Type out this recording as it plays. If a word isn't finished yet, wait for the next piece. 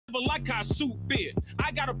like how suit fit.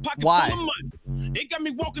 I got a pocket Why? full of money. It got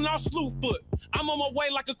me walking all slew foot. I'm on my way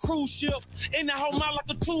like a cruise ship. In the whole mouth like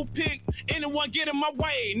a toothpick. Anyone get in my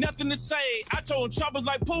way, nothing to say. I told choppers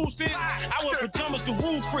like pool sticks. I wear pajamas to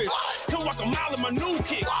woo Chris. Come walk a mile in my new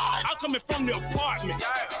kicks. I'm coming from the apartment.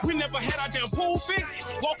 We never had our damn pool fixed.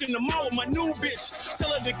 Walking the mall with my new bitch.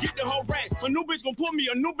 Tell her to get the whole rack. My new bitch gonna put me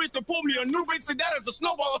a new bitch to pull me a new bitch. See, that is a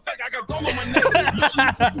snowball effect. I got gold on my neck.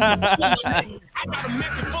 I got a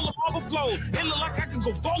mansion full of overflows. It look like I could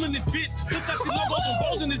go bowl in this bitch. This sexy logos and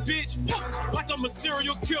balls in this bitch. Like I'm a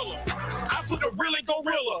serial killer. I put a really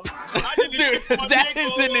gorilla. Dude, that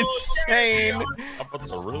is an insane.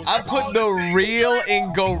 I put the real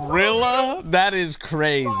in gorilla. That is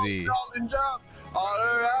crazy. Dude,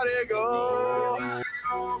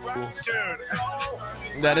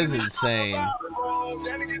 that is insane.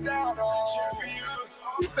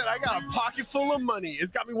 He said, I got a pocket full of money.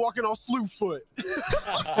 It's got me walking on slew foot.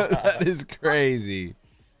 That is crazy.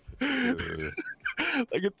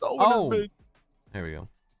 Like it's oh, there we go.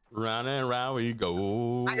 Round and round we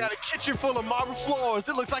go. I got a kitchen full of marble floors.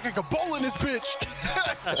 It looks like I could bowl in this bitch.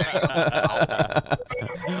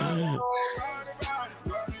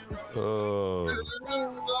 Oh,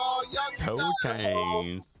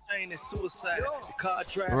 cocaine.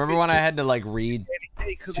 Remember when I had to like read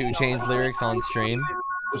 2 Chainz lyrics on stream?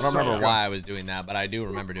 I don't remember why I was doing that, but I do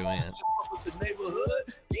remember doing it.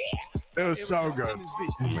 It was so good.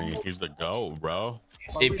 I mean, he's the GOAT, bro.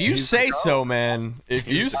 If you say so, man. If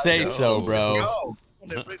you say so, bro.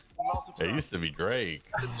 It used to be Drake.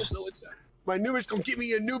 My new bitch gonna give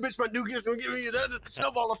me a new bitch. My new bitch gonna give me that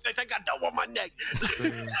snowball effect. I got dough on my neck.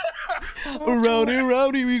 Round and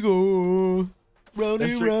rowdy we go. Round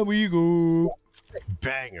and round we go.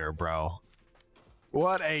 Banger, bro.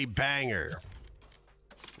 What a banger.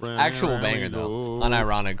 Actual banger though.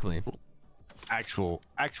 Unironically. Actual.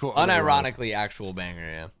 Unironically, actual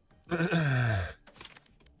banger, yeah.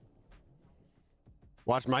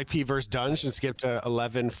 Watch Mike P versus Dunge and skip to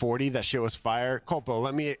 11:40. That shit was fire. Colpo,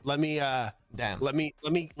 let me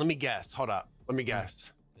guess. Hold up. Let me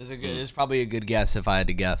guess. This is probably a good guess if I had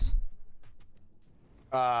to guess.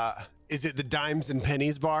 Is it the Dimes and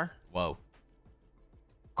Pennies bar? Whoa.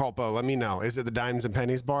 Colpo, let me know. Is it the Dimes and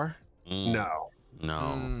Pennies bar? No.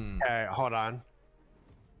 No. Okay, hold on.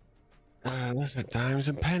 Those are Dimes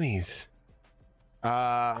and Pennies.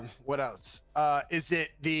 What else? Is it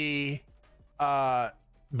the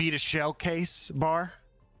Beat a Shell Case bar?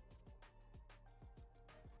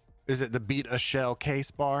 Is it the Beat a Shell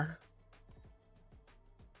Case bar?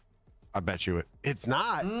 I bet you it's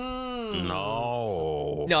not.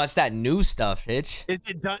 No. No, it's that new stuff, Hitch. Is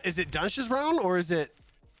it Dunge's round or is it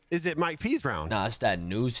Mike P's round? No, it's that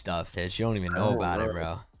new stuff, Hitch. You don't even know about it,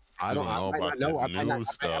 bro. I don't know about this new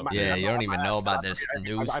stuff. Yeah, you don't even know about this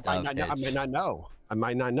new stuff. I might not know. I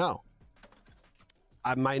might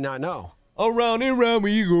not know. Around and round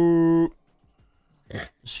we go.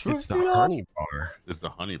 It's the honey bar. It's the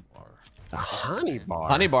honey bar. The honey bar.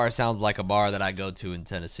 Honey bar sounds like a bar that I go to in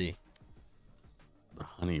Tennessee. The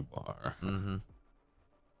honey bar. Mm-hmm.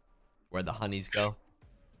 Where the honeys go.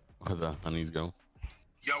 Where the honeys go.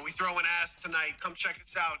 Yo, we throwing ass tonight. Come check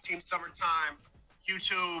us out. Team Summertime.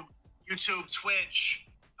 YouTube, Twitch,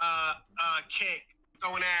 Kick,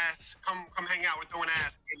 throwing ass. Come hang out. We're throwing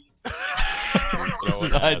ass, baby. I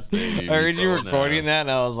heard you recording that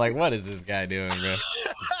and I was like, what is this guy doing, bro?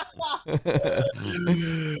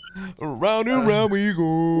 Round and round we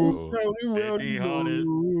go.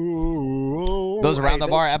 Those Around the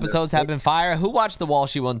Bar episodes have been fire. Who watched the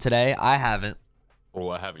Walshy one today? I haven't. Oh,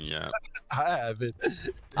 I haven't yet. I haven't.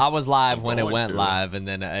 I was live when it went live and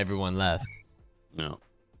then everyone left. No.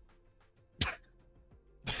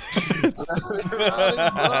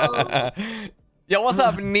 Yo, what's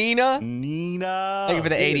up, Nina? Nina. Thank you for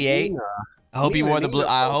the 88. I hope you wore the blue.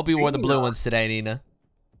 I hope you wore the blue ones today, Nina.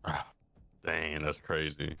 Dang, that's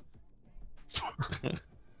crazy.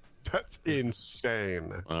 That's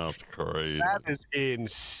insane. That's crazy. That is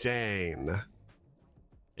insane.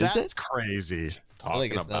 That's crazy.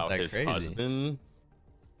 Talking about his husband.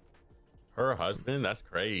 Her husband. That's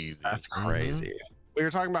crazy. That's crazy. We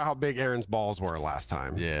were talking about how big Aaron's balls were last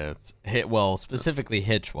time. Yeah, it's well, specifically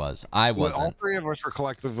Hitch was. I wasn't. All three of us were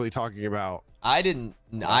collectively talking about. I didn't.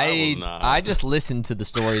 I just listened to the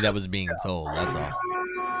story that was being told. That's all.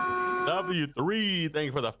 W3, thank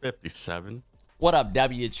you for the 57. What up,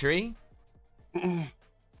 W Tree?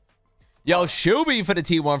 Yo, Shuby for the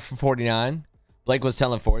T1 for 49. Blake was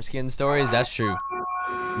telling foreskin stories. That's true.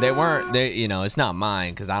 They weren't. They, you know, it's not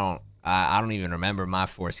mine because I don't even remember my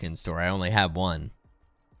foreskin story. I only have one.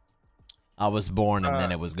 I was born and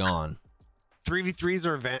then it was gone. 3v3s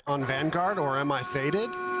are on Vanguard, or am I faded?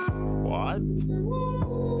 What?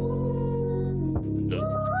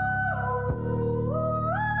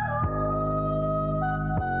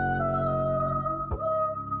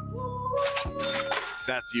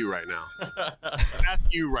 That's you right now. That's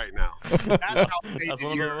you right now. That's how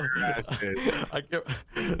faded your ass is. Dude,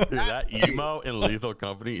 that emo in Lethal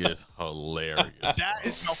Company is hilarious. That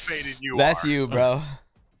is how faded you are. That's you, bro.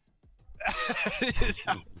 That is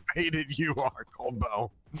how faded you are,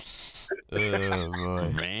 Coldbow.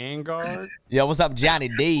 Vanguard? Yo, what's up, Johnny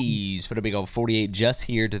D's for the big old 48 just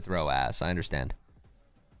here to throw ass. I understand.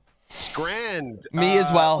 Grand. Me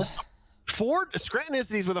as well.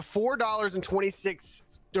 Scrantonicities with a $4.26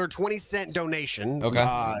 or 20-cent donation.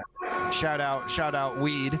 Okay. Shout out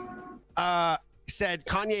weed. Said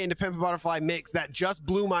Kanye and the Pimp a Butterfly mix that just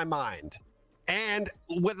blew my mind. And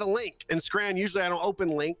with a link. And Scran, usually I don't open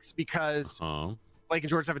links because Blake and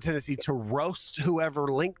George have a tendency to roast whoever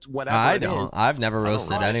linked whatever it is. I've never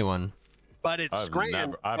roasted anyone. But it's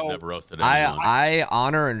Scran. I've never roasted anyone. I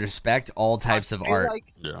honor and respect all types of art.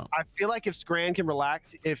 I feel like if Scran can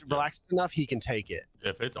relax, if it relaxes enough, he can take it.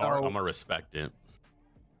 If it's art, I'm gonna respect it.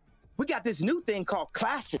 We got this new thing called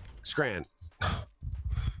classic. Scran.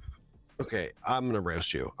 Okay, I'm gonna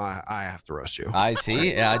roast you. I have to roast you. I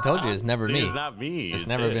see. Yeah, I told you it's never me. It's not me. It's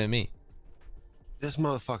never been me. This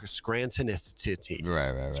motherfucker Scrantonicities.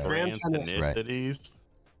 Right. Scrantonicities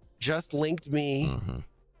just linked me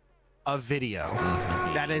a video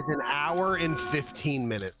that is 1 hour and 15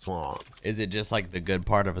 minutes long. Is it just like the good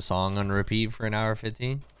part of a song on repeat for 1 hour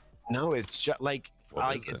 15? No, it's just like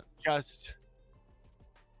it's just.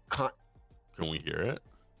 Can we hear it?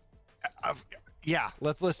 Yeah,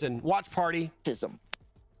 let's listen. Watch party. Racism.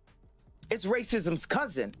 It's racism's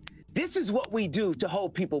cousin. This is what we do to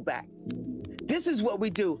hold people back. This is what we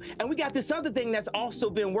do. And we got this other thing that's also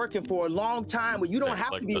been working for a long time where you don't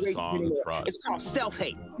have to be racist anymore. It's called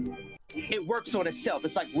self-hate. It works on itself.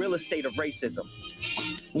 It's like real estate of racism.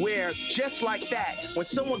 Where just like that, when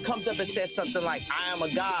someone comes up and says something like, I am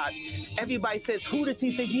a god, everybody says, who does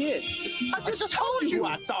he think he is? I just told you who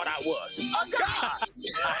I thought I was. A god.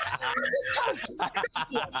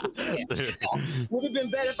 Would have been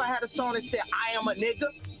better if I had a song that said, I am a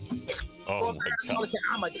nigga. Or if I had a song that said,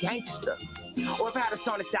 I'm a gangster. Or if I had a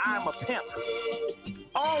song that said, I am a pimp.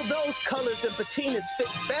 All those colors and patinas fit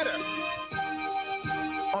better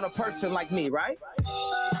on a person like me, right?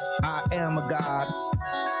 I am a god.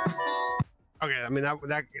 Okay, I mean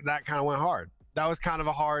that kind of went hard. That was kind of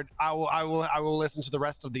a hard. I will listen to the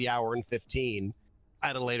rest of the 1 hour and 15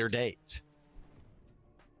 at a later date.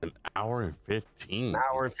 1 hour and 15. 1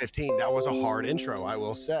 hour and 15. That was a hard intro, I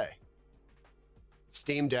will say.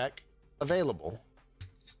 Steam Deck available.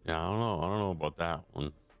 Yeah, I don't know about that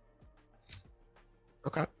one.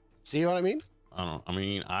 Okay. See what I mean?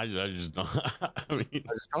 I just don't. I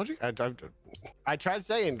just told you. I tried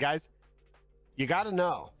saying, guys, you got to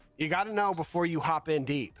know. You got to know before you hop in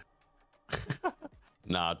deep.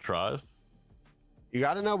 Nah, trust. You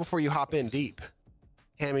got to know before you hop in deep.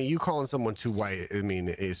 Hammy, you calling someone too white? I mean,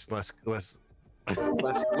 is let's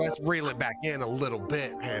reel it back in a little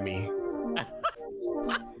bit, Hammy.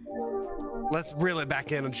 Let's reel it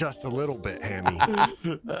back in just a little bit, Hammy.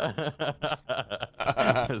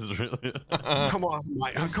 Really... Come on,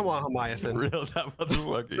 Hamiathan. Reel that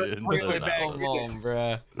motherfucker Let's in. reel it back Come on,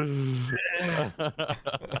 bruh.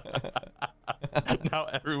 Now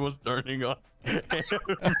everyone's turning on.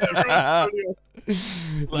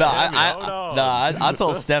 I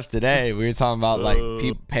told Steph today, we were talking about like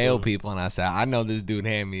pale people, and I said, I know this dude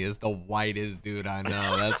Hammy is the whitest dude I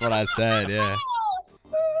know. That's what I said, yeah.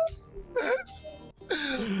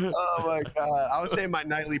 Oh my God. I was saying my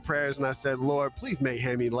nightly prayers and I said, Lord, please make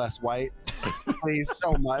Hammy less white. Please,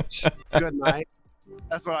 so much. Good night.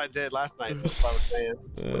 That's what I did last night. That's what I was saying.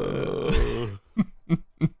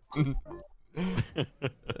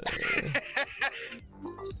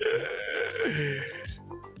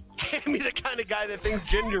 Hammy the kind of guy that thinks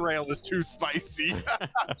ginger ale is too spicy.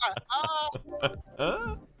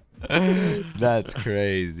 That's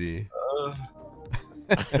crazy.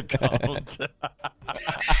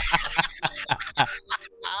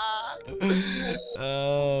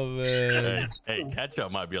 Oh man. Hey,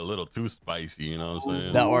 ketchup might be a little too spicy, you know what I'm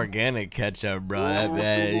saying? That organic ketchup, bro.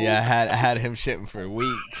 Yeah, I had him shitting for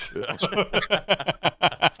weeks.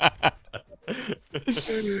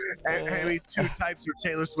 Hammy's two types are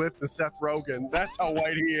Taylor Swift and Seth Rogen. That's how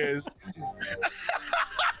white he is.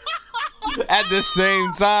 At the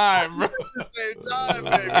same time, bro. At the same time,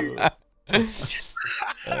 baby.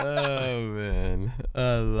 Oh man,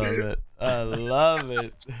 I love it. I love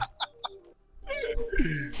it.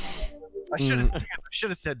 I should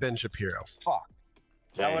have said Ben Shapiro. Fuck.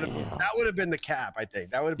 That would have been the cap, I think.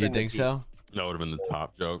 That would have been. You think so? That would have been the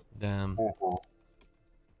top joke. Damn.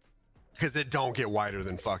 Because it don't get wider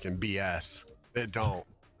than fucking BS. It don't.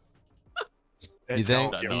 You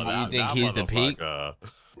think? You think he's the peak? No,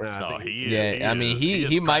 I mean,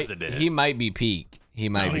 he might be peak. He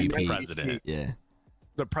might be peak. President. Yeah.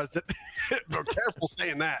 The president. Be careful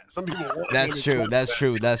saying that. Some people. That's true. That's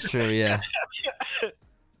true. That's true. Yeah.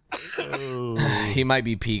 He might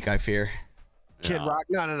be peak. I fear. Kid Rock.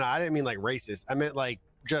 No. I didn't mean like racist. I meant like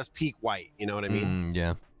just peak white. You know what I mean?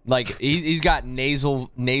 Yeah. Like he's got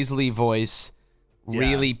nasally voice,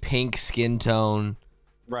 really pink skin tone.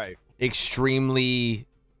 Right. Extremely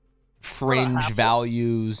fringe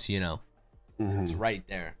values. You know. It's right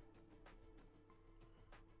there.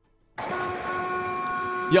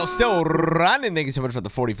 Yo, still running. Thank you so much for the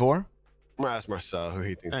 44. I'm gonna ask Marcel who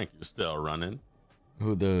he thinks. Thank you. Still running.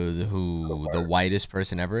 Who the whitest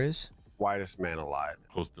person ever is? Whitest man alive.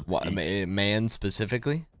 What, man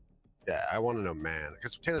specifically? Yeah, I want to know man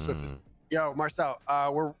because Taylor Swift is. Yo, Marcel,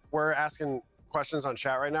 we're asking questions on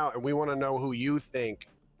chat right now, and we want to know who you think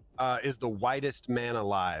is the whitest man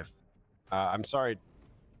alive. I'm sorry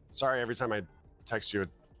every time I text you,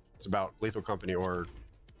 it's about Lethal Company or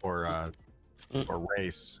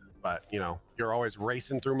race, but you know you're always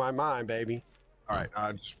racing through my mind, baby. All right,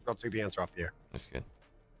 I'll take the answer off the air. That's good.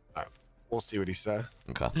 All right, we'll see what he says.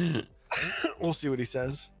 Okay. We'll see what he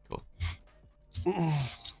says. Cool.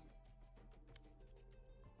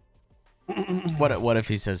 What if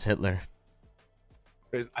he says Hitler?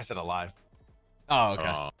 I said alive. Oh,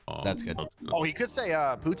 okay. That's good. Oh, he could say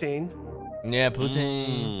Putin. Yeah,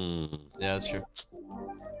 Putin. Yeah, that's true.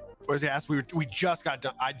 What does he ask? We just got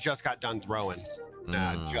done. I just got done throwing.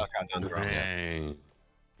 Nah, just got done throwing. Dang.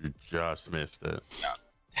 You just missed it. Yeah.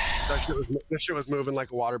 That shit was moving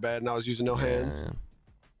like a waterbed, and I was using no hands. Yeah.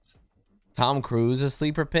 Tom Cruise a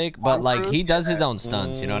sleeper pick, but like he does his own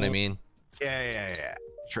stunts. You know what I mean? Yeah.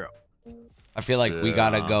 True. I feel like we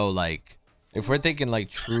gotta go like, if we're thinking like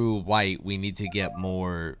true white, we need to get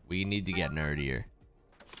more. We need to get nerdier.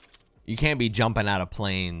 You can't be jumping out of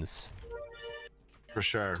planes. For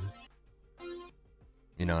sure.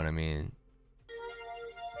 You know what I mean?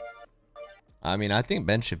 I mean, I think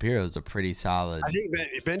Ben Shapiro is a pretty solid. I think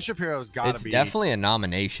Ben Shapiro's got to be. It's definitely a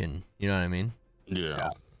nomination. You know what I mean? Yeah.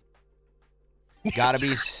 Gotta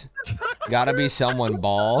be someone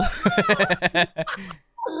bald.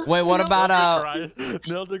 Wait, what about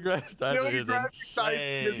Neil deGrasse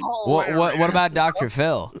Tyson? What about Dr.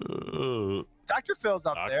 Phil? Dr. Phil's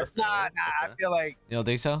up there. Nah. I feel like. You don't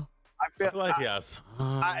think so? I feel like yes.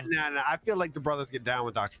 I feel like the brothers get down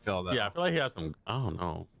with Dr. Phil though. Yeah, I feel like he has some. I don't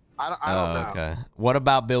know. I don't know. Okay. What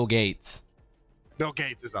about Bill Gates? Bill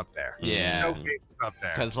Gates is up there. Yeah. Bill Gates is up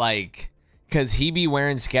there. Cause he be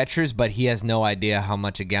wearing Skechers, but he has no idea how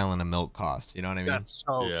much a gallon of milk costs. You know what I mean? That's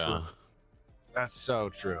so true. That's so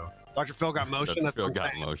true. Dr. Phil got motion. That's what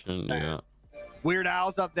I'm saying. Motion. Yeah. Weird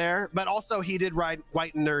Al's up there, but also he did ride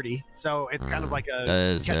White and Nerdy, so it's kind of like a.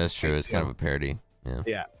 That's true. It's kind of a parody.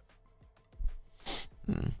 Yeah.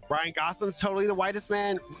 Ryan Gosling's totally the whitest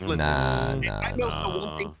man. Listen, I know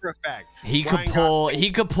one thing for a fact. He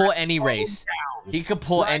could pull any race. He could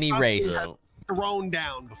pull any race. Thrown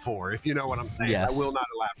down before, if you know what I'm saying. Yes. I will not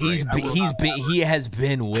elaborate. He has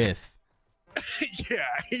been with. Yeah,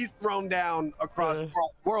 he's thrown down across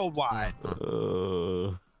worldwide.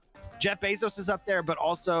 Jeff Bezos is up there, but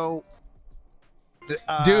also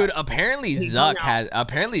dude, apparently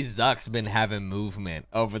Zuck's been having movement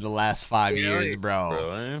over the last 5 years, bro.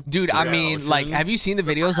 Really? Dude, I mean, like, have you seen the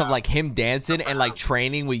videos of like him dancing and like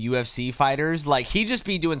training with UFC fighters? Like, he just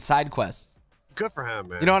be doing side quests. Good for him,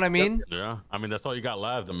 man. You know what I mean? Yeah. I mean, that's all you got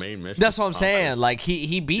left, the main mission. That's what I'm saying. Like,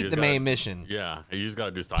 he beat the main mission. Yeah. You just got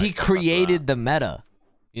to do side He created the meta.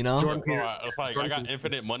 You know? It's like, I got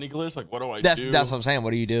infinite money glitch. Like, what do I do? That's what I'm saying.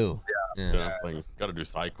 What do you do? Yeah. Like, got to do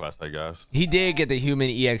side quests, I guess. He did get the human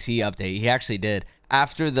EXE update. He actually did.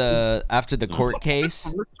 After the court case.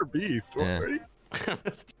 Mr. Beast.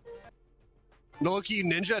 Loki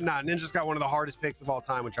Ninja? Nah, Ninja's got one of the hardest picks of all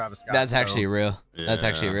time with Travis Scott. That's actually real. Yeah. That's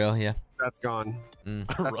actually real, yeah. That's gone.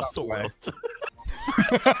 That's Russell Wilson.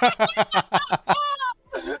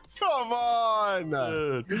 Come on.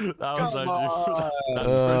 Dude, that was actually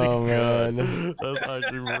that's pretty good. That's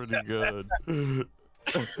actually pretty good.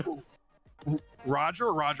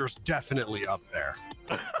 Roger's definitely up there.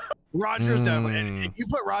 Roger's definitely. If you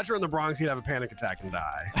put Roger in the Bronx, he'd have a panic attack and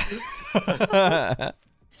die.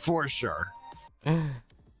 For sure.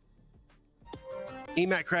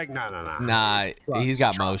 Emac Craig, no. Nah, he's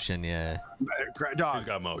got motion, yeah. Dog. He's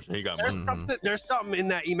got motion. He got There's motion. there's something in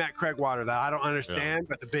that Emac Craig water that I don't understand,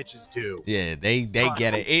 but the bitches do. Yeah, they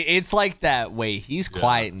get it. It's like that. Wait, he's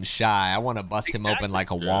quiet and shy. I want to bust him open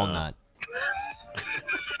like a walnut.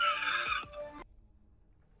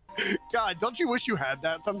 God, don't you wish you had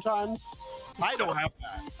that sometimes? I don't have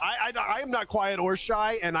that. I am not quiet or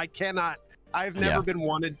shy, and I cannot. I've never been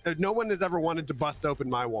wanted. No one has ever wanted to bust open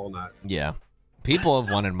my walnut. Yeah, people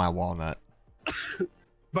have wanted my walnut,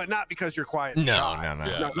 but not because you're quiet. And shy.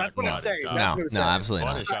 No. That's what I'm saying. No, absolutely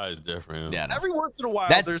not. Quiet and shy is different. Yeah, no. Every once in a while,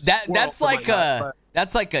 that's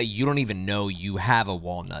like a you don't even know you have a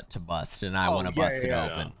walnut to bust, and I want to bust it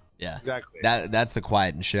open. Yeah, exactly. That's the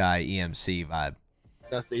quiet and shy EMC vibe.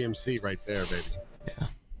 That's the EMC right there, baby. Yeah.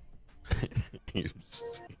 It's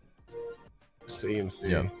the EMC.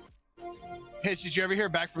 Yeah. Hitch, did you ever hear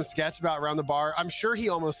back from Sketch about Around the Bar? I'm sure he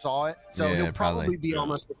almost saw it, so he'll probably be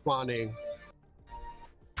almost responding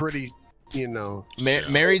pretty, you know.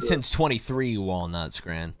 Married since 23, walnuts,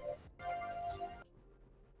 Gran.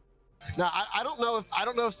 Now, I don't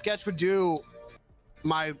know if Sketch would do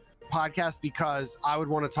my podcast because I would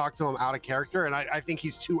want to talk to him out of character, and I think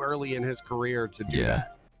he's too early in his career to do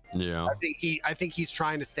that. Yeah. I think he's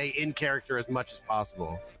trying to stay in character as much as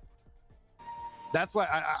possible. That's why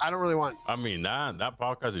I don't really want. I mean, that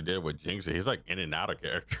podcast he did with Jinxie, he's like in and out of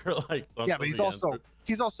character. Like, yeah, but he's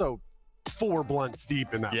also 4 blunts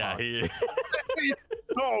deep in that. Yeah, podcast.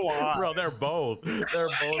 Oh, bro, they're both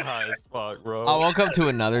high as fuck, bro. I woke up to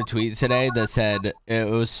another tweet today that said it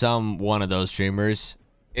was one of those streamers.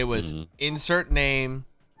 It was insert name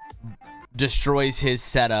destroys his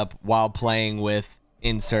setup while playing with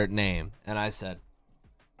insert name, and I said.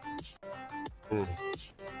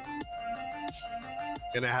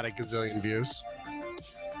 And it had a gazillion views.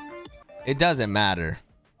 It doesn't matter.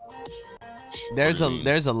 There's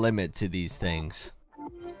a limit to these things.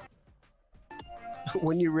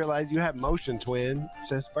 When you realize you have motion, twin,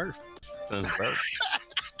 since birth.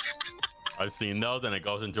 I've seen those, and it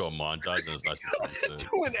goes into a montage. And it's to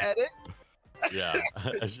an edit. Yeah,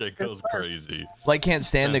 that shit goes crazy. Like, can't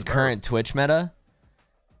stand the current Twitch meta.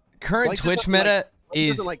 Current Twitch meta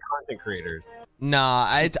is like content creators. Nah,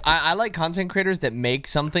 I like content creators that make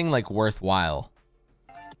something like worthwhile.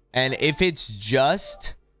 And if it's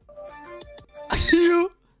just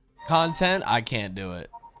content, I can't do it.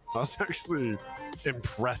 That's actually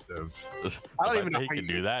impressive. I don't even know how you can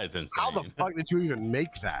do that. It's insane. How the fuck did you even make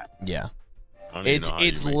that? Yeah.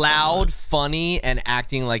 It's loud, funny, and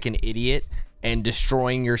acting like an idiot and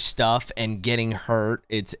destroying your stuff and getting hurt.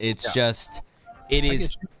 It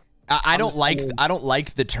is. I don't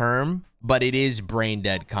like the term, but it is brain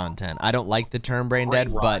dead content. I don't like the term brain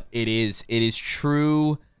dead, but it is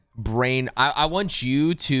true brain. I want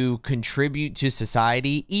you to contribute to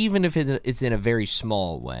society, even if it's in a very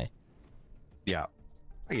small way. Yeah,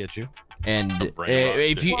 I get you. And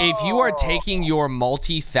if you are taking your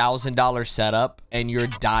multi-$1,000 setup and you're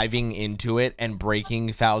diving into it and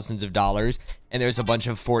breaking thousands of dollars, and there's a bunch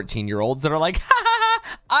of 14-year-olds that are like,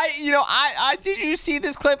 I did you see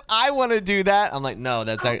this clip? I want to do that. I'm like, no,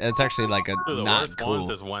 that's actually like a not cool. The worst ones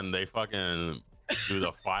is when they fucking do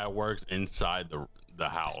the fireworks inside the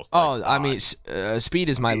house. Oh, like, I mean, Speed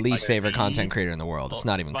is my least favorite content creator in the world. It's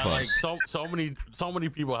not even close. Like, so many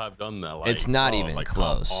people have done that. Like, it's not even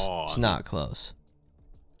close. It's not close.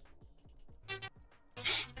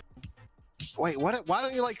 Wait, what? Why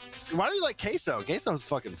don't you like Queso? Queso's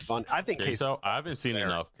fucking fun. I think Queso. I haven't seen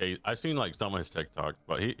enough. I've seen like some of his TikTok,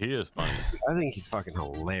 but he is funny. I think he's fucking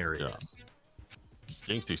hilarious.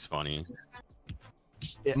 Yeah. Jinxie's funny.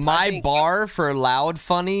 My bar for loud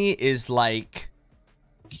funny is like.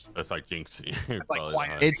 That's like Jinxie. It's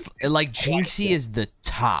like Jinxie is the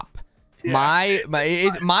top. Yeah.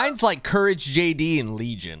 Mine's like Courage JD and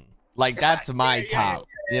Legion. Like that's my top.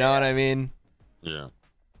 You know what I mean? Yeah.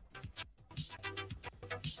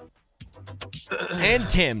 And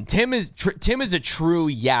Tim is a true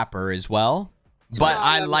yapper as well, but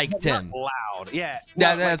I like Tim. Loud, yeah.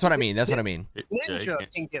 That's what I mean. That's what I mean. Ninja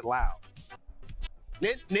can get loud.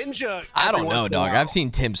 Ninja. I don't know, dog. I've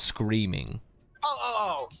seen Tim screaming.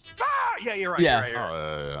 Yeah, you're right. Yeah. You're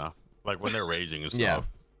right. Yeah. Like when they're raging and stuff. Yeah.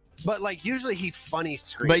 But like usually he funny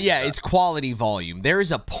screams. But yeah, it's quality volume. There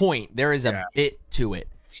is a point. There is a bit to it.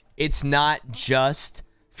 It's not just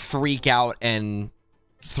freak out and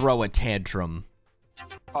throw a tantrum.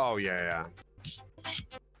 Oh yeah.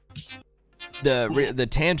 The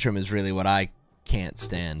tantrum is really what I can't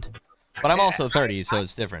stand. But I'm also 30, so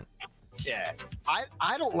it's different. Yeah,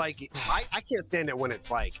 I don't like it. I can't stand it when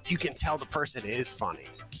it's like you can tell the person is funny.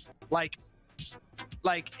 Like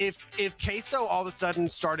Like if Queso all of a sudden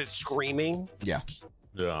started screaming, yeah,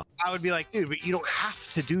 I would be like, dude, but you don't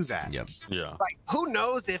have to do that. Yep. Yeah. Like, who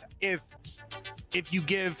knows if you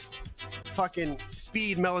give fucking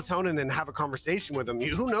Speed melatonin and have a conversation with him,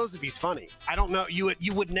 who knows if he's funny? I don't know. You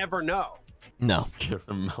would never know. No,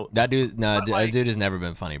 that dude, no, that dude has never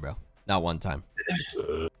been funny, bro. Not one time.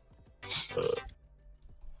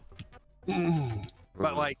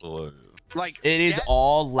 But like it is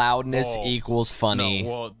all loudness equals funny.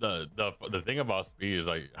 No, well, the thing about Speed is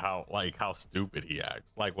like how stupid he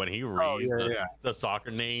acts. Like when he reads the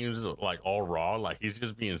soccer names like all raw, like he's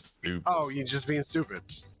just being stupid. Oh, he's just being stupid.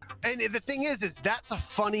 And the thing is that's a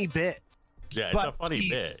funny bit. Yeah, it's a funny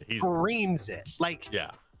bit. He screams it. Like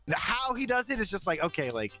how he does it is just like, okay,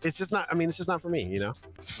 like it's just not, I mean, it's just not for me, you know?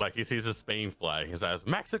 Like he sees a Spain flag, he says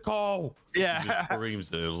Mexico. Yeah. He just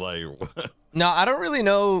screams it like No, I don't really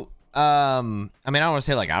know. I mean, I don't want to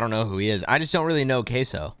say like I don't know who he is. I just don't really know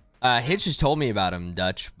Queso. Hitch has told me about him,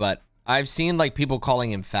 Dutch, but I've seen like people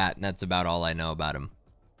calling him fat, and that's about all I know about him.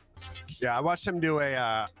 Yeah, I watched him do it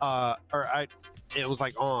was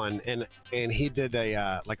like on, and he did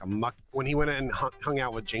a like a muck when he went in and hung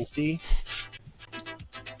out with Jinxie.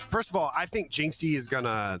 First of all, I think Jinxie is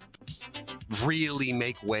gonna really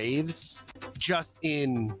make waves just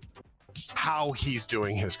in how he's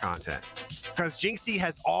doing his content, because Jinxie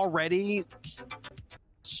has already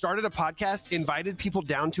started a podcast, invited people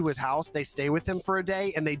down to his house, they stay with him for a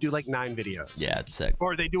day, and they do like 9 videos. Yeah, it's sick.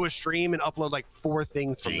 Or they do a stream and upload like 4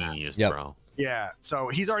 things from genius, that. bro. Yeah, so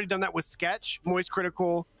he's already done that with Sketch, Moist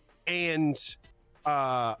Critical, and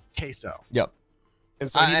Queso. Yep.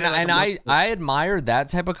 And so I admire that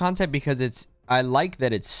type of content because I like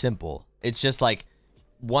that it's simple. It's just like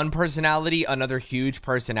one personality, another huge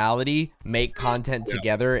personality make content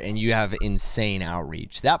together, and you have insane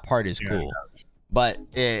outreach. That part is cool. But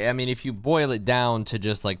I mean, if you boil it down to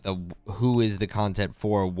just like who is the content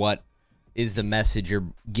for, what is the message you're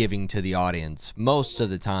giving to the audience, most of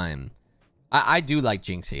the time, I do like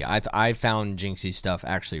Jinxie. I found Jinxie stuff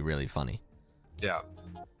actually really funny. Yeah.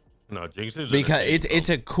 No, Jinxie is because it's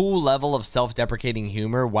a cool level of self-deprecating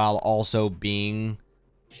humor while also being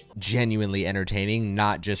genuinely entertaining,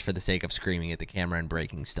 not just for the sake of screaming at the camera and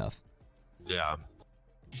breaking stuff. Yeah.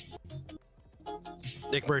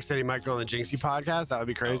 Nick Merckx said he might go on the Jinxie podcast. That would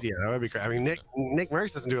be crazy. Yeah, that would be crazy. I mean, Nick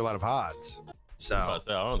Merckx doesn't do a lot of pods, so I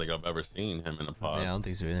don't think I've ever seen him in a pod. Yeah, I don't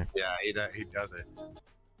think so either. Yeah, he doesn't.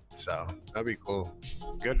 So that'd be cool.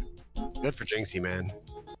 Good for Jinxie, man.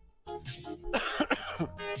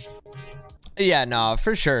 Yeah, no,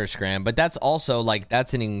 for sure, Scram. But that's also like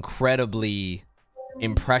that's an incredibly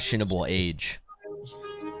impressionable age.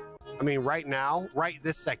 I mean, right now, right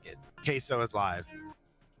this second, Queso is live.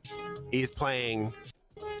 He's playing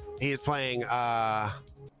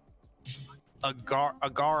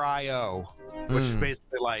Agar.io, which is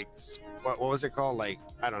basically like what was it called? Like,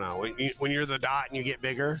 I don't know. When you're the dot and you get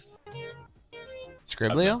bigger.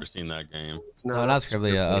 Scriblio? I've never seen that game. No, not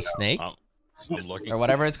Scriblio. A snake? Or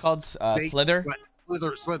whatever it's called. Slither?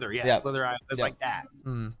 Slither, yeah. Yep. Slither. It's like that.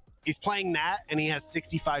 Mm. He's playing that, and he has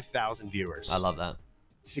 65,000 viewers. I love that.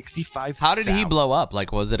 65,000. How did he blow up?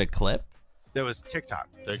 Like, was it a clip? There was TikTok.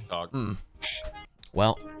 Mm.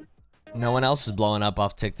 Well, no one else is blowing up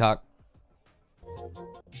off TikTok.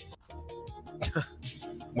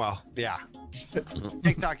 Well, yeah.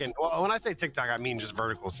 TikTok, and well, when I say TikTok, I mean just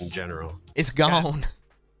verticals in general. It's gone.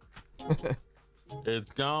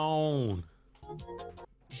 It's gone.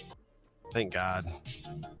 Thank God.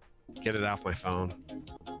 Get it off my phone.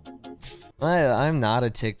 I'm not a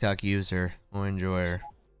TikTok user or enjoyer.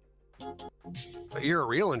 But you're a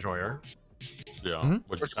real enjoyer. Yeah,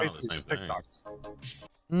 which is kind of the same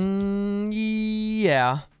thing.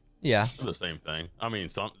 Yeah. Yeah. It's the same thing. I mean,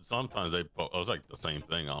 sometimes it was like the same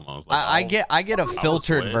thing almost. Like, I get a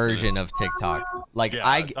filtered version of TikTok. Like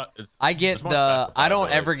I get I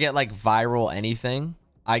don't ever get like viral anything.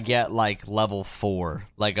 I get like level 4,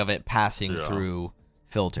 like of it passing through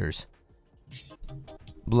filters.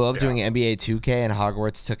 Blew up doing NBA 2K and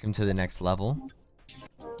Hogwarts took him to the next level.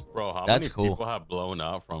 Bro, how that's many cool. people have blown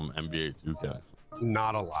up from NBA 2K?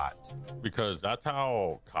 Not a lot. Because that's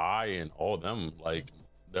how Kai and all of them, like,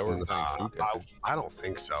 they were I don't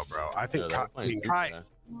think so, bro. I think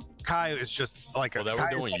Kai is just like they were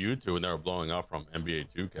doing YouTube and they were blowing up from NBA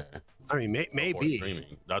 2K. I mean, maybe.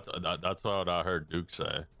 Streaming. That's what I heard Duke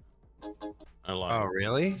say. Oh,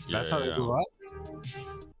 really? That's how they blew up?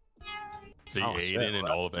 See, Aiden and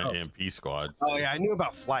all of the AMP squad. Oh, yeah, I knew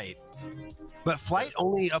about Flight. But Flight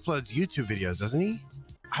only uploads YouTube videos, doesn't he?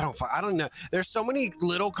 I don't know. There's so many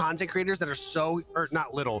little content creators that are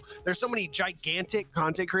not little. There's so many gigantic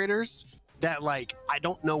content creators that like I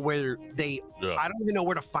don't know where they. Yeah. I don't even know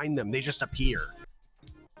where to find them. They just appear.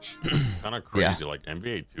 Kind of crazy, like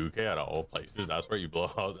NBA 2K out of all places. That's where you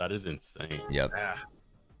blow out. That is insane. Yep. Yeah.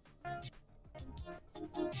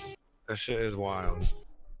 That shit is wild.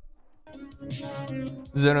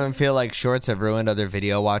 Does anyone feel like shorts have ruined other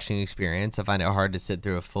video watching experience? I find it hard to sit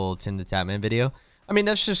through a full Tim the Tatman video. I mean,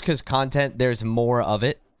 that's just because content, there's more of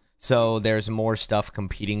it. So there's more stuff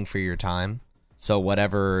competing for your time. So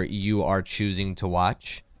whatever you are choosing to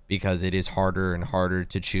watch, because it is harder and harder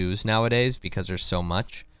to choose nowadays because there's so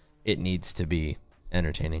much, it needs to be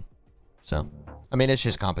entertaining. So, I mean, it's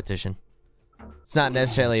just competition. It's not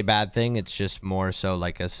necessarily a bad thing. It's just more so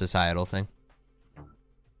like a societal thing.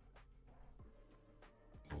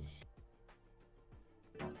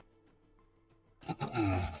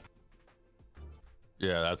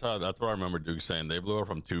 Yeah, that's what I remember Duke saying. They blew it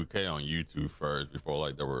from 2K on YouTube first before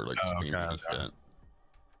like there were like streaming and shit.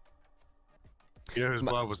 You know whose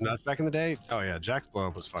blow up was nuts back in the day? Oh yeah, Jack's blow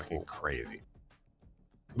up was fucking crazy.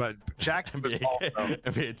 But Jack was also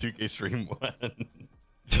NBA 2K stream one.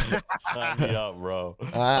 Sign me up, bro.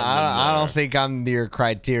 I don't think I'm your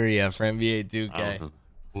criteria for NBA 2K.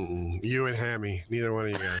 You and Hammy, neither one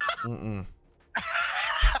of you guys.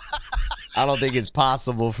 I don't think it's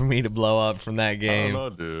possible for me to blow up from that game. I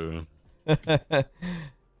don't know, dude.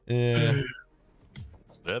 Yeah.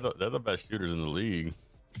 They're the best shooters in the league.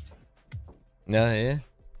 No, yeah.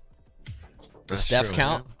 Does Steph true,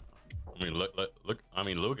 count? Man. I mean, look. I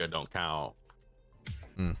mean, Luka don't count.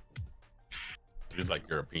 He's like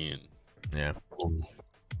European. Yeah.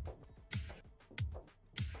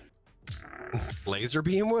 Laser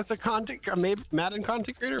beam was a Madden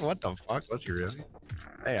content creator. What the fuck? Was he really?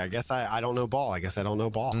 Hey, I guess I don't know ball. I guess I don't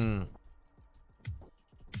know ball.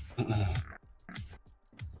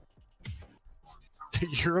 The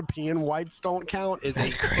European whites don't count is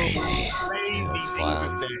That's crazy. That's thing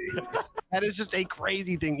to say. That is just a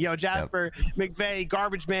crazy thing. Yo, Jasper, McVeigh,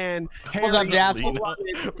 Garbage Man, Harry, what's up, Jasper?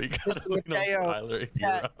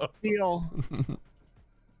 Steele.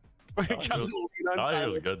 Tyler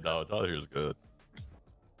was good though. Tyler was good.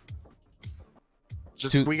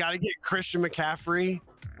 Just we got to get Christian McCaffrey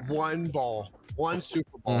one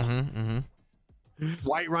Super Bowl.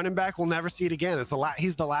 White running back, we'll never see it again. It's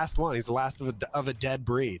he's the last one. He's the last of a dead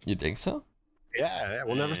breed. You think so? Yeah,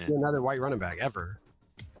 we'll never see another white running back ever.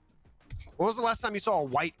 When was the last time you saw a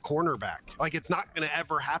white cornerback? Like, it's not gonna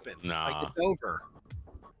ever happen. Nah. Like, it's over.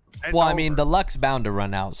 It's well, over. I mean, the luck's bound to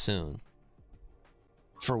run out soon.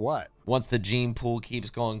 For what? Once the gene pool keeps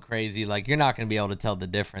going crazy, like, you're not gonna be able to tell the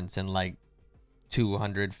difference in like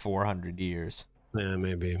 200, 400 years. Yeah,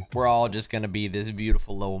 maybe. We're all just gonna be this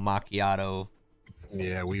beautiful little macchiato.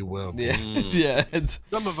 Yeah, we will. Yeah, yeah. It's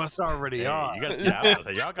some of us already are. Y'all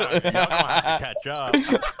gonna have to catch up.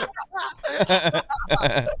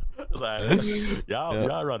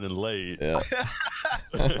 Y'all running late. Yeah.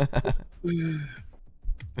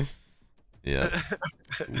 Yeah.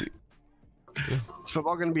 Is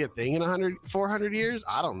football gonna be a thing in 400 years?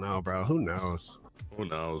 I don't know, bro. Who knows? Who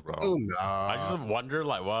knows, bro? Who knows? I just wonder,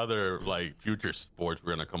 like, what other like future sports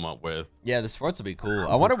we're gonna come up with. Yeah, the sports will be cool.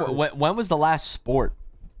 I wonder when was the last sport,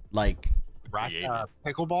 like,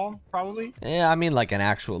 pickleball, probably. Yeah, I mean, like an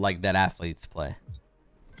actual like that athletes play.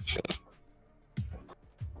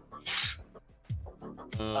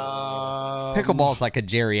 Pickleball is like a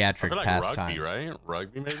geriatric like pastime, right?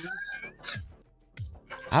 Rugby, maybe.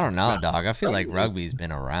 I don't know, dog. I feel like rugby's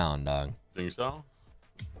been around, dog. Think so?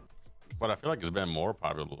 But I feel like it's been more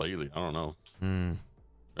popular lately. I don't know.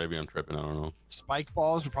 Maybe I'm tripping. I don't know. Spike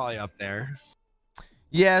balls are probably up there.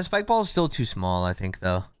 Yeah, spike ball is still too small, I think,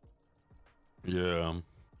 though. Yeah.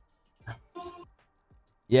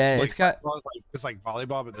 Yeah, like, it's got. It's like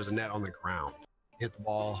volleyball, but there's a net on the ground. Hit the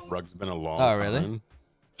ball. Rugby's been a long time.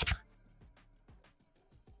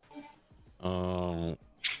 Oh, really?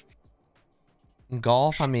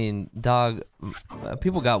 Golf, I mean, dog,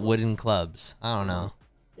 people got wooden clubs. I don't know.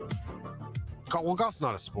 Well, golf's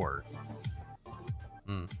not a sport.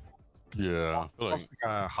 Yeah. Golf's like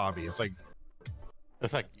a hobby. It's like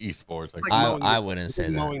esports. Like I wouldn't say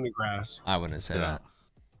that. Mowing the grass. I wouldn't say that.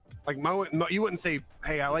 Like mowing, you wouldn't say,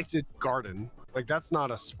 "Hey, I like to garden." Like, that's not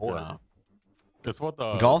a sport. Yeah. It's what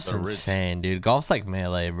the golf's the insane, dude. Golf's like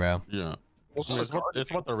melee, bro. Yeah. Also,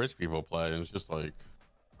 it's what the rich people play. It's just like,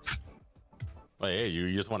 hey,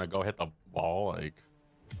 you just want to go hit the ball? Like,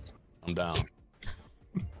 I'm down.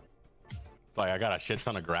 It's like I got a shit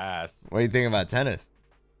ton of grass. What do you think about tennis?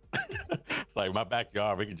 It's like my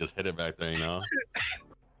backyard. We can just hit it back there, you know.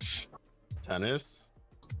 Tennis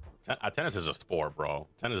is a sport, bro.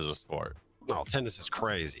 Tennis is a sport. No, tennis is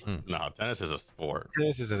crazy. No, tennis is a sport.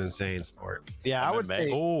 Tennis is an insane sport. Yeah, MMA, I would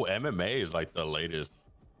say. Oh, MMA is like the latest.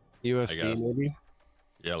 UFC maybe.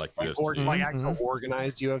 Yeah, like like actual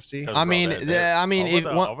organized UFC. I mean,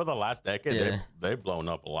 over the last decade, they've blown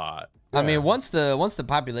up a lot. I mean, once the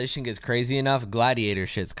population gets crazy enough, gladiator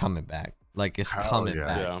shit's coming back. Like it's coming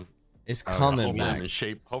back. Yeah. It's coming back. I'm in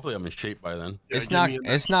shape. Hopefully, I'm in shape by then. It's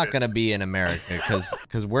not gonna be in America because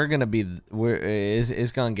it's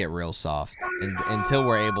gonna get real soft until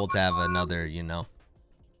we're able to have another, you know.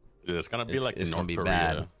 Yeah, it's gonna be like it's North gonna be Korea.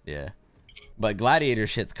 bad. Yeah, but gladiator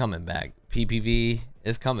shit's coming back. PPV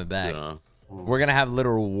is coming back. Yeah. We're gonna have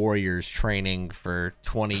literal warriors training for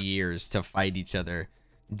 20 years to fight each other.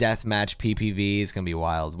 Deathmatch PPV is gonna be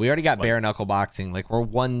wild. We already got bare knuckle boxing. Like we're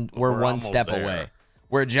one step away.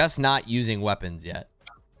 We're just not using weapons yet.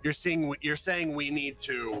 You're saying we need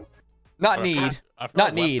to not need.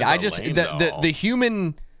 I just the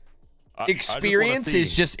human experience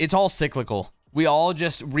is just it's all cyclical. We all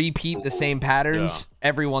just repeat the same patterns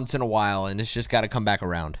every once in a while, and it's just got to come back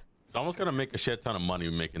around. Someone's gonna make a shit ton of money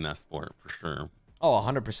making that sport for sure. Oh,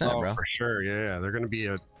 100%, bro. For sure, yeah. They're gonna be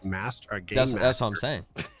a game master. That's what I'm saying.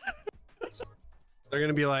 They're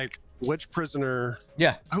gonna be like, which prisoner?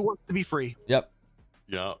 Yeah. Who wants to be free? Yep.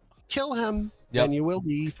 Yeah. Kill him, and you will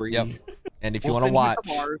be free. Yep. And if you want to watch,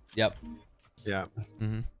 yep. Yeah.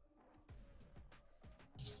 Mm-hmm.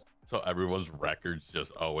 So everyone's records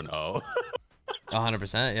just 0-0.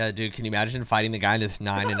 100%. Yeah, dude. Can you imagine fighting the guy that's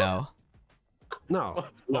 9-0? No.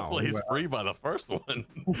 Hopefully he's free by the first one.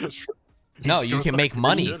 No, you can make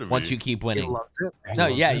money once you keep winning. He loves it. No,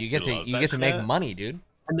 yeah, you get to make money, dude.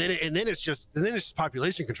 And then it's just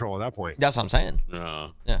population control at that point. That's what I'm saying.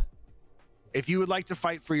 Yeah. If you would like to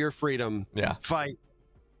fight for your freedom, fight.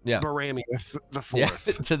 Yeah. Barami the fourth.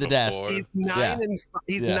 Yeah, to the death. He's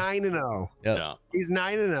 9-0. Yep. Yeah. He's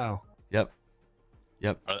 9-0.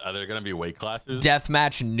 Yep. Are there gonna be weight classes?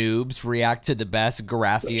 Deathmatch noobs react to the best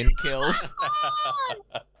Graphian kills.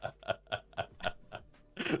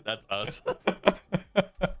 That's us.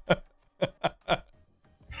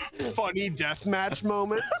 Funny deathmatch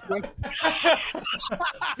moments.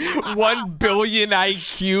 1 billion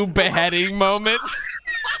IQ beheading moments.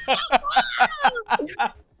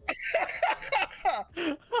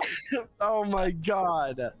 Oh my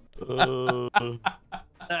god.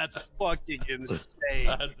 That's fucking insane.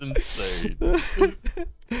 That's insane.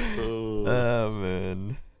 Oh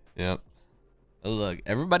man. Yep. Look,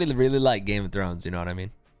 everybody really like Game of Thrones, you know what I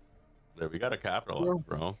mean? Yeah, we gotta capitalize,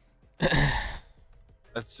 bro.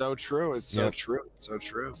 That's so true. It's so true. It's so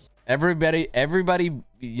true. Everybody,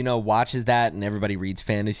 you know, watches that, and everybody reads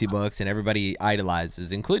fantasy books, and everybody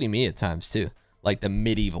idolizes, including me at times too. Like the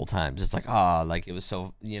medieval times, it's like like it was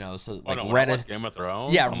so, you know, so like Game of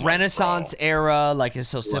Thrones. Yeah, Renaissance era, like it's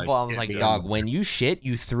so simple. I was like, dog, when you shit,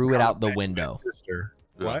 you threw it out the window. Sister,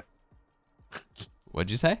 what? What'd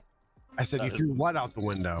you say? I said you threw what out the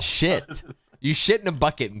window? Shit. You shit in a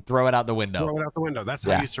bucket and throw it out the window. Throw it out the window. That's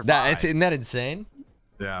how you survive. Isn't that insane?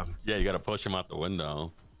 Yeah. Yeah, you gotta push him out the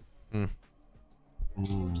window.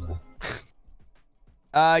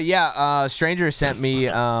 Stranger sent me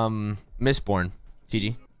Mistborn,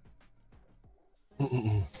 TG.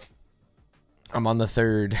 I'm on the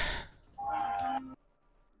 3rd.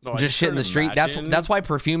 No, just shit in the street. That's why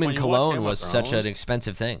perfume and cologne was such an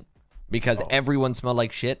expensive thing, because everyone smelled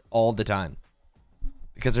like shit all the time,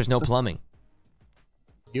 because there's no plumbing.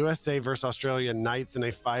 USA versus Australia Knights in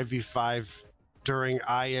a 5v5 during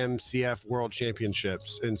IMCF World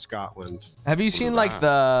Championships in Scotland. Have you seen like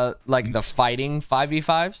the fighting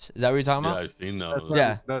 5v5s? Is that what you're talking about? Yeah, I've seen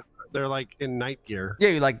those. They're like in night gear. Yeah,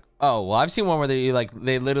 you're like, oh, well, I've seen one where they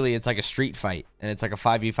literally, it's like a street fight, and it's like a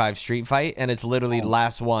 5v5 street fight, and it's literally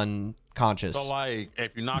last one conscious. So like,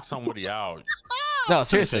 if you knock somebody out. No,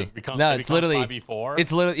 seriously. It's literally 5v4.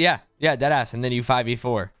 It's literally, yeah, dead ass, and then you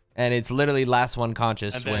 5v4. And it's literally last one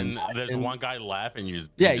conscious wins. There's one guy left, and you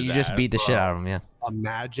just beat the shit out of him. Yeah.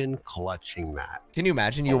 Imagine clutching that. Can you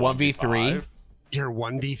imagine? You're 1v3. You're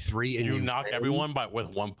 1v3, and you knock everyone with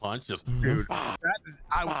one punch. Just dude, I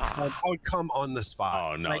would come on the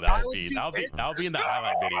spot. Oh no, like, that would be in the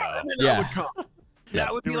highlight video. Yeah. Would come. Yeah.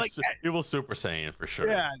 That would be like it was Super Saiyan for sure.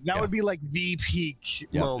 Yeah, that would be like the peak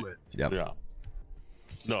moment. Yep. Yeah.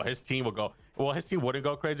 No, his team would go. Well, his team wouldn't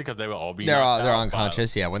go crazy because they would all be. They're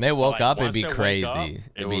unconscious. Yeah, when they woke up, it'd be crazy.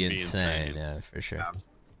 It'd be insane. Yeah, for sure.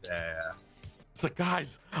 Yeah. It's like,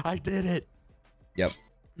 guys, I did it. Yep.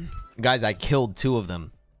 Guys, I killed 2 of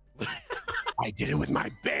them. I did it with my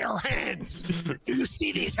bare hands. Do you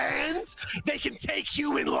see these hands? They can take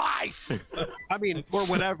human life. I mean, or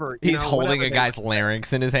whatever. He's holding a guy's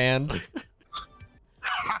larynx in his hand.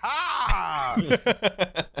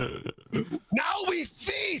 Now we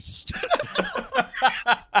feast.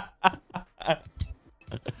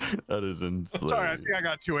 That is insane. Sorry, I think I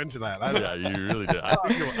got too into that. Yeah, you really did.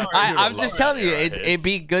 I'm just telling you, it'd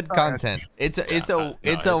be good content. It's a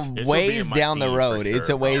ways down the road. It's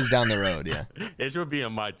a ways down the road. Yeah. It should be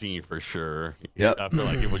on my team for sure. Yep. I feel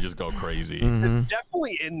like it would just go crazy. It's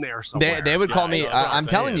definitely in there somewhere. They would call me. I'm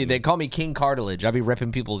telling you, they call me King Cartilage. I'd be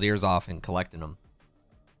ripping people's ears off and collecting them.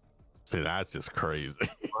 See, that's just crazy.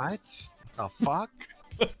 What the fuck?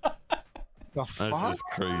 That's just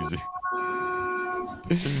crazy.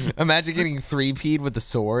 Imagine getting 3P'd with the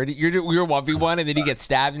sword. You're 1v1 and then you get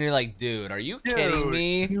stabbed and you're like, dude, are you kidding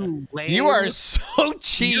me? You are so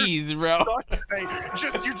cheese, bro.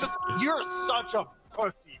 You're such a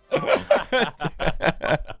pussy.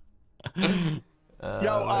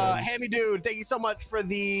 Yo, Hammy dude, thank you so much for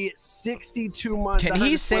the 62 months. Can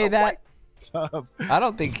he say that? I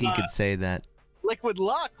don't think he could say that. Liquid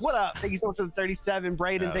Luck, what up? Thank you so much for the 37.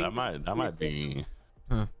 Braden, thank you. That might be.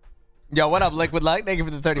 Yo, what up, Liquid Luck? Thank you for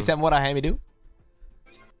the 37. What up, Hammy dude?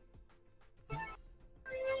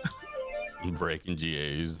 Breaking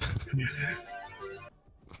GAs.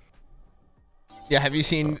 Yeah, have you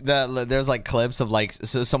seen there's like clips of like,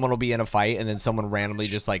 so someone will be in a fight and then someone randomly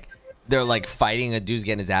just like, they're like fighting, a dude's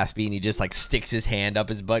getting his ass beat and he just like sticks his hand up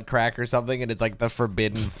his butt crack or something and it's like the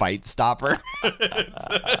forbidden fight stopper.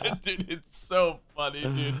 Dude, it's so funny,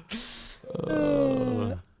 dude.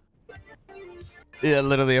 Yeah,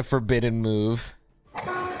 literally a forbidden move.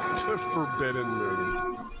 Forbidden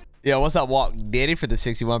move. Yeah, what's up, Walk Daddy, for the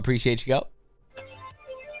 61? Appreciate you, go.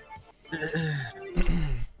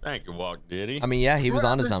 Thank you, Walk Diddy. I mean, yeah, he was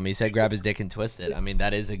onto something. He said grab his dick and twist it. I mean,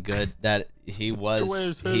 that is a good, that he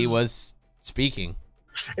was speaking.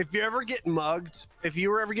 If you ever get mugged, if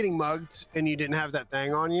you were ever getting mugged and you didn't have that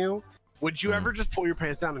thing on you, would you ever just pull your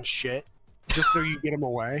pants down and shit just so you get him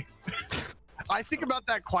away? I think about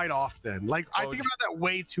that quite often. Like, I think about that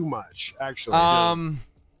way too much, actually. Am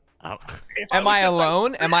I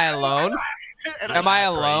alone? Am I alone? Am I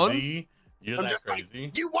alone? You're that crazy.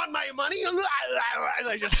 Like, you want my money? And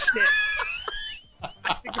I just shit.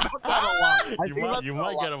 I think about that a lot. You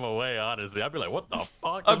might get him away, honestly. I'd be like, what the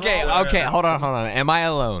fuck? Okay, hold on. Am I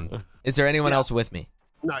alone? Is there anyone else with me?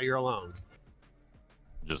 No, you're alone.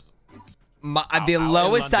 Just the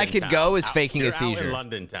lowest I could go is faking a seizure. In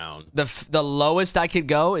London town. The lowest I could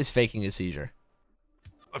go is faking a seizure.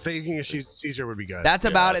 Faking a seizure would be good. That's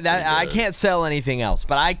about it. That I can't sell anything else,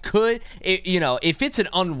 but I could. You know, if it's an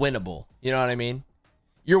unwinnable, you know what I mean.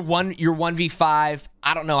 You're 1v5.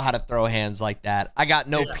 I don't know how to throw hands like that. I got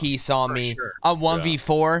no piece on me. Sure. I'm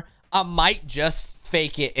 1v4. I might just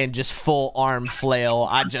fake it and just full arm flail.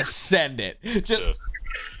 I just send it.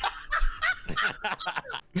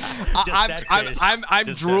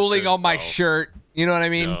 I'm drooling on my shirt. You know what I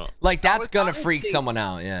mean? No. Like that's gonna freak someone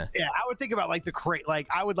out. Yeah. Yeah, I would think about like the crate. Like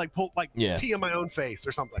I would like pull pee on my own face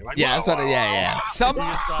or something. Like that's what.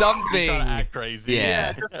 Something act crazy.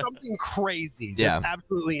 Yeah, just something crazy. Just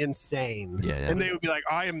absolutely insane. Yeah. And they would be like,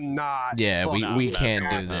 I am not. Yeah, we can't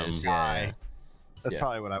do this. Yeah. That's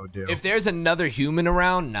probably what I would do. If there's another human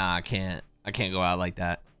around, nah, I can't go out like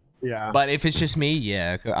that. Yeah. But if it's just me,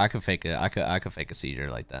 yeah, I could fake it. I could fake a seizure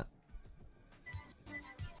like that.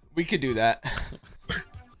 We could do that.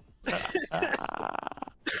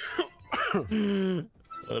 That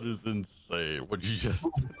is insane. Would you just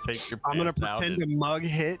take your I'm gonna pretend to mug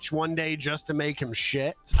Hitch one day just to make him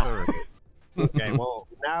shit. All right. Okay, well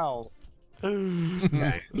now.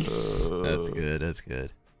 Okay. That's good. That's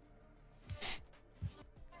good.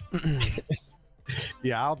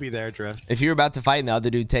 Yeah, I'll be there, Drifts. If you're about to fight and the other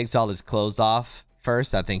dude takes all his clothes off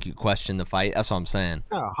first, I think you question the fight. That's what I'm saying.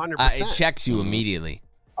 Oh, 100%. It checks you immediately.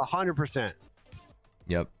 100%.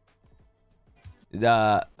 Yep.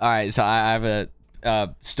 All right, so I have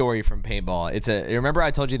a story from paintball. Remember I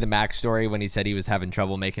told you the Mac story when he said he was having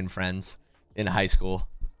trouble making friends in high school?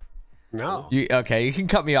 No. Okay, you can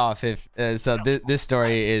cut me off if this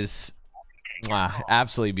story is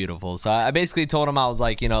absolutely beautiful. So I basically told him, I was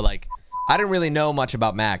like, I didn't really know much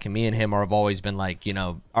about Mac, and me and him have always been like,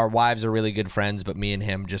 our wives are really good friends, but me and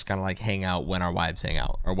him just kind of like hang out when our wives hang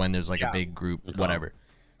out or when there's like a big group, whatever.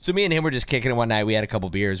 So me and him were just kicking it one night. We had a couple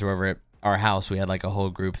beers. We're over at our house. We had like a whole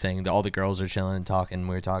group thing. All the girls are chilling and talking.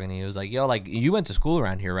 We were talking. And he was like, yo, like you went to school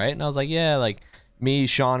around here, right? And I was like, yeah, like me,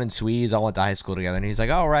 Sean, and Sweeze all went to high school together. And he's like,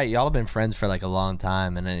 all right, y'all have been friends for like a long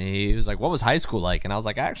time. And then he was like, what was high school like? And I was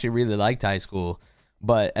like, I actually really liked high school.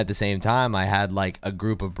 But at the same time, I had like a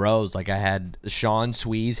group of bros. Like I had Sean,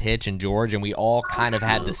 Sweeze, Hitch, and George. And we all kind of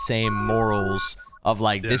had the same morals of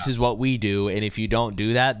like, this is what we do. And if you don't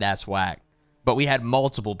do that, that's whack. But we had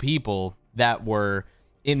multiple people that were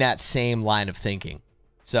in that same line of thinking.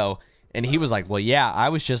 So, and he was like, well, yeah, I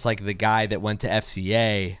was just like the guy that went to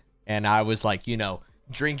FCA, and I was like, you know,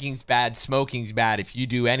 drinking's bad, smoking's bad. If you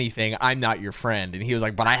do anything, I'm not your friend. And he was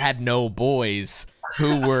like, but I had no boys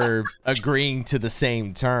who were agreeing to the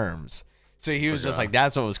same terms. So he was just like,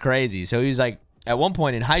 that's what was crazy. So he was like, at one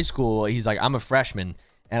point in high school, he's like, I'm a freshman.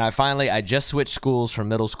 And I just switched schools from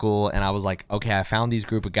middle school. And I was like, okay, I found these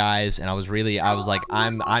group of guys. And I was like,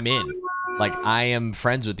 I'm in. Like, I am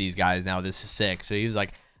friends with these guys now. This is sick. So he was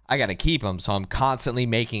like, I got to keep them. So I'm constantly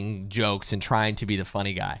making jokes and trying to be the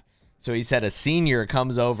funny guy. So he said a senior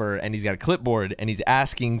comes over and he's got a clipboard and he's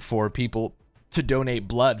asking for people to donate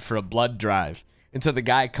blood for a blood drive. And so the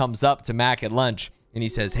guy comes up to Mac at lunch and he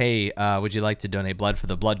says, hey, would you like to donate blood for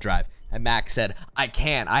the blood drive? And Mac said, I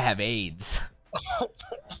can't. I have AIDS.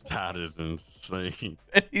 That is insane.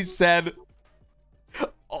 And he said,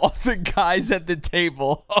 all the guys at the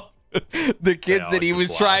table, the kids that he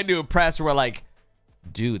was trying to impress were like,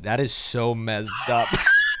 dude, that is so messed up.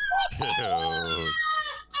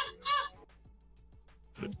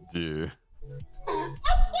 Dude.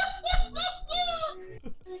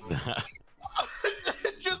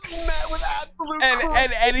 Just met with absolute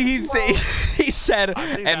and he said,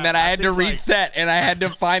 and then I had to reset and I had to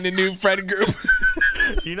find a new friend group.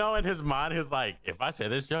 You know, in his mind, he's like, if I say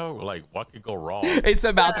this joke, like, what could go wrong? It's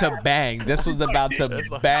about to bang. This was about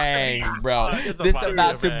to bang, bro. This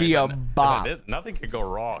about to be a bop. Like, nothing could go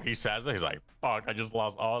wrong. He says it. He's like, fuck, I just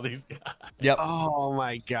lost all these guys. Yep. Oh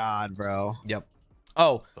my god, bro. Yep.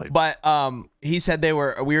 Oh, but he said we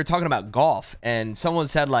were talking about golf, and someone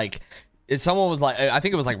said like, someone was like, I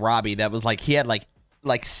think it was like Robbie that was like, he had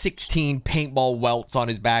like 16 paintball welts on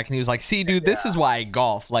his back, and he was like, see, dude, this is why I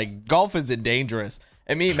golf. Like, golf isn't dangerous.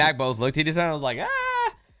 And me and Mac both looked at each other and I was like,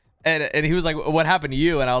 ah. And he was like, what happened to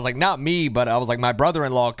you? And I was like, not me, but I was like, my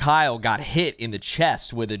brother-in-law Kyle got hit in the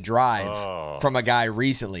chest with a drive from a guy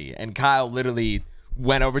recently, and Kyle literally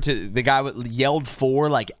went over to the guy, yelled for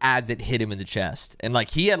like as it hit him in the chest, and like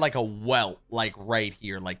he had like a welt like right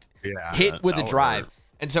here, like hit with a drive.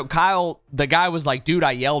 And so Kyle, the guy was like, dude,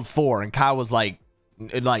 I yelled for, and Kyle was like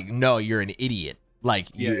no, you're an idiot. Like,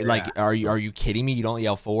 like, are you kidding me? You don't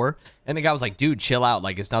yell for? And the guy was like, dude, chill out.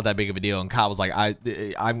 Like, it's not that big of a deal. And Kyle was like,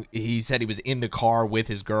 he said he was in the car with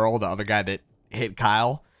his girl, the other guy that hit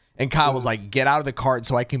Kyle. And Kyle was like, get out of the cart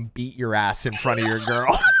so I can beat your ass in front of your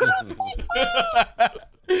girl.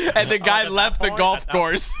 And the guy left the golf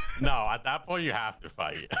course. No, at that point you have to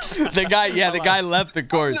fight. The guy left the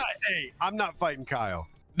course. I'm not fighting Kyle.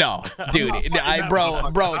 No, dude, bro,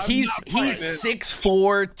 he's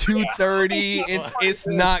 6'4", 230. It's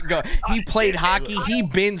not good. He played hockey. He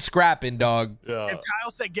been scrapping, dog. Yeah. If Kyle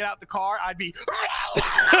said get out the car, I'd be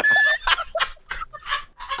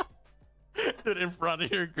dude, in front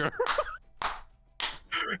of your girl.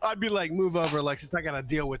 I'd be like, move over, Alexis. I gotta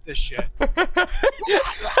deal with this shit.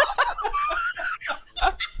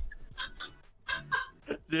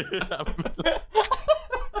 Dude,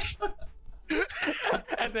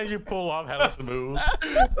 and then you pull off hella smooth. Like,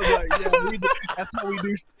 that's how we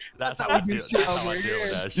do. That's how we do shit over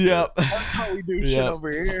here. Yep. That's how we do shit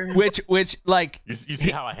over here. Which, like, you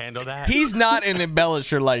see how I handle that? He's not an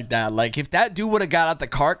embellisher like that. Like, if that dude would have got out the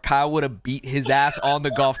cart, Kyle would have beat his ass on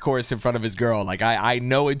the golf course in front of his girl. Like, I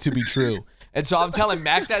know it to be true. And so I'm telling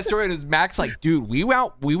Mac that story, and Mac's like, dude, we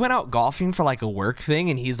went out golfing for like a work thing,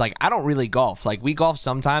 and he's like, I don't really golf. Like, we golf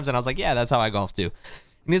sometimes, and I was like, yeah, that's how I golf too.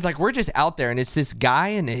 And he's like, we're just out there, and it's this guy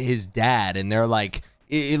and his dad, and they're like,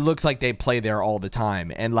 it looks like they play there all the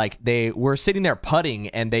time. And like we're sitting there putting,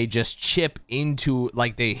 and they just chip into,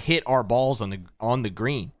 like, they hit our balls on the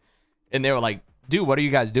green. And they were like, dude, what are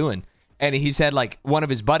you guys doing? And he said, like, one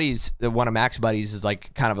of his buddies, one of Mac's buddies, is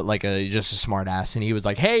like kind of like just a smart ass. And he was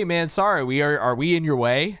like, hey man, sorry, are we in your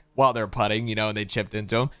way? While they're putting, you know, and they chipped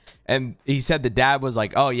into him. And he said the dad was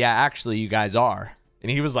like, oh yeah, actually you guys are.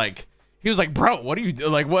 And he was like, bro, what are you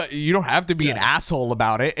like? What? You don't have to be an asshole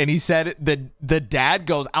about it. And he said the dad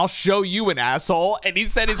goes, I'll show you an asshole. And he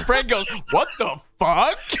said his friend goes, what the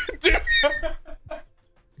fuck?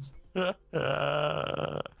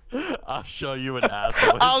 I'll show you an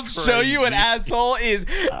asshole. I'll show you an asshole is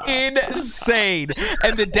insane.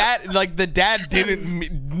 And the dad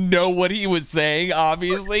didn't know what he was saying,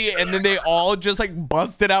 obviously. And then they all just like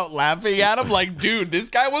busted out laughing at him. Like, dude, this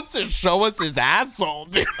guy wants to show us his asshole,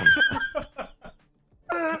 dude.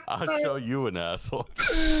 I'll show you an asshole.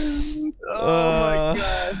 Oh my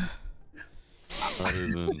god. That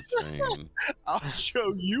is insane. I'll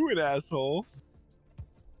show you an asshole.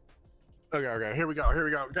 Okay, here we go.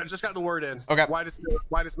 Just got the word in. Okay. Whitest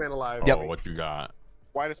man alive. Yep. Oh, what you got?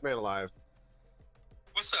 Whitest man alive.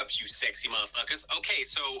 What's up, you sexy motherfuckers? Okay,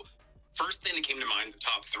 so first thing that came to mind, the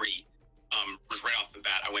top three, was right off the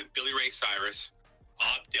bat. I went Billy Ray Cyrus,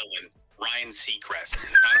 Bob Dylan, Ryan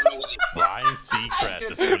Seacrest. I don't know what Ryan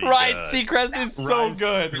Seacrest is pretty Ryan good. Seacrest is so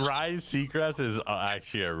good. Ryan Seacrest is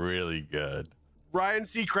actually a really good. Ryan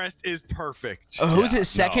Seacrest is perfect. Who's his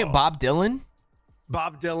second? No. Bob Dylan?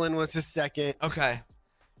 Bob Dylan was his second. Okay.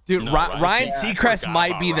 Dude, no, Ryan Seacrest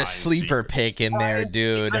might be the sleeper pick in there,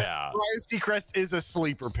 dude. Ryan Seacrest is a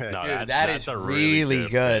sleeper pick. No, dude, that is really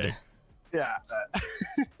good. Yeah.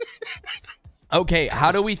 Okay,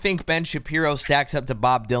 how do we think Ben Shapiro stacks up to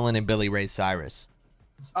Bob Dylan and Billy Ray Cyrus?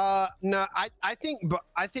 No, I think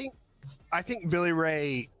Billy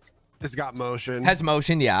Ray has got motion. Has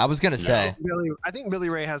motion, yeah. I was gonna say. I think Billy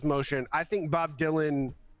Ray has motion. I think Bob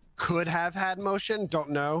Dylan could have had motion. Don't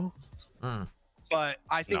know. But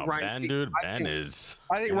I think Ryan Seacrest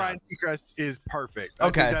is perfect.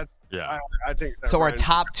 Okay. I think so. Our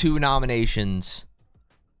top two nominations: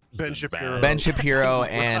 Ben Shapiro,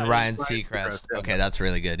 and Ryan Seacrest. Okay, that's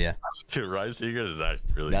really good. Yeah. Dude, Ryan Seacrest is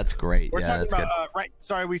actually really. That's great. We're yeah, that's about, good. Right.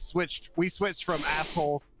 Sorry, we switched from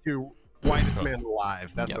asshole to whitest man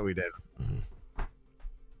alive. That's what we did.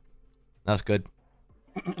 That's good.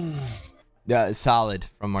 Yeah, it's solid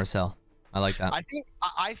from Marcel. I like that. I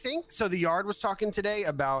think so. The Yard was talking today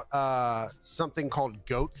about something called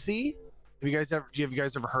Goatsy. Have you guys ever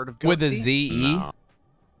heard of Goatsy? With a Z-E? No.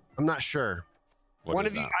 I'm not sure. I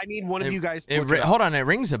need one of you guys to look it up. Hold on, it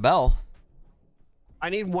rings a bell. I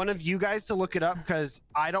need one of you guys to look it up because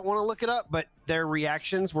I don't want to look it up, but their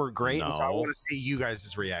reactions were great, and so I want to see you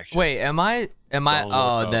guys' reaction. Wait, am I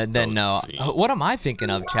oh then no. What am I thinking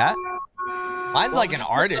of, chat? Mine's like an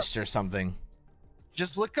artist or something.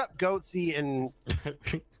 Just look up Goatsy and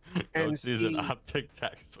see. An optic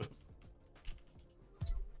Texas.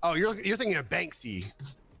 Oh, you're thinking of Banksy.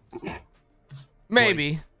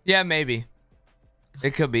 Maybe. Wait. Yeah, maybe.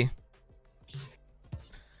 It could be.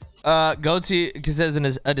 Goatsy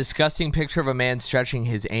says a disgusting picture of a man stretching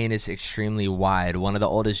his anus extremely wide. One of the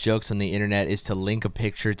oldest jokes on the internet is to link a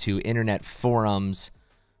picture to internet forums,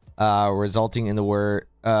 resulting in the word.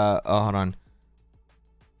 Oh, hold on.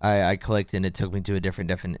 I clicked and it took me to a different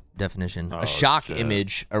definition. A shock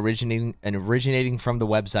image originating from the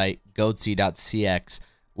website goatsy.cx,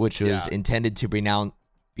 which was intended to be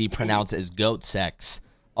pronounced as goat sex,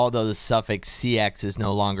 although the suffix cx is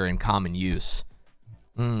no longer in common use.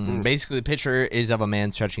 Basically, the picture is of a man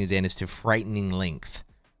stretching his anus to frightening length.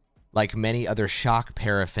 Like many other shock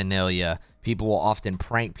paraphernalia, people will often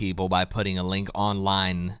prank people by putting a link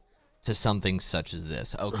online to something such as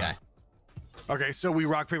this. Okay. Okay, so we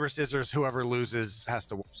rock, paper, scissors. Whoever loses has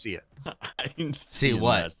to see it. See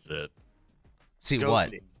what? See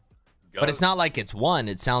what? But it's not like it's one.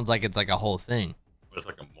 It sounds like it's like a whole thing. It's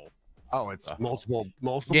like a multiple. Oh, it's multiple.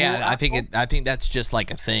 Yeah, I think that's just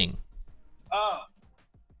like a thing. Oh.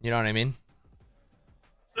 You know what I mean?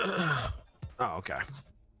 Oh, okay.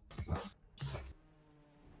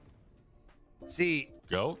 See,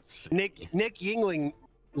 goats. Nick Yingling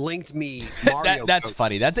linked me Mario. That's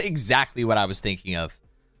funny. That's exactly what I was thinking of.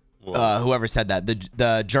 Whoever said that,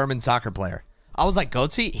 the German soccer player. I was like,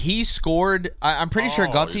 Goatsy, he scored. I'm pretty sure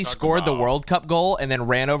Goatsy scored the World Cup goal and then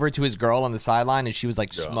ran over to his girl on the sideline and she was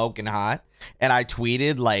like smoking hot. And I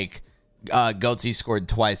tweeted like, Goatsy scored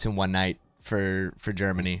twice in one night for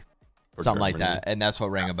Germany, something like that. And that's what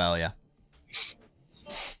rang a bell. Yeah.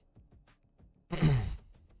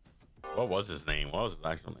 What was his name? What was his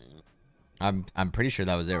actual name? I'm pretty sure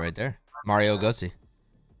that was it right there. Mario Goatsy.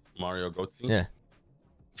 Mario Goatsy? Yeah.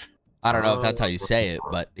 I don't know if that's how you say it,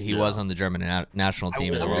 but he was on the German national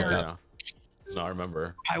team in the World Cup. No, I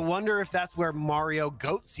remember. I wonder if that's where Mario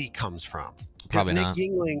Goatsy comes from. Probably not. Nick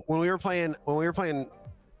Yingling, when we were playing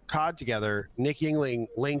COD together, Nick Yingling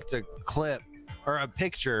linked a clip or a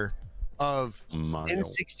picture of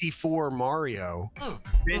N64 Mario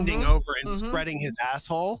bending over and spreading his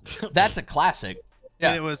asshole. That's a classic. Yeah.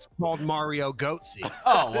 And it was called Mario Goatsy.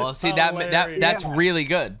 Oh well, see that's really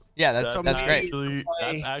good. Yeah, that's great.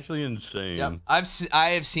 That's actually insane. Yep. I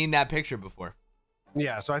have seen that picture before.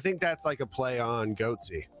 Yeah, so I think that's like a play on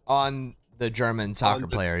Goatsy. On the German soccer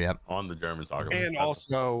player, yep. On the German soccer player. And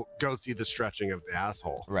also Goatsy, the stretching of the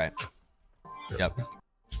asshole. Right. Yep.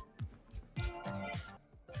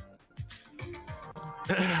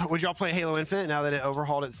 Would y'all play Halo Infinite now that it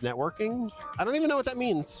overhauled its networking? I don't even know what that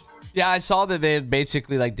means. Yeah, I saw that they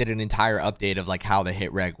basically like did an entire update of like how the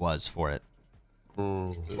hit reg was for it.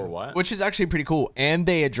 For what? Which is actually pretty cool. And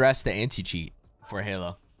they addressed the anti-cheat for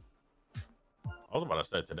Halo. I was about to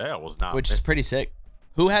say today I was not. Which is pretty sick.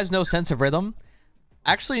 Who has no sense of rhythm?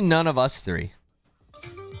 Actually, none of us three.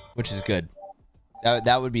 Which is good.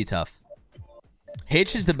 That would be tough.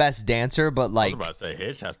 Hitch is the best dancer, but like I was about to say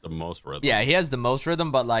Hitch has the most rhythm. Yeah, he has the most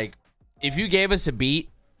rhythm, but like if you gave us a beat,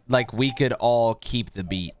 like we could all keep the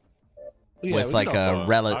beat with like a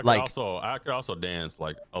relative. Like I could also dance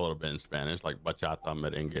like a little bit in Spanish, like bachata,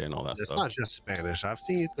 merengue, and all that it's stuff. It's not just Spanish. I've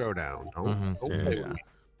seen you throw down. Don't play with me.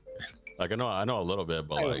 Like I know a little bit,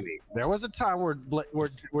 but like there was a time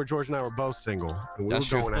where George and I were both single. And we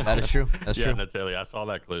that's were true. Going out. That is true. That's true. Natalia, I saw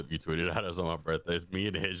that clip you tweeted out. It was on my birthday. It's me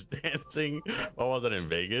and Hitch dancing. What was it in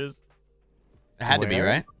Vegas? It had to be,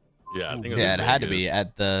 right? Yeah, I think it had to be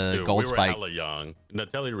at the Gold we were Spike. hella young.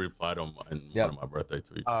 Natalia replied on one of my birthday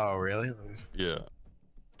tweets. Oh, really? Yeah.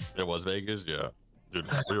 It was Vegas? Yeah. Dude,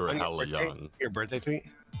 we were hella young. Your birthday tweet?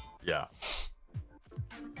 Yeah.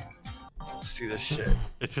 See this shit.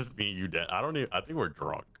 It's just me and you, Dad. I think we're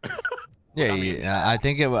drunk. Yeah, I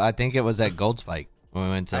think it was at Gold Spike when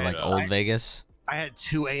we went to like old Vegas. I had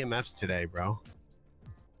 2 AMFs today, bro.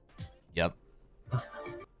 Yep.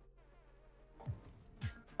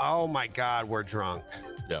 Oh my God, we're drunk.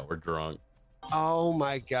 Yeah, we're drunk. Oh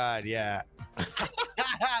my God, yeah.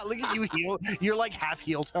 Look at you heel. You're like half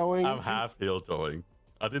heel toeing. I'm half heel toeing.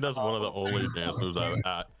 I think that's one of the only dance moves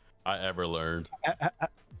I ever learned.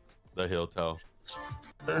 The heel toe.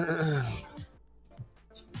 The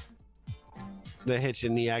hitch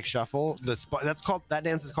and Niak shuffle. That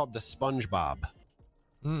dance is called the SpongeBob.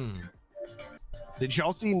 Did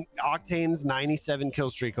y'all see Octane's 97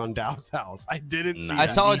 kill streak on Dow's house? I didn't see. I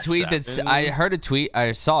saw a tweet that's. I heard a tweet.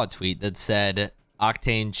 I saw a tweet that said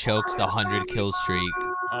Octane chokes the 100 kill streak,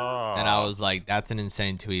 and I was like, "That's an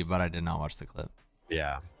insane tweet," but I did not watch the clip.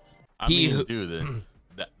 Yeah, dude,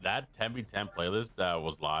 that 10v10 playlist that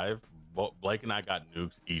was live, Blake and I got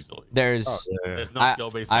nukes easily. There's no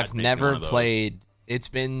skill-based. I've never played. It's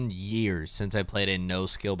been years since I played a no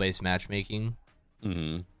skill-based matchmaking.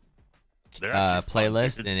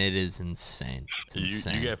 Playlist, and it is insane. It's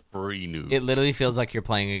insane. You get free news. It literally feels like you're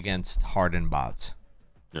playing against hardened bots.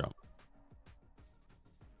 Yeah.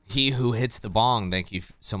 He who hits the bong. Thank you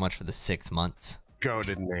so much for the 6 months.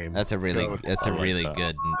 Goated name. That's a really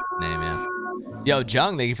good name, yeah. Yo,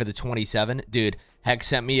 Jung, thank you for the 27, dude. Heck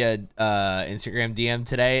sent me a Instagram DM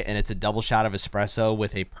today, and it's a double shot of espresso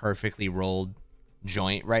with a perfectly rolled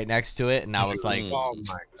joint right next to it, and I was like, "Oh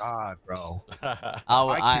my God, bro!"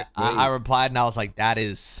 I replied, and I was like, "That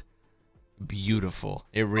is beautiful.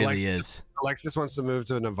 It really is." Alexis wants to move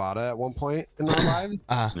to Nevada at one point in their lives,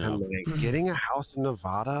 and like getting a house in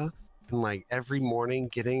Nevada, and like every morning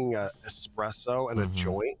getting a espresso and a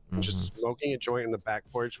joint, and just smoking a joint in the back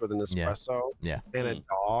porch with an espresso, and a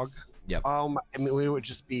dog. Yep. I mean, we would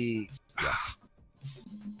just be.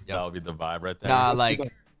 That would be the vibe right there. Nah, like.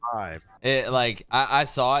 I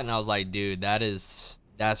saw it and I was like, dude, that's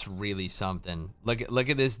really something. Look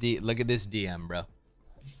at this DM, bro.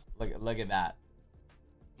 Look at that.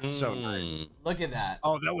 So nice. Look at that.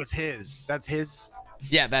 Oh, that was his. That's his.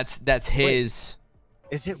 Yeah, that's his.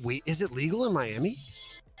 Wait, is it legal in Miami?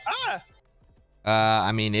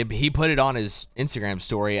 I mean, he put it on his Instagram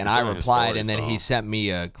story, and I replied, and then he sent me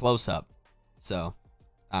a close up. So,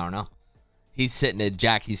 I don't know. He's sitting at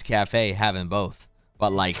Jackie's Cafe having both.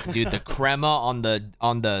 But like, dude, the crema on the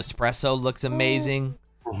espresso looks amazing.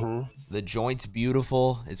 The joint's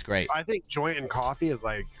beautiful. It's great. I think joint and coffee is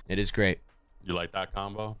like. It is great. You like that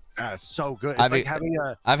combo? It's so good. It's like having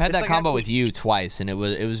a. I've had that combo with you twice, and it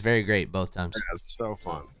was very great both times. Yeah, it's so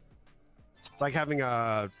fun. It's like having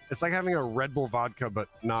a Red Bull vodka, but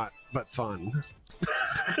fun.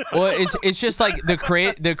 Well, it's just like the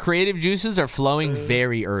creative juices are flowing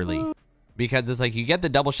very early. Because it's like you get the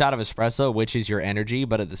double shot of espresso, which is your energy,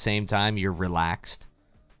 but at the same time, you're relaxed.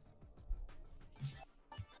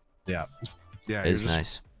 Yeah. It's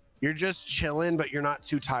nice. You're just chilling, but you're not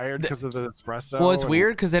too tired because of the espresso. Well, it's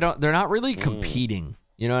weird because they're not really competing.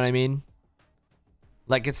 You know what I mean?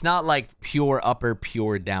 Like it's not like pure upper,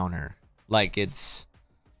 pure downer. Like it's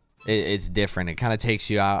different. It kind of takes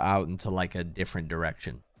you out into like a different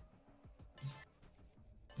direction.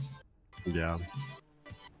 Yeah.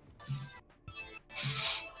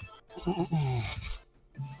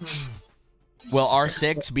 Will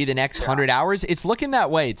R6 be the next 100 hours? It's looking that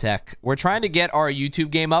way, Tech. We're trying to get our YouTube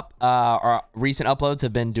game up. Our recent uploads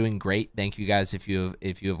have been doing great. Thank you guys if you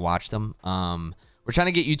have watched them. We're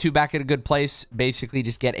trying to get YouTube back at a good place. Basically,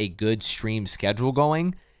 just get a good stream schedule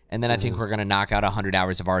going. And then I think we're going to knock out 100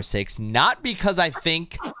 hours of R6. Not because I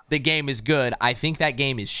think the game is good. I think that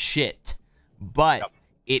game is shit. But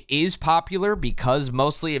it is popular because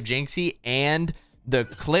mostly of Jinxie, and the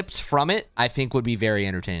clips from it, I think, would be very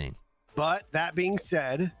entertaining. But that being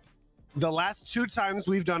said, the last 2 times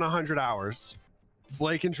we've done 100 hours,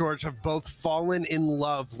 Blake and George have both fallen in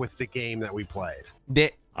love with the game that we played.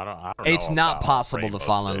 I don't it's know not about possible Rainbow to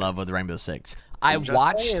fall in Six. love with Rainbow Six. I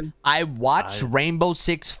watched Rainbow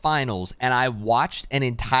Six finals, and I watched an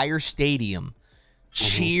entire stadium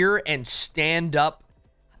cheer and stand up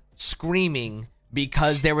screaming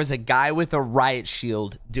because there was a guy with a riot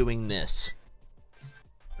shield doing this.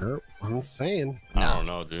 I'm saying. No. I don't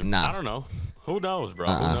know, dude. No. I don't know. Who knows, bro?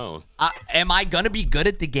 Who knows? Am I gonna be good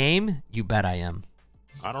at the game? You bet I am.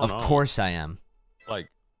 I don't know. Of course I am. Like,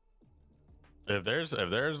 if there's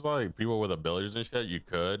like people with abilities and shit, you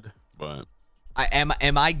could, but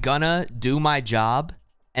Am I gonna do my job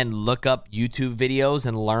and look up YouTube videos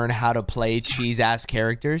and learn how to play cheese ass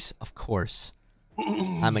characters? Of course.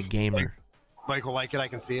 I'm a gamer. Mike will like it. I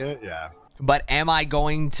can see it. Yeah. But am I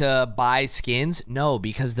going to buy skins? No,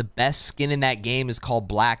 because the best skin in that game is called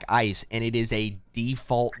Black Ice, and it is a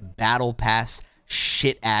default battle pass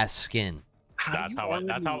shit ass skin. That's how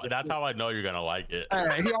I know you're gonna like it.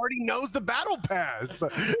 He already knows the battle pass.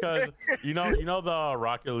 Because you know the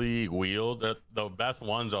Rocket League wheels. The best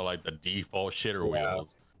ones are like the default shitter wheels,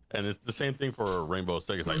 and it's the same thing for Rainbow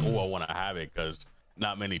Six. It's like, oh, I want to have it because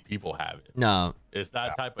not many people have it. No, it's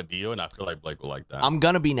that type of deal, and I feel like Blake will like that. I'm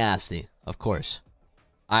gonna be nasty, of course.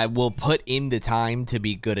 I will put in the time to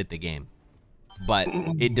be good at the game. But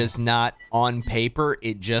it does not, on paper,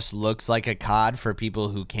 it just looks like a COD for people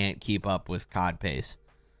who can't keep up with COD pace.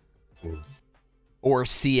 Or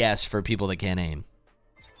CS for people that can't aim.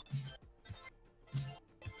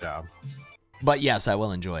 Yeah. But yes, I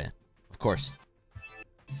will enjoy it. Of course.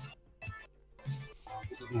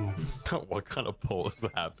 What kind of poll is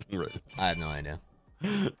happening right now? I have no idea.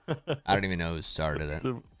 I don't even know who started it.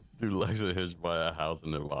 Dude likes to hitch by a house in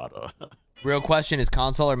Nevada. Real question, is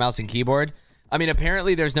console or mouse and keyboard? I mean,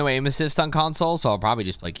 apparently there's no aim assist on console, so I'll probably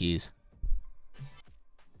just play keys.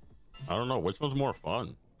 I don't know. Which one's more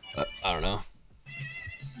fun? I don't know.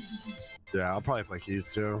 Yeah, I'll probably play keys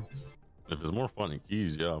too. If it's more fun in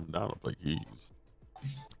keys, yeah, I'm down to play keys.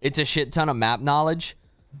 It's a shit ton of map knowledge.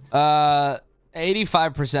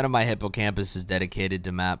 85% of my hippocampus is dedicated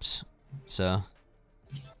to maps, so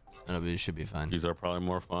it should be fun. Keys are probably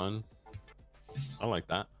more fun. I like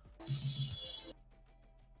that.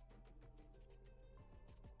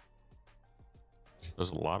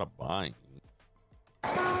 There's a lot of buying.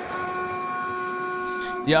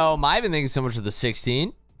 Yo, Myvan, thank you so much for the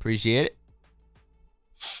 16. Appreciate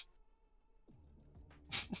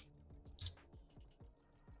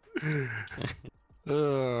it.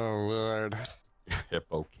 Oh, Lord.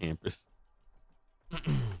 Hippocampus.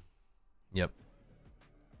 Yep.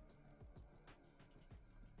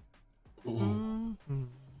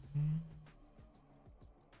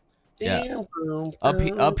 Yeah.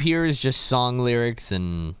 Up here is just song lyrics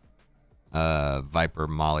and Viper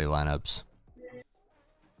Molly lineups.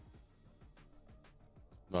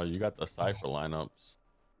 No, you got the Cypher lineups.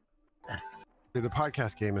 Dude, the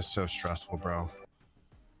podcast game is so stressful, bro.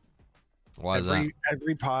 Why is that?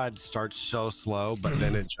 Every pod starts so slow, but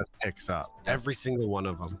then it just picks up. Yep. Every single one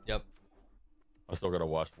of them. Yep. I still gotta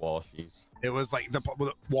watch Walshies. It was like the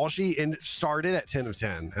Walshy started at 10 of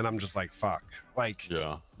 10, and I'm just like, fuck. Like,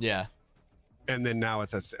 yeah. Yeah. And then now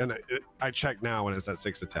it's at, and I check now and it's at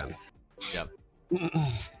 6 of 10. Yep.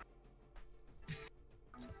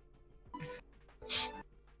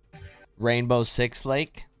 Rainbow Six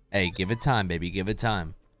Lake. Hey, give it time, baby. Give it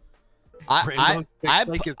time. Rainbow Six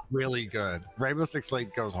Lake is really good. Rainbow Six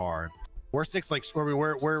Lake goes hard. We're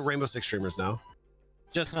we're Rainbow Six streamers now.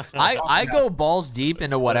 Just I go balls deep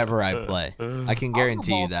into whatever I play. I can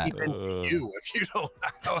guarantee you that. Into you if you don't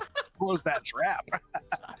close that trap.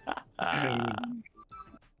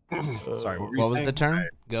 Sorry, what was the term?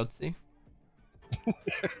 Goatsy.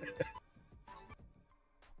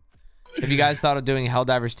 Have you guys thought of doing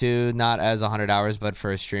Helldivers 2, not as 100 hours, but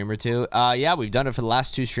for a stream or two? Yeah, we've done it for the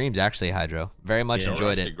last 2 streams, actually, Hydro. Very much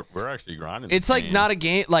enjoyed it. We're actually grinding. It's like not a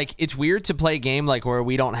game, like, it's weird to play a game like where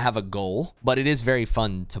we don't have a goal, but it is very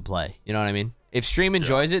fun to play. You know what I mean? If stream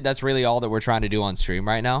enjoys it, that's really all that we're trying to do on stream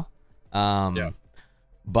right now.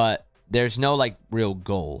 But there's no, like, real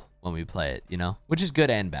goal when we play it, you know? Which is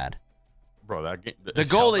good and bad. Bro, that game, the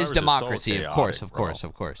goal is democracy, so chaotic, of course. The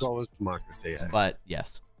goal is democracy, yeah. But,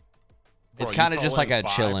 yes. Bro, it's kind of just like a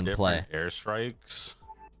chill and play. Airstrikes.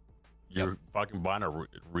 You're fucking buying a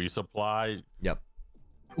resupply. Yep.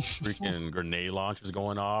 Freaking grenade launchers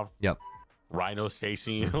going off. Yep. Rhinos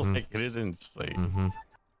chasing you. Like, it is insane.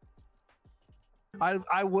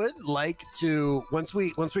 I would like to once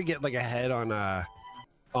we get like ahead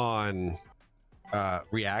on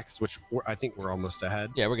reacts, which I think we're almost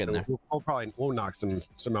ahead. Yeah, we're getting there. We'll knock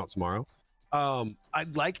some out tomorrow.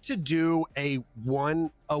 I'd like to do a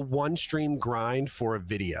one stream grind for a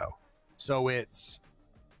video. So if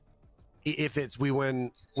it's we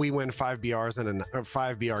win 5 BRs and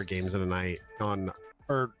 5 BR games in a night on,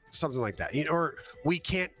 or something like that, or we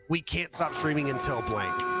can't stop streaming until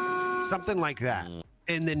blank, something like that,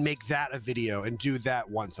 and then make that a video and do that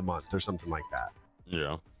once a month or something like that.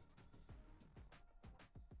 Yeah.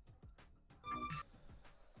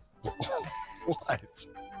 What?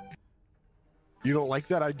 You don't like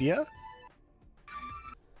that idea?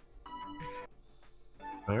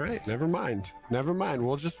 All right, never mind. Never mind.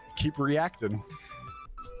 We'll just keep reacting.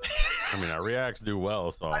 I mean, our reacts do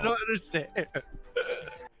well, so I don't understand.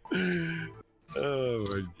 Oh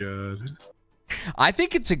my god. I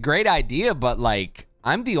think it's a great idea, but like,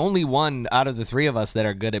 I'm the only one out of the 3 of us that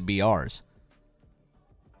are good at BRs.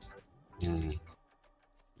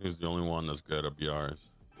 He's the only one that's good at BRs.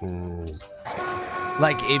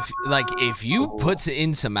 Like if you put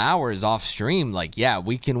in some hours off stream, like, yeah,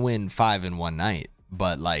 we can win 5 in one night,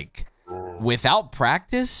 but like without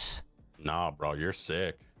practice, nah, bro, you're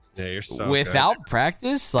sick. Yeah, you're so without good.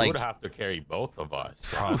 practice, You like, would have to carry both of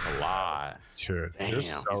us. That's a lot. Dude, Damn. you're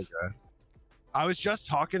so good. I was just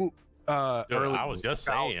talking Dude, earlier. I was just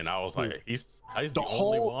saying, I was like, he's the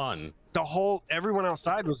only one. Everyone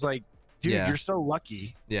outside was like, dude, Yeah. you're so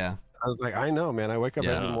lucky. yeah, I was like, I know, man. I wake up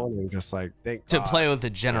Yeah. every morning just like, thank to God. play with a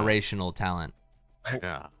generational talent.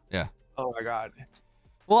 Yeah. Oh my God.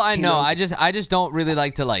 Well, I He know. knows- I just don't really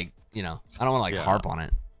like to, like, I don't want to like Yeah. harp on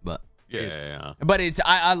it, but Yeah. but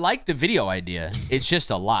I like the video idea. It's just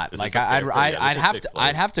a lot. This Like is a fair- yeah, I'd this have is to six,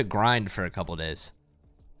 like- have to grind for a couple days.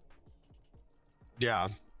 Yeah.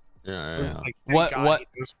 Yeah. It was like, What- thank God what- he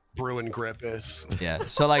knows Bruin grip is. Yeah.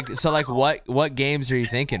 So like what games are you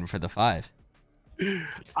thinking for the 5?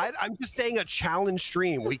 I'm just saying a challenge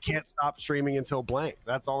stream. We can't stop streaming until blank.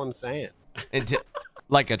 That's all I'm saying.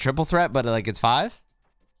 Like a triple threat, but like it's 5?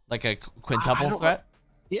 Like a I quintuple don't- threat?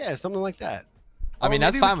 Yeah, something like that. I mean, Or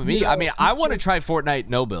that's maybe we fine with can me. do I a- mean, I want to try Fortnite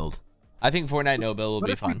no build. I think Fortnite no build will What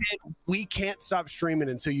be if we fun. did, we can't stop streaming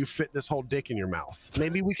until you fit this whole dick in your mouth?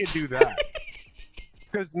 Maybe we could do that.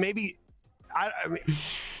 Because maybe, I mean,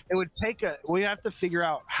 it would take we have to figure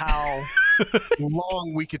out how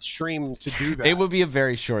long we could stream to do that. It would be a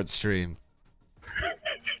very short stream.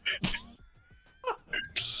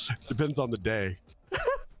 Depends on the day.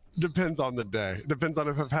 Depends on the day. Depends on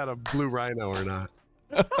if I've had a blue rhino or not.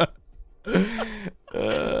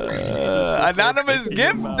 Anonymous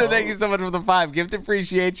gift. Thank you so much for the 5. Gift,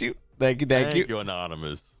 appreciate you. Thank you. Thank you,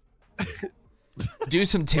 Anonymous. Do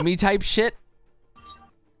some Timmy type shit.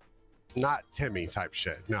 Not Timmy type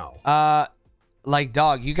shit. No. Like,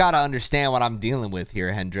 dog, you gotta understand what I'm dealing with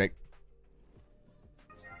here, Hendrik.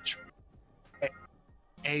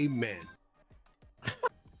 Amen.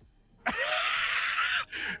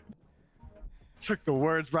 Took the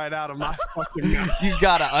words right out of my fucking mouth. You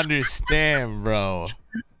gotta understand, bro.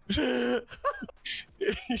 You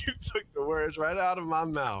took the words right out of my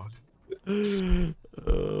mouth.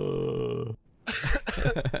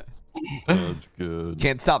 That's good.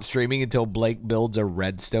 Can't stop streaming until Blake builds a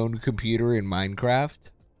redstone computer in Minecraft.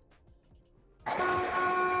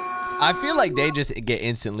 I feel like they just get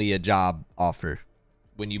instantly a job offer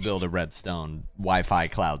when you build a redstone Wi-Fi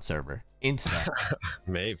cloud server. Instant.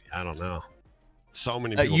 Maybe. I don't know. So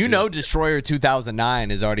many people. You do know, that. Destroyer 2009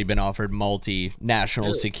 has already been offered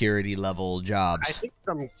multi-national security level jobs. I think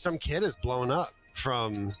some kid is blown up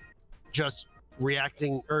from just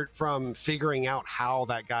reacting or from figuring out how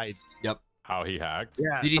that guy. Yep. How he hacked?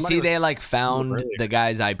 Yeah. Did you somebody see was- they like found earlier. the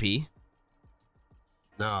guy's IP?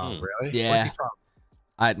 No, really? Yeah. Where's he from?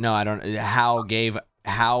 I don't.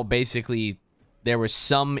 How basically there was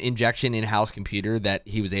some injection in house computer that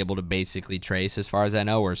he was able to basically trace, as far as I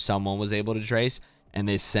know, or someone was able to trace, and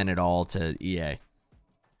they sent it all to EA.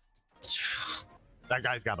 That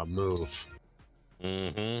guy's got to move.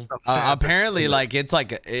 Mm-hmm. The fans Apparently,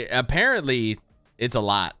 are- apparently it's a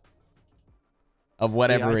lot of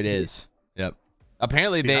whatever it is. Yep.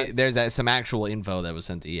 Apparently there's some actual info that was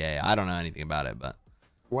sent to EA. I don't know anything about it, but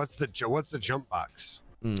what's the jump box?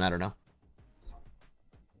 I don't know.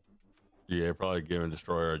 Yeah, probably giving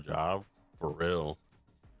Destroyer a job for real.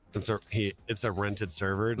 It's a rented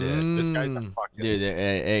server, dude. This guy's a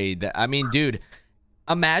fucking I mean, dude,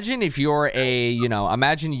 imagine if you're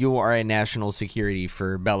imagine you are a national security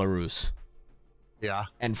for Belarus. Yeah.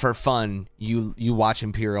 And for fun, you watch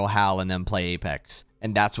Imperial Hal and then play Apex,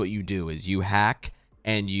 and that's what you do is you hack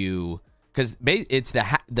and because it's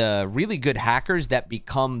the really good hackers that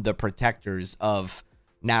become the protectors of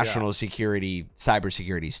national security,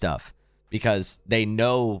 cybersecurity stuff, because they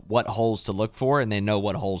know what holes to look for and they know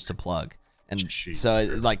what holes to plug. And so,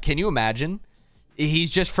 like, can you imagine?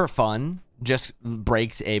 He's just for fun, just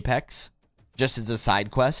breaks Apex, just as a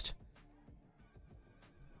side quest.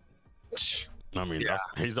 I mean, Yeah.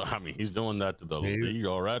 he's doing that to the league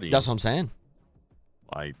already. That's what I'm saying.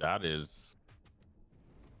 Like, that is.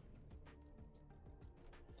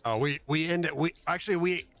 Oh, we end it.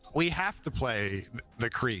 We have to play the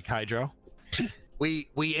Creek, Hydro.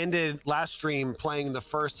 We ended last stream playing the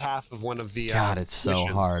first half of one of the. God, it's so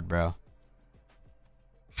missions. hard, bro.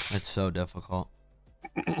 It's so difficult.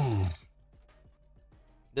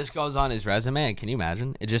 This goes on his resume, and can you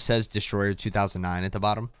imagine? It just says Destroyer 2009 at the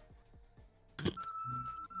bottom.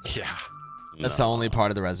 Yeah. That's the only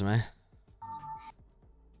part of the resume.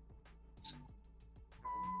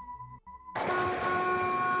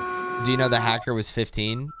 Do you know the hacker was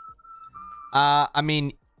 15? I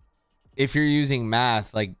mean, if you're using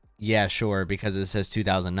math, like, yeah, sure, because it says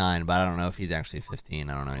 2009, but I don't know if he's actually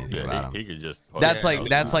 15. I don't know anything about him. He could just That's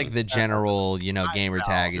like the general, you know, gamer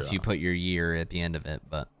tag is you put your year at the end of it,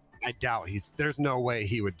 but I doubt there's no way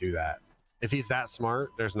he would do that. If he's that smart,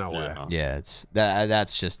 there's no way. Yeah, it's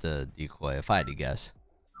that's just a decoy if I had to guess.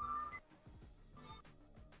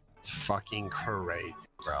 It's fucking crazy,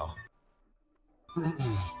 bro.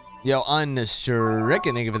 Yo,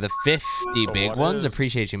 Unstricken, thank you for the 50 big ones.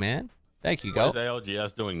 Appreciate you, man. Thank you, go. What is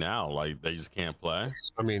ALGS doing now? Like, they just can't play?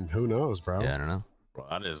 I mean, who knows, bro? Yeah, I don't know. Bro,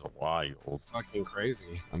 that is wild. Fucking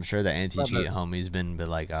crazy. I'm sure the anti-cheat homie's been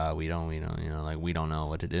like, we don't, you know, like, we don't know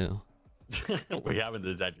what to do. We haven't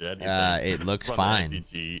detected anything. It looks fine.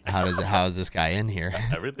 How is this guy in here?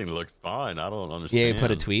 Everything looks fine. I don't understand. Yeah, he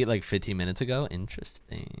put a tweet like 15 minutes ago.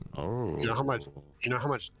 Interesting. Oh. You know how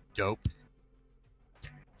much dope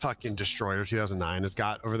fucking Destroyer 2009 has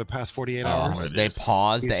got over the past 48 hours? They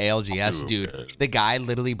paused the ALGS, dude. The guy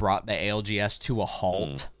literally brought the ALGS to a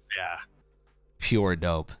halt. Yeah. Pure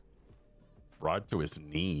dope. Brought to his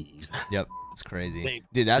knees. Yep. It's crazy.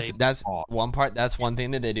 Dude, that's one part. That's one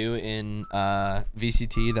thing that they do in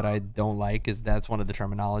VCT that I don't like is that's one of the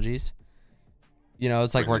terminologies. You know,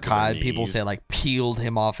 it's like where COD people say like peeled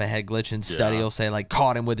him off a head glitch, and Study will say like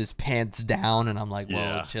caught him with his pants down, and I'm like,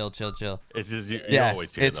 whoa, chill. It's just you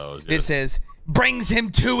always hear those. It says brings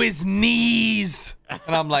him to his knees,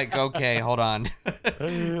 and I'm like, okay, hold on.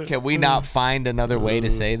 Can we not find another way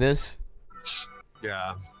to say this?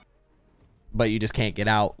 Yeah. But you just can't get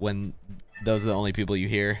out when those are the only people you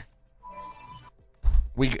hear.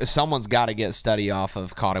 Someone's got to get Study off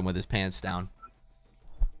of caught him with his pants down.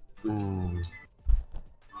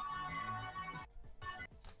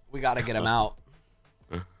 We got to get him out.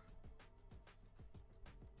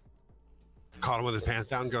 Caught him with his pants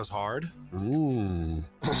down, goes hard.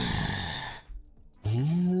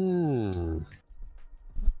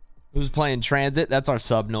 Who's playing Transit? That's our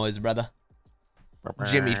sub noise, brother.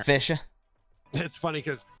 Jimmy Fisher. It's funny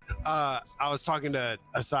because I was talking to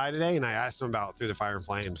Asai today, and I asked him about Through the Fire and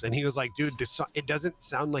Flames, and he was like, dude, it doesn't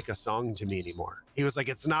sound like a song to me anymore. He was like,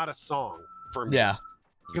 it's not a song for me. Yeah.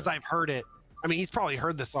 Because I've heard it. I mean, he's probably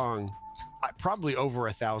heard the song probably over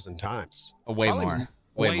 1,000 times. Way more.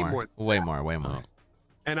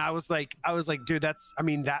 And I was like, dude, that's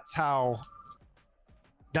how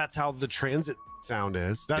the Transit sound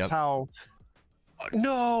is. That's how.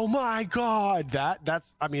 No, my God,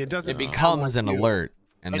 that's. I mean, it doesn't. It becomes an alert,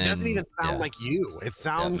 and it then doesn't even sound like you. It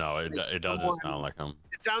sounds. No, it doesn't sound like him.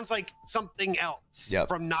 It sounds like something else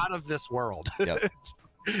from not of this world. Yep.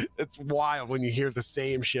 It's wild when you hear the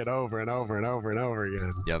same shit over and over and over and over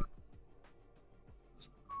again. Yep.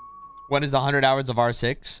 When is the 100 hours of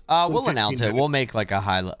R6? We'll announce it. We'll make like a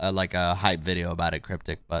hype video about it,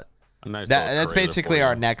 Cryptic. But that's basically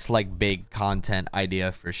our next like big content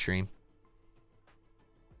idea for stream.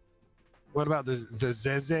 What about the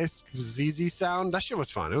ZZ sound? That shit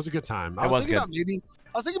was fun. It was a good time. I was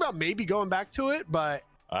thinking about maybe going back to it, but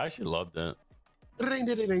I actually loved it. Ding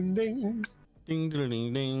ding ding ding. Ding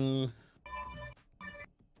ding ding.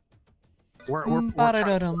 We're pulling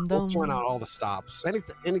out all the stops.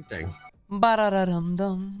 Anything.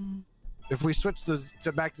 If we switch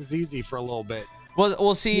back to ZZ for a little bit.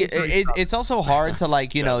 Well, see, it's also hard to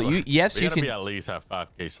like, you know, you can be at least have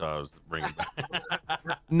 5K subs. Bring it back.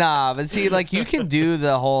 Nah, but see, like you can do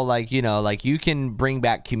the whole like, you know, like you can bring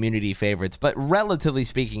back community favorites, but relatively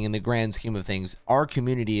speaking, in the grand scheme of things, our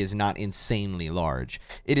community is not insanely large.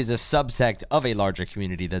 It is a subsect of a larger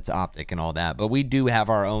community that's Optic and all that, but we do have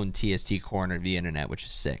our own TST corner of the internet, which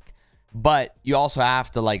is sick. But you also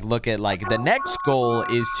have to like look at like the next goal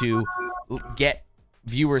is to get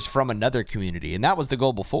viewers from another community, and that was the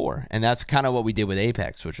goal before, and that's kind of what we did with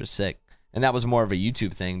Apex, which was sick, and that was more of a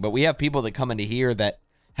YouTube thing. But we have people that come into here that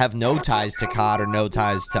have no ties to COD or no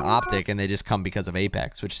ties to Optic, and they just come because of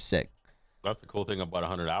Apex, which is sick. That's the cool thing about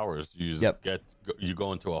 100 hours. You just you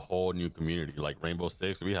go into a whole new community like Rainbow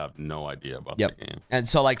Six. We have no idea about the game. And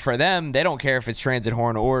so like for them, they don't care if it's Transit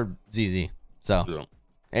Horn or ZZ. So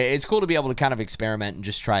it's cool to be able to kind of experiment and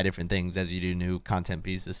just try different things as you do new content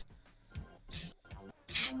pieces.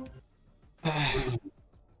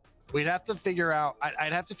 We'd have to figure out.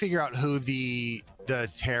 I'd have to figure out who the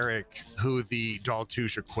Tarek, who the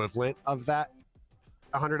Daltouche equivalent of that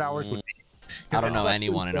 100 hours would be. I don't know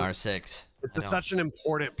anyone in R6. It's such an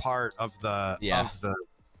important part of the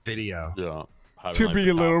video. Yeah. Having, to be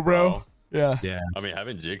a little bro. Yeah. Yeah. I mean,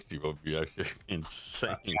 having Jixie would be actually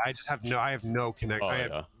insane. I just have no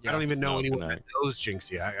connection. I don't even know anyone that knows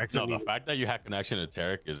Jinxie. I couldn't the fact that you had connection to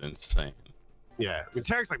Tarek is insane. Yeah. I mean,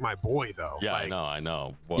 Tarek's like my boy though. Yeah, like, I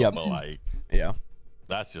know. But, but like,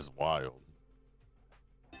 that's just wild.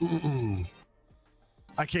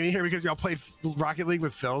 I came here because y'all played Rocket League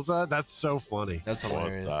with Filza. That's so funny. That's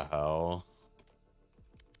hilarious. What the hell?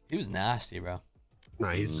 He was nasty, bro. Nah,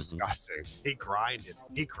 he's disgusting. He grinded.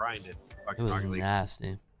 Fucking It Rocket was League. nasty.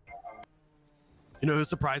 You know who's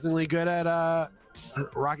surprisingly good at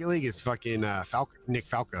Rocket League is fucking Nick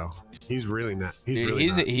Falco. He's really not.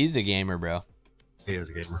 He's a gamer, bro. He is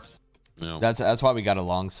a gamer. Yeah. That's why we got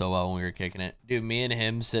along so well when we were kicking it. Dude, me and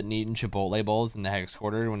him sitting eating Chipotle bowls in the Hex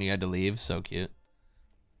Quarter when you had to leave. So cute.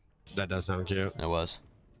 That does sound cute. It was.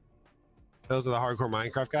 Those are the hardcore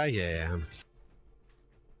Minecraft guy? Yeah.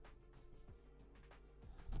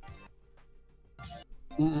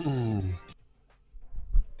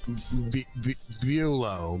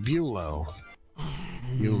 Bulow.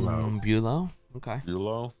 Okay.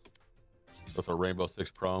 Bulow? That's a Rainbow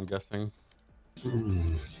Six Pro, I'm guessing.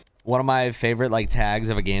 One of my favorite like tags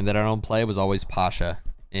of a game that I don't play was always Pasha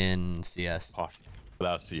in CS. Pasha.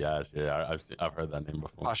 Without CS, yeah, I've heard that name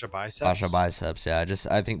before. Pasha Biceps? Pasha Biceps, yeah.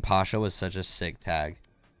 I think Pasha was such a sick tag.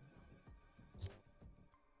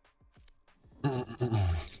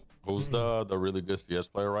 Who's the really good CS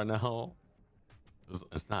player right now?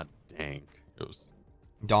 It's not Dank. It was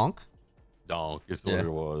Donk? Donk is what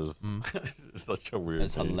it was. It's such a weird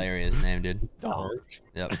That's a name. hilarious name, dude. Donk.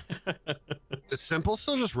 Yep. Is Simple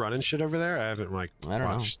still just running shit over there? I haven't I don't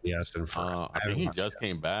know. watched CS in front. I think he just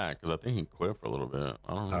came back because I think he quit for a little bit.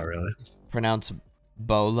 I don't know. Oh, really? Pronounce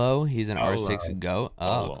Bolo. He's an R6 GOAT.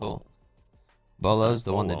 Oh, Bolo. cool. Bolo's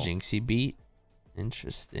the one that Bolo. Jinxie beat.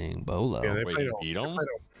 Interesting. Bolo. Yeah, Wait, you beat him?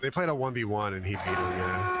 they played a 1v1 and he beat him,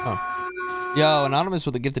 yeah. Yo, Anonymous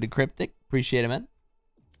with a gifted cryptic. Appreciate it, man.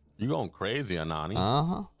 You going crazy, Anani?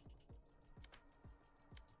 Uh-huh.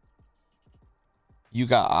 You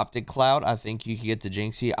got Optic Cloud. I think you could get to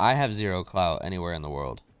Jinxie. I have 0 clout anywhere in the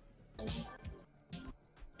world.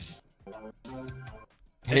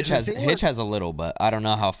 Hitch has a little, but I don't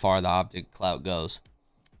know how far the Optic clout goes.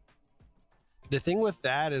 The thing with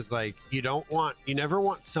that is like you never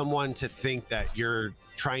want someone to think that you're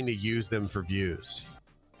trying to use them for views.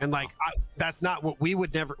 And like that's not what we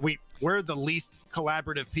would never we're the least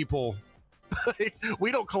collaborative people.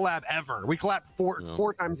 We don't collab ever. We collab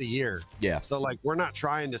four times a year. Yeah. So like we're not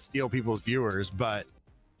trying to steal people's viewers,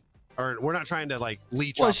 or we're not trying to like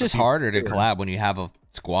leech. Well, it's just harder to collab when you have a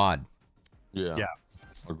squad. Yeah. Yeah.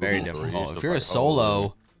 It's very difficult. If you're a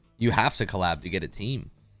solo, you have to collab to get a team.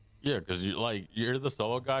 Yeah, because you're the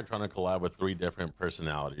solo guy trying to collab with 3 different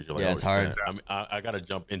personalities. You're like, yeah, it's hard. I mean, I got to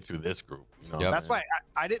jump into this group. You know? Yep. That's why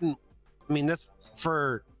I didn't. I mean, that's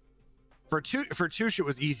for Tush it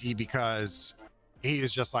was easy because he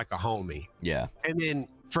is just like a homie. Yeah. And then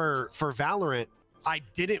for Valorant, I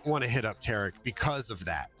didn't want to hit up Tarek because of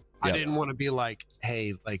that. Yep. I didn't want to be like,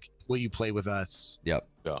 hey, like, will you play with us? Yep.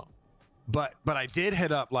 Yeah. But I did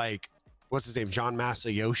hit up like, what's his name, John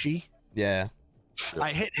Masayoshi. Yeah. I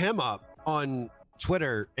hit him up on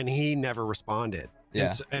Twitter and he never responded.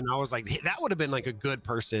 Yeah. And I was like, that would have been like a good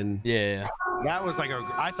person. Yeah. That was like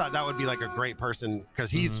I thought that would be like a great person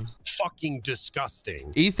because he's fucking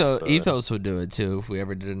disgusting. Ethos would do it too if we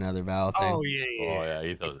ever did another Val thing. Oh yeah. Oh yeah,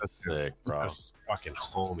 Ethos is sick, bro. Ethos is fucking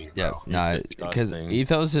homie, Yeah. bro. No, because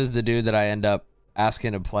Ethos is the dude that I end up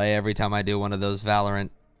asking to play every time I do one of those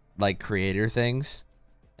Valorant like creator things.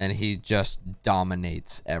 And he just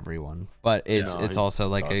dominates everyone, but it's also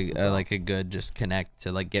like a good just connect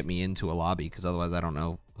to like get me into a lobby because otherwise I don't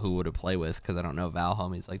know who to play with because I don't know Val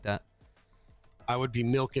homies like that. I would be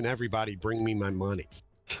milking everybody. Bring me my money.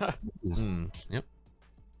 Yep.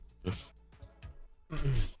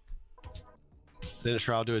 Didn't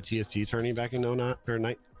Shroud do a TST tourney back in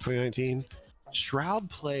 2019? Shroud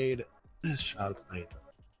played. Shroud played.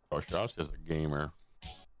 Oh, Shroud's just a gamer.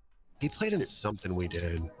 He played in something we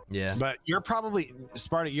did. Yeah. But you're probably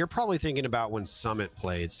Sparta. You're probably thinking about when Summit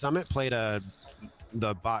played. Summit played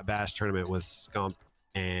the Bot Bash tournament with Scump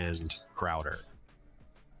and Crowder.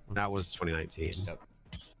 That was 2019. Yep.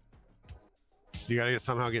 You gotta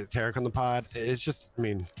somehow get Tarek on the pod. It's just, I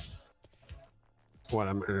mean, what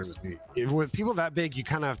with people that big, you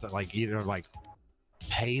kind of have to like either like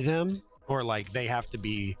pay them or like they have to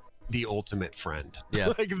be the ultimate friend. Yeah.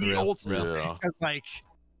 Like the ultimate. Yeah. Because like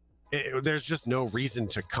there's just no reason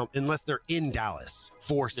to come unless they're in Dallas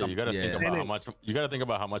for something. You gotta think about how much. You gotta think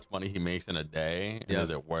about how much money he makes in a day. And is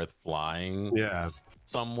it worth flying?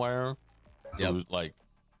 Somewhere. Yeah. Like,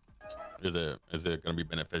 is it gonna be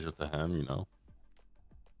beneficial to him? You know.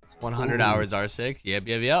 100 hours R6.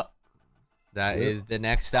 Yep. That is the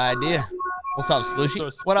next idea. What's up,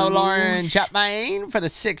 Splooshy? What up, Lauren Chapman for the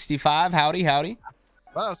 65? Howdy.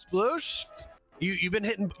 What up, Sploosh? You've been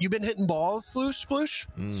hitting balls, Sploosh?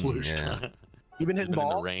 Yeah. You've been hitting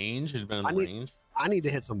balls. In the range. He's been in the range. I need to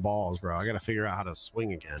hit some balls, bro. I gotta figure out how to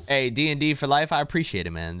swing again. Hey, D&D for life. I appreciate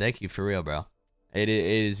it, man. Thank you for real, bro. It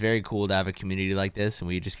is very cool to have a community like this, and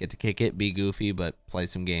we just get to kick it, be goofy, but play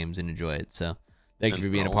some games and enjoy it. So, thank you for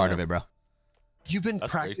being a part of it, bro. You've been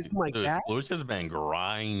practicing like that? Sploosh has been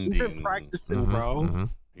grinding. He's been practicing, bro.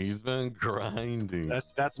 He's been grinding.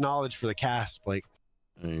 That's knowledge for the cast, Blake.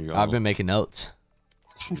 There you go. I've been making notes.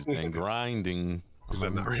 He's been grinding.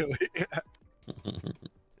 Not really.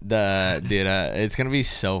 It's gonna be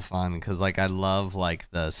so fun because like I love like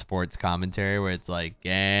the sports commentary where it's like,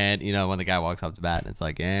 and you know when the guy walks up to bat and it's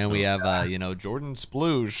like, and we have Jordan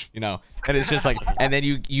Sploosh, and it's just like, and then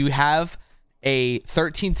you have a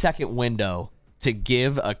 13-second window to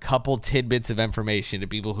give a couple tidbits of information to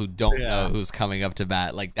people who don't know who's coming up to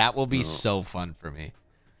bat. Like that will be so fun for me.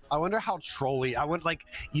 I wonder how trolly.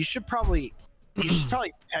 You should probably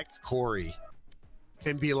text Corey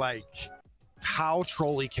and be like, how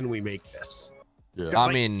trolly can we make this? Yeah.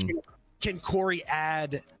 I mean, can Corey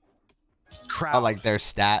add crowd? Oh, like their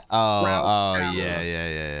stat. Yeah.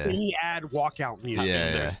 Can he add walkout music?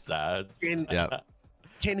 Yeah.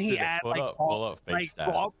 Can he add like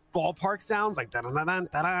ballpark sounds like da da da da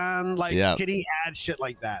da? Like, can he add shit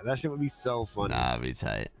like that? That shit would be so funny. Nah, it'd be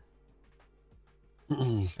tight.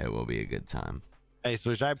 It will be a good time. Hey,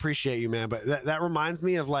 Sploosh, I appreciate you, man. But that reminds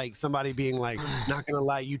me of like somebody being like, not gonna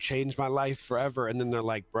lie, you changed my life forever. And then they're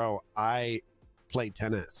like, bro, I play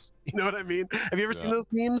tennis. You know what I mean? Have you ever seen those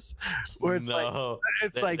memes where it's like,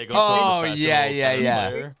 oh yeah. You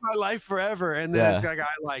changed my life forever. And then it's like,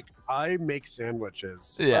 I make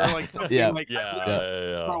sandwiches. Yeah. Or like something like Bro,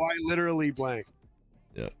 I literally blank.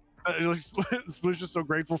 Yeah. Sploosh is so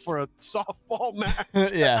grateful for a softball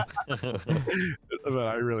match. Yeah. But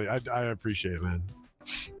I appreciate it, man.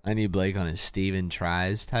 I need Blake on his Steven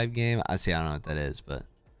Tries type game. I don't know what that is, but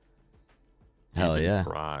hell yeah.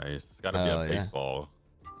 Tries. It's gotta be a baseball.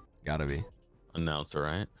 Gotta be. Announcer,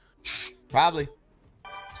 right? Probably.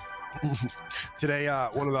 Today,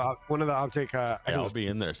 one of the I'll take I'll be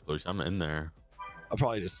in there, Sploosh. I'm in there. I'll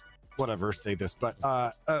probably just say this, but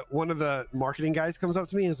one of the marketing guys comes up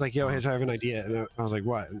to me and is like, yo, Hitch, I have an idea. And I was like,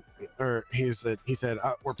 what? Or he said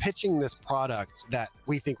we're pitching this product that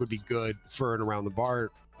we think would be good for an Around the Bar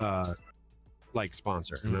like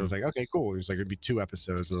sponsor. And I was like, okay, cool. He was like, it'd be 2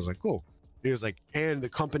 episodes. And I was like, cool. He was like, and the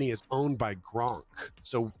company is owned by Gronk,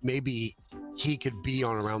 so maybe he could be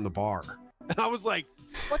on Around the Bar. And I was like,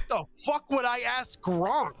 what the fuck would I ask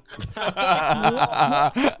Gronk?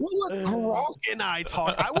 What would Gronk and I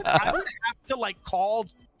talk? I would have to like call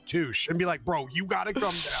Touche and be like, bro, you gotta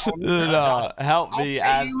come down. No, help me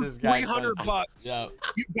ask this guy. $300. Yep.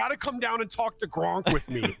 You gotta come down and talk to Gronk with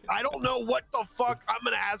me. I don't know what the fuck I'm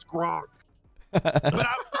gonna ask Gronk. But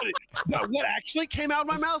what actually came out of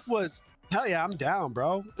my mouth was, hell yeah, I'm down,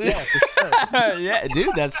 bro. Yeah, for sure. Yeah,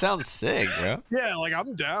 dude, that sounds sick, bro. Yeah, like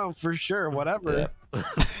I'm down for sure. Whatever. Yeah.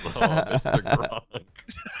 Mr. Gronk.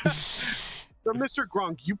 So, Mr.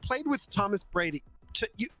 Gronk, you played with Thomas Brady.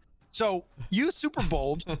 So you Super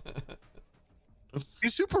Bowled. You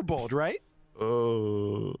Super Bowled, right?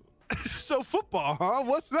 Oh. So football, huh?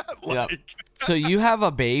 What's that like? Yep. So you have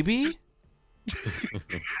a baby?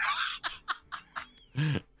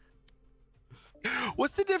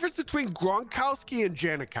 What's the difference between Gronkowski and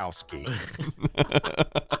Janikowski?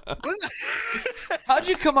 How'd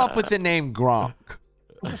you come up with the name Gronk?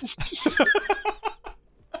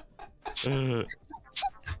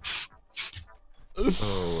 Oh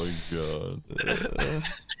my god.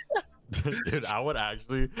 Dude, I would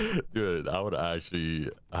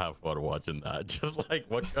actually have fun watching that. Just like,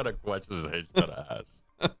 what kind of questions is Hitch gonna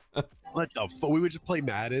ask? What the fuck? We would just play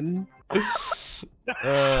Madden. The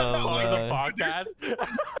podcast.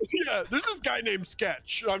 Yeah, there's this guy named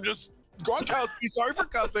Sketch. I'm just Gronkowski. Sorry for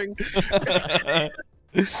cussing.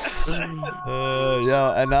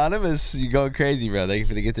 Yo, Anonymous, you going crazy, bro. Thank you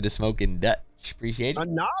for the gift to the smoking Dutch. Appreciate it.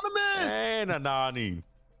 Anonymous. And Anani.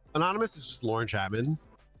 Anonymous is just Lauren Chapman.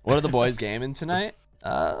 What are the boys gaming tonight? We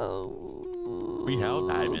hell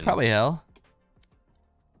diving. Probably hell.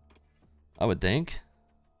 I would think.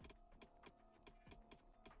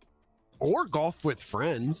 Or golf with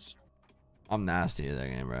friends. I'm nasty at that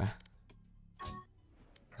game, bro.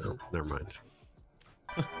 Oh, never mind.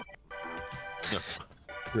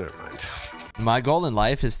 Never mind. My goal in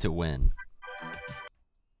life is to win.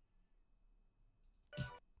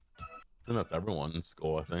 That's everyone's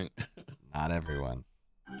goal, I think. Not everyone.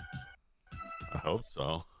 I hope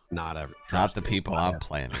so. Not the people I'm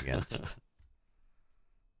playing against.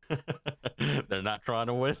 They're not trying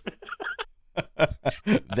to win.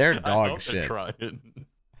 They're dog they're shit. trying.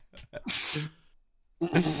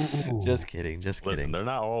 Just kidding. Just Listen, kidding. they're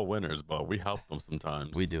not all winners, but we help them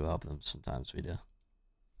sometimes. We do help them sometimes. We do.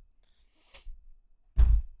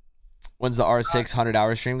 When's the R6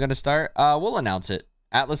 100-hour stream going to start? We'll announce it.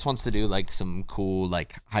 Atlas wants to do like some cool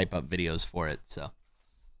like hype up videos for it. So.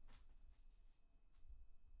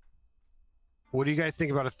 What do you guys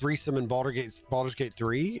think about a threesome in Baldur's Gate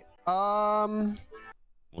 3? That's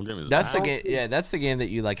the game. Yeah, that's the game that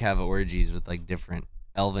you like have orgies with like different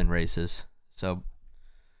elven races. So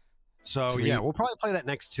yeah, we'll probably play that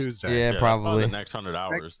next Tuesday. Yeah, probably. The next 100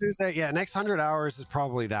 hours. Next Tuesday, yeah, next 100 hours is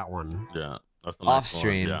probably that one. Yeah, that's the off next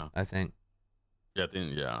stream. one. Yeah, I think. Yeah,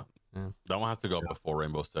 that one has to go before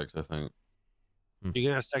Rainbow Six, I think. You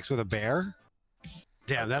gonna have sex with a bear?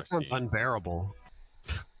 Damn, that sounds unbearable.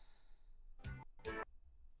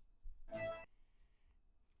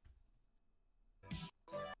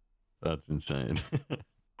 That's insane. I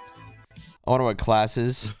wonder what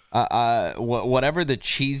classes. Whatever the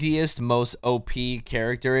cheesiest, most OP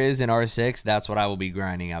character is in R6, that's what I will be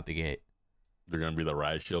grinding out the gate. They're gonna be the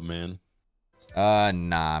Riot Shield man.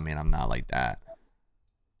 Nah, I mean I'm not like that.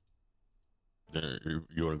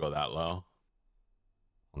 You want to go that low?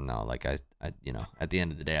 No, like I, you know, at the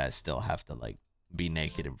end of the day, I still have to like be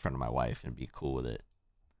naked in front of my wife and be cool with it.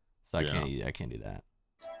 So I can't do that.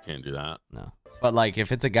 Can't do that. No, but like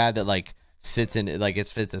if it's a guy that like sits in like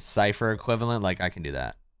if it's a cipher equivalent, like I can do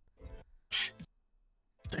that.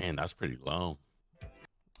 Damn, that's pretty low.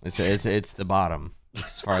 It's the bottom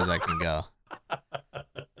as far as I can go.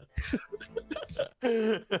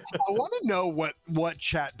 I want to know what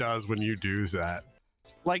chat does when you do that.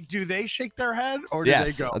 Like, do they shake their head or do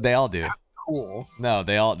they go? They all do. That's cool. No,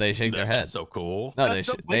 they shake their head. That's so cool. No, That's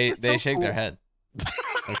they so shake cool. their head.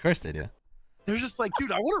 Of course they do. They're just like,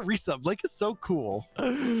 dude, I want to resub. Like, it's so cool.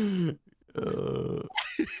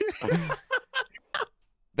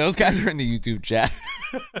 Those guys are in the YouTube chat.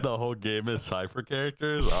 The whole game is cipher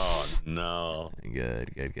characters. Oh no.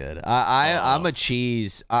 Good. I'm a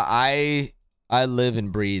cheese. I live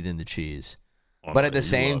and breathe in the cheese. But at the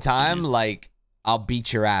same time, like I'll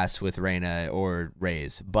beat your ass with Reyna or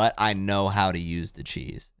Raze, but I know how to use the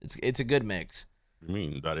cheese. It's a good mix. I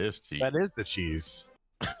mean, that is cheese. That is the cheese.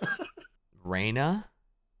 Reyna?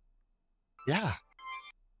 Yeah.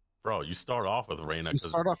 Bro, you start off with Reyna. You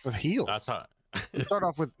start off with heals. That's how. You start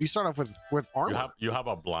off with armor. You have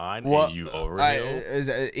a blind What and you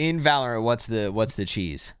overheal. In Valorant, what's the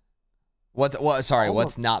cheese?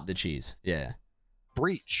 What's not the cheese? Yeah.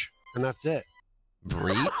 Breach, and that's it.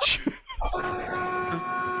 Breach?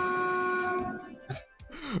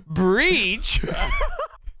 Breach?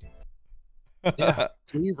 Yeah,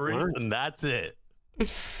 please learn. And that's it.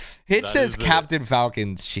 Hitch says Captain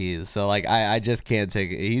Falcon's cheese, so like I just can't take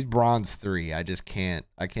it. He's bronze 3. I can't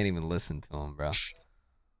even listen to him, bro.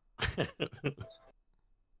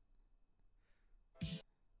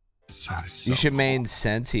 You should main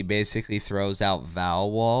sense. He basically throws out Val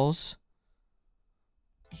walls.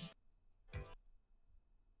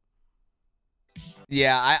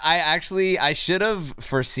 Yeah, I should have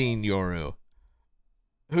foreseen Yoru.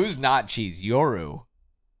 Who's not cheese? Yoru.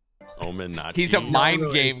 Omen, not He's cheese. a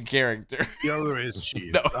mind game character. Yoru is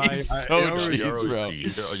cheese. No, he's so cheese, bro.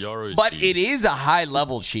 But it is a high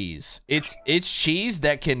level cheese. It's cheese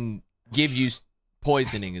that can give you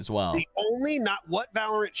poisoning as well. The only not what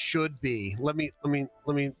Valorant should be. Let me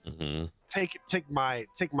take my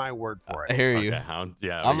word for it. I hear you.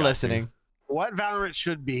 I'm listening. What Valorant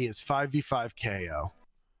should be is 5v5 KO.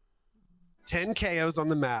 10 KOs on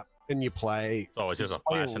the map, and you play. So it's just a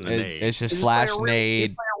flash and a nade. It's just flash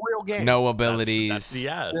nade. No abilities. That's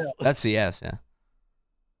CS. Yeah. That's CS, yeah.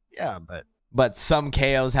 Yeah, but some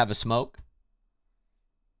KOs have a smoke.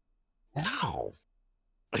 No.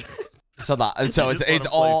 So it's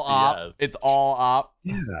all op. It's all op.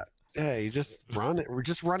 Yeah. Yeah, you just run it.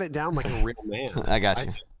 Just run it down like a real man. I got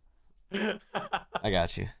you. I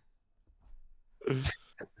got you.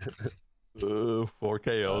 4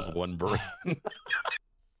 KOs, 1 brain.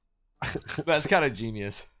 That's kind of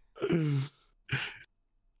genius.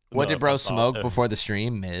 What did bro smoke before the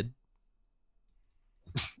stream? Mid.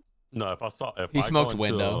 No, if he smoked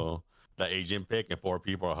window. The agent pick and 4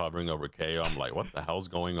 people are hovering over KO, I'm like, what the hell's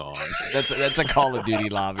going on? That's a Call of Duty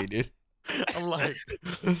lobby, dude. I'm like,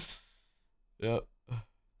 yep.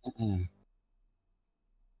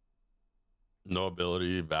 No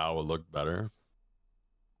ability Val would look better.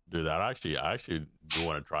 Dude, I actually do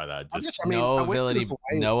want to try that. Just no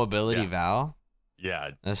ability Val.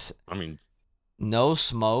 Yeah, I mean, no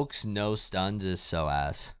smokes, no stuns is so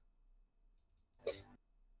ass.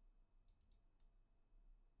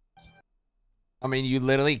 I mean, you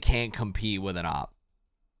literally can't compete with an op.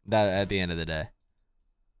 That at the end of the day.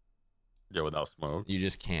 Yeah, without smoke. You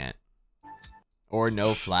just can't. Or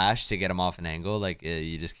no flash to get him off an angle. Like,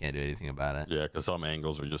 you just can't do anything about it. Yeah, because some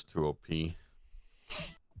angles are just too OP.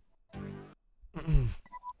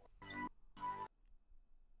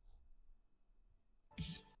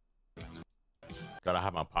 Gotta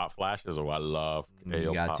have my pop flashes, or I love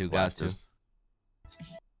KO got pop to. flashes.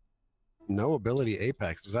 No ability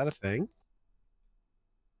Apex. Is that a thing?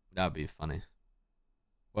 That'd be funny.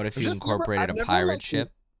 What if you incorporated a pirate ship?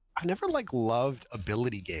 I've never loved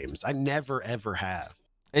ability games. I never ever have.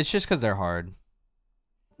 It's just because they're hard.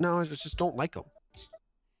 No, I just don't like them.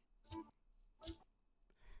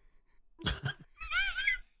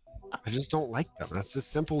 I just don't like them. That's as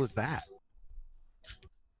simple as that.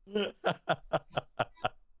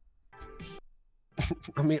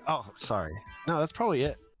 I mean, oh, sorry. No, that's probably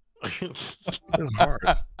it. It was hard.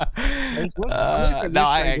 No,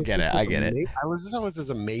 I get it. I get it. I was as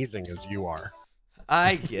amazing as you are.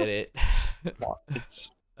 I get it. It's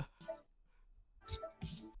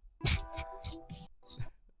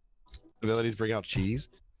abilities bring out cheese.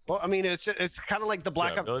 Well, I mean, it's kind of like the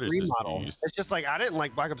Black Ops 3 model. It's just like I didn't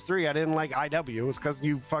like Black Ops 3. I didn't like IW. It's because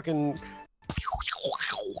you fucking.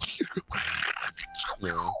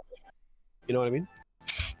 You know what I mean?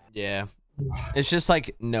 Yeah. It's just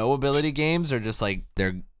like no ability games are just like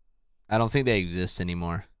I don't think they exist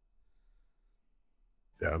anymore.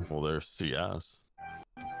 Yeah. Well, there's CS.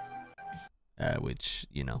 Which,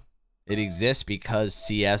 you know, it exists because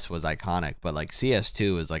CS was iconic, but like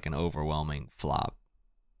CS2 is like an overwhelming flop.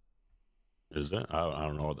 Is it? I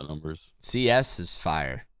don't know the numbers. CS is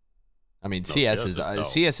fire. I mean, no,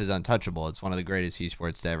 CS is untouchable. It's one of the greatest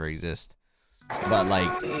esports to ever exist. But like,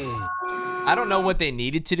 I don't know what they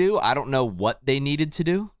needed to do. I don't know what they needed to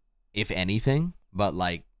do, if anything. But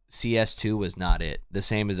like, CS2 was not it. The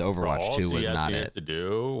same as Overwatch 2 was not it. To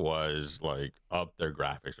do was like up their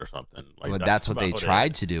graphics or something. Like, well, that's what they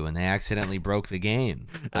tried to do, and they accidentally broke the game.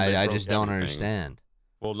 I just don't understand.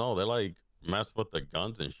 Well, no, they like mess with the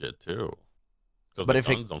guns and shit too. Because but the if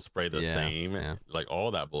guns don't spray the same, like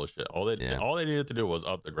all that bullshit. All they needed to do was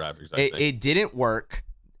up the graphics. It didn't work,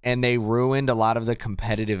 and they ruined a lot of the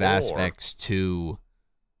competitive aspects to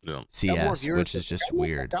CS, which is just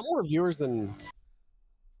weird. Got more viewers than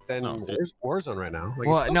Warzone right now. Like,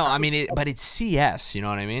 well, no, I mean, but it's CS. You know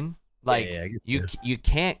what I mean? Like, you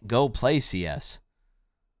can't go play CS.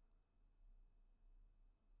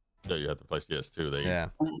 Yeah, you have to play CS2.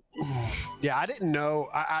 Yeah, I didn't know.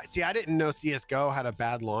 I didn't know CS:GO had a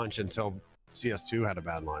bad launch until CS2 had a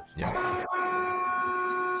bad launch. Yeah.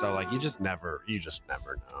 So like, you just never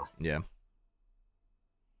know. Yeah.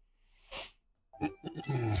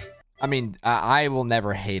 I mean, I will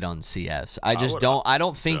never hate on CS. I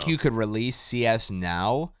don't think you could release CS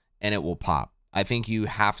now and it will pop. I think you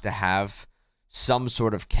have to have some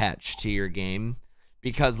sort of catch to your game,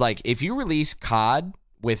 because like if you release COD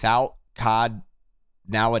without COD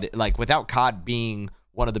nowadays, like without COD being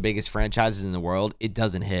one of the biggest franchises in the world, it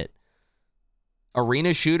doesn't hit.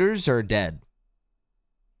 Arena shooters are dead.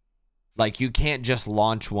 Like, you can't just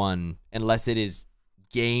launch one unless it is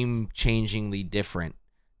game-changingly different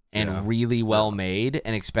and really well made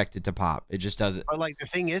and expect it to pop. It just doesn't. But like, the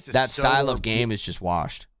thing is that style of game is just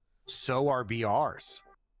washed. So are BRs.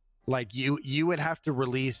 Like, you would have to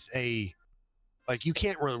release like, you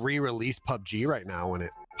can't re-release PUBG right now when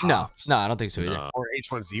it pops. No, I don't think so either. Or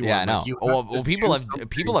H1Z1. Yeah, no. Well,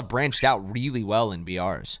 people have branched out really well in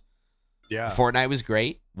BRs. Yeah. Fortnite was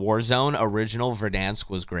great. Warzone original Verdansk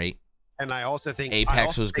was great. And I also think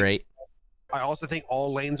Apex was great. I also think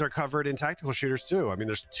all lanes are covered in tactical shooters too. I mean,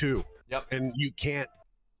 there's 2. Yep. And you can't.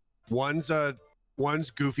 One's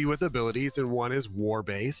goofy with abilities, and one is war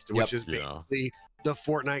based, which is basically the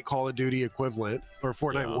Fortnite Call of Duty equivalent, or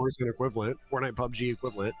Fortnite Warzone equivalent, Fortnite PUBG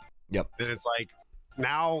equivalent. Yep. And it's like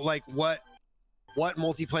now, like what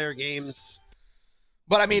multiplayer games?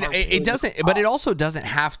 But I mean, it doesn't. But it also doesn't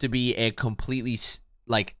have to be a completely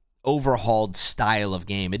like overhauled style of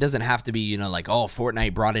game. It doesn't have to be, you know, like, oh,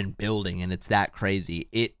 Fortnite brought in building and it's that crazy.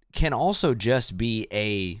 It can also just be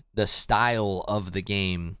the style of the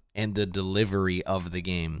game and the delivery of the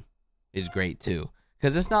game is great too.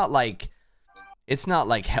 Because it's not like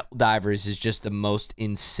Helldivers is just the most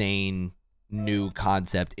insane new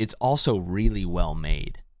concept. It's also really well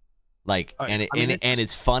made. Like, and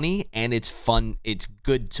it's funny and it's fun. It's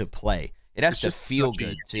good to play. It has to feel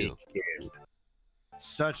good too.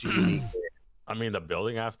 Such a unique game. I mean, the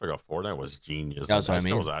building aspect of Fortnite was genius. That's what I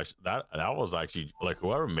mean. That was actually like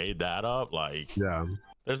whoever made that up. Like,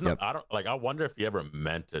 there's no. I don't like. I wonder if he ever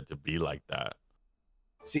meant it to be like that.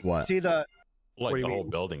 See the whole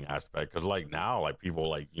building aspect, because like now, like people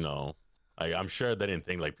like, you know, like I'm sure they didn't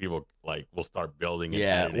think like people like will start building.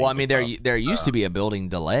 Yeah. Well, I mean, there used to be a building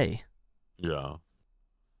delay. Yeah.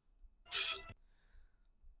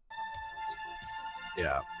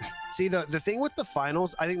 Yeah. See, the thing with the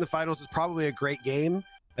finals, I think the finals is probably a great game.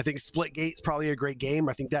 I think Splitgate's probably a great game.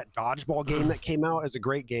 I think that dodgeball game that came out is a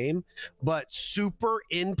great game. But super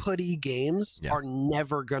inputty games are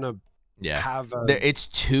never gonna have it's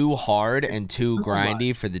too hard and too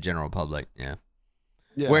grindy for the general public. Yeah.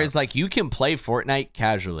 Whereas like you can play Fortnite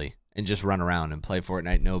casually and just run around and play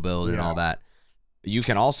Fortnite no build and all that. You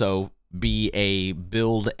can also be a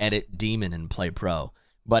build edit demon and play pro.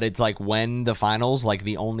 But it's like when the finals, like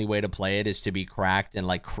the only way to play it is to be cracked and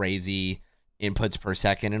like crazy inputs per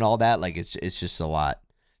second and all that. Like it's just a lot.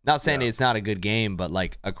 Not saying it's not a good game, but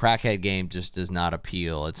like a crackhead game just does not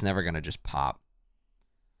appeal. It's never gonna just pop.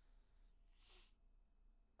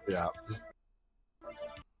 Yeah.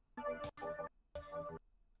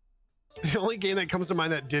 The only game that comes to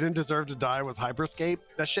mind that didn't deserve to die was Hyperscape.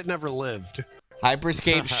 That shit never lived.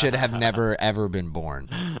 Hyperscape should have never ever been born.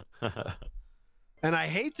 And I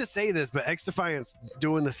hate to say this, but XDefiant's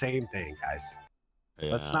doing the same thing, guys.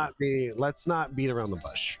 Yeah. Let's not beat around the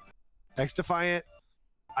bush. XDefiant,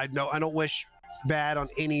 I don't wish bad on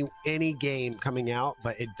any game coming out,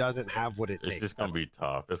 but it doesn't have what it takes. It's just gonna be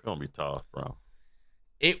tough. It's gonna be tough, bro.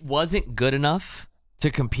 It wasn't good enough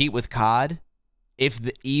to compete with COD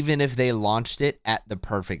even if they launched it at the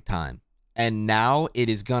perfect time. And now it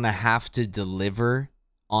is gonna have to deliver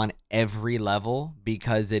on every level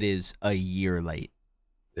because it is a year late.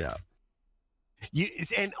 Yeah.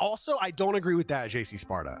 And also, I don't agree with that, JC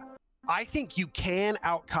Sparta. I think you can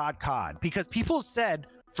out COD because people said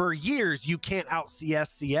for years you can't out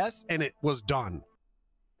CS, and it was done.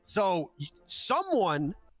 So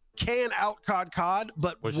someone can out COD,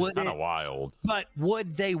 but which is kind of wild. But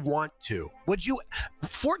would they want to? Would you?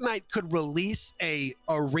 Fortnite could release a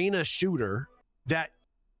arena shooter that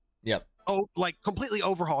like completely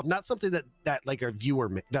overhauled, not something that like a viewer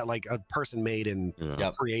that like a person made in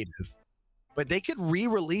creative, but they could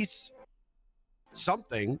re-release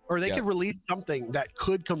something, or they could release something that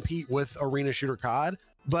could compete with arena shooter COD.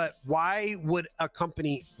 But why would a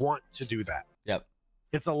company want to do that?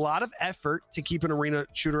 It's a lot of effort to keep an arena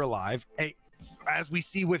shooter alive. As we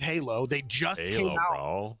see with Halo, they just came out.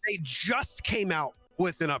 Bro. They just came out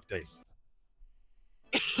with an update.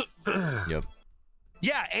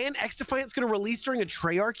 Yeah, and XDefiant's gonna release during a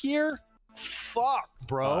Treyarch year? Fuck,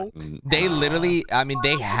 bro. They literally, I mean,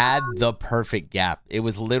 they had the perfect gap. It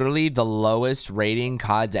was literally the lowest rating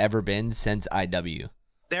COD's ever been since IW.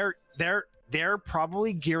 They're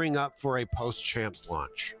probably gearing up for a post-champs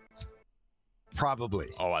launch. Probably.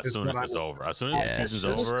 Oh, as soon as it's over. As soon as the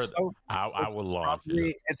season's over, I will launch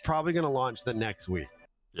it. It's probably gonna launch the next week.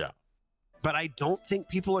 Yeah. But I don't think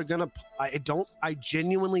people are gonna. I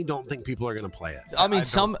genuinely don't think people are gonna play it. I mean,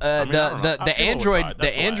 the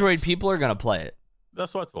Android people are gonna play it.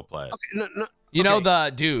 That's what's will play it. Okay, no, you know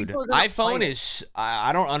iPhone is.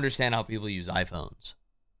 I don't understand how people use iPhones.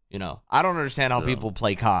 You know, I don't understand how people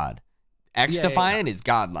play COD. XDefiant is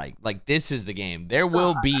godlike. Like this is the game. There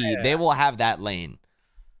will be. They will have that lane.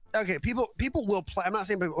 Okay, people will play. I'm not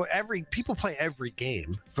saying people play every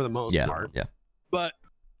game for the most part. Yeah. But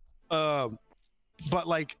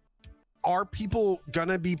like, are people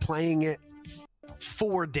gonna be playing it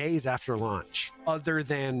 4 days after launch, other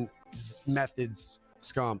than Methods,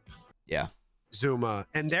 Scump, Zuma,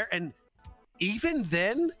 and even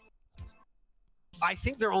then, I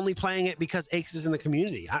think they're only playing it because Aches is in the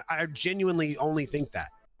community. I genuinely only think that.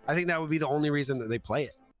 I think that would be the only reason that they play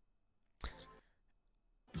it.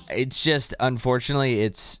 It's just, unfortunately,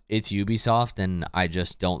 it's Ubisoft, and I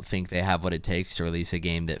just don't think they have what it takes to release a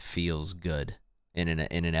game that feels good. in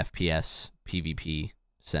an FPS PvP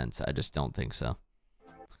sense. I just don't think so.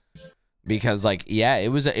 Because like, yeah, it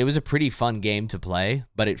was a pretty fun game to play,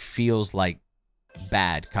 but it feels like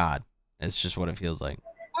bad COD. It's just what it feels like.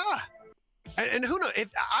 And who knows?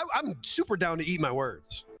 If I'm super down to eat my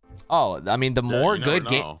words. Oh, I mean, the more good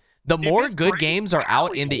games, games are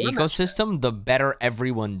out in the ecosystem, the better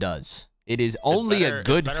everyone does. It is only a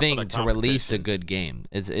good thing to release a good game.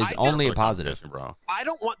 It's only a positive. Bro. I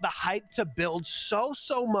don't want the hype to build so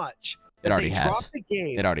much that it already they has. drop the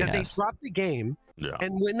game. It already that has. They drop the game. Yeah.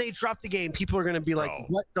 And when they drop the game, people are gonna be like,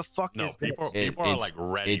 "What the fuck is this?" People are like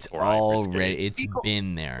ready. It's for already. Hyperscape. It's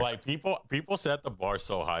been there. Like people set the bar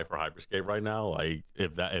so high for Hyperscape right now. Like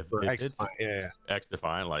if it's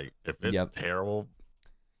X-Defiant, like if it's terrible,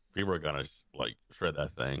 people are gonna like shred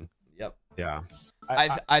that thing. Yep. Yeah.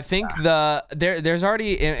 I think there's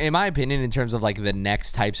already, in my opinion, in terms of like the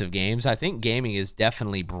next types of games, I think gaming has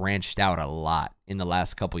definitely branched out a lot in the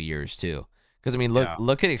last couple years too. Because I mean,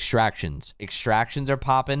 look at Extractions. Extractions are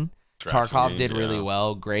popping. Tarkov did really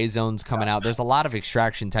well. Gray Zone's coming out. There's a lot of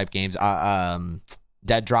extraction type games.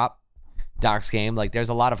 Dead Drop, Doc's game. Like there's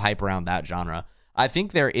a lot of hype around that genre. I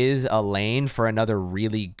think there is a lane for another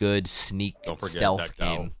really good sneak stealth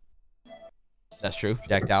game. That's true.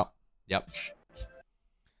 Decked Out. Yep.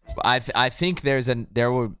 I think there's going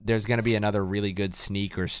to be another really good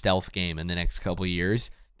sneak or stealth game in the next couple of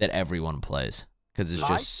years that everyone plays because it's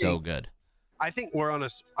just so good. I think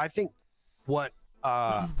I think what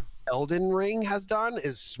Elden Ring has done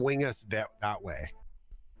is swing us that way.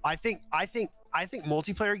 I think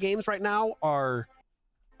multiplayer games right now are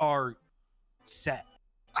set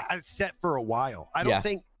for a while. I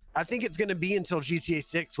think it's going to be until GTA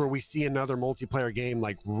 6 where we see another multiplayer game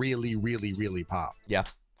like really pop. Yeah.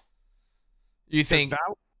 You think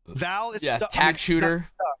Val is Tac Shooter?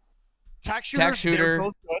 Tac Shooter. They're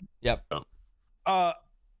both good. Yep.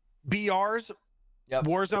 BRs. Yep.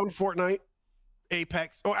 Warzone, Fortnite,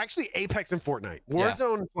 Apex. Oh, actually, Apex and Fortnite.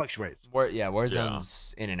 Warzone fluctuates.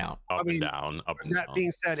 Warzone's in and out. Up and down. That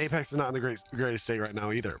being said, Apex is not in the greatest state right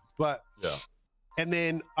now either. But and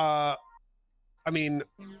then I mean,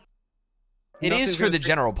 it is for the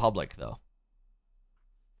general public though.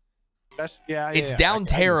 That's it's down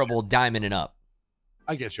terrible, diamond and up.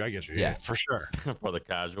 I get you. Yeah, for sure. For the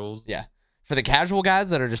casuals. Yeah. For the casual guys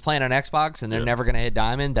that are just playing on Xbox and they're never gonna hit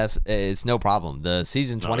diamond, it's no problem. The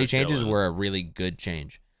season 20 changes were a really good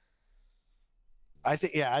change. I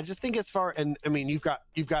think I just think as far, and I mean you've got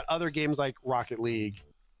other games like Rocket League.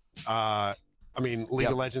 I mean League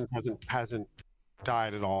of Legends hasn't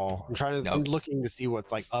died at all. I'm looking to see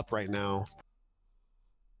what's like up right now.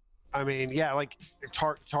 I mean, like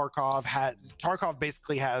Tarkov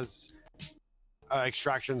basically has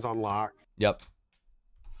extractions on lock. Yep.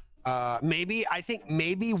 I think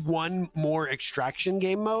maybe one more extraction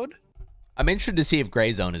game mode. I'm interested to see if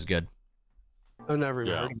Gray Zone is good. I've never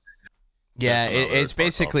even heard of it. Yeah, it's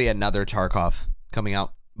basically another Tarkov coming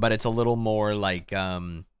out, but it's a little more like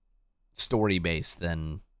story based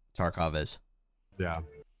than Tarkov is. Yeah.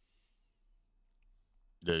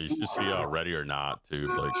 Yeah, you should see Ready or Not too.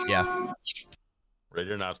 Like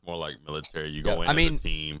Ready or Not's more like military. You go in as a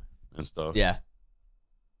team and stuff. Yeah.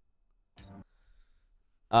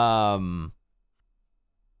 I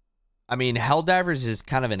mean, Helldivers is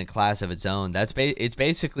kind of in a class of its own. It's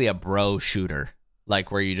basically a bro shooter,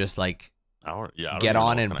 like where you just like get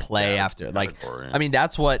on and play after. Like, I mean,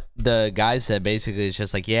 that's what the guys said. Basically, it's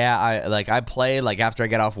just like, I play like after I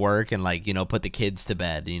get off work and like put the kids to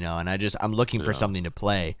bed, and I'm looking for something to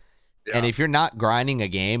play. Yeah. And if you're not grinding a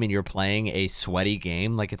game and you're playing a sweaty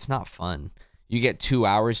game, like it's not fun. You get 2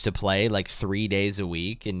 hours to play like 3 days a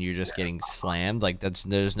week and you're just getting slammed. Like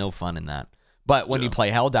there's no fun in that. But when you play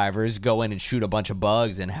Helldivers, go in and shoot a bunch of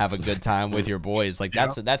bugs and have a good time with your boys. Like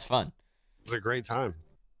that's fun. It's a great time.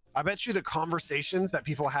 I bet you the conversations that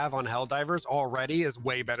people have on Helldivers already is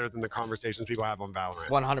way better than the conversations people have on Valorant.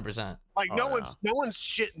 100%. Like no one's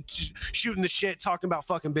shooting the shit talking about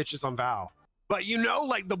fucking bitches on Val. But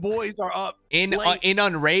like the boys are up in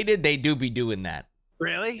unrated. They do be doing that.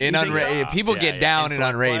 Really? In unrated, people get down in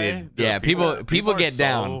unrated. Yeah, people get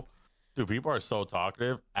down. Dude, people are so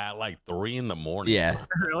talkative at like 3 in the morning. Yeah.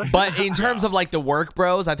 Really? But in terms of like the work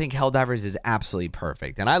bros, I think Helldivers is absolutely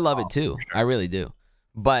perfect, and I love it too. Sure. I really do.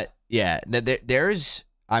 But yeah, there's,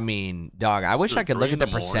 I mean, dog, I wish I could look at the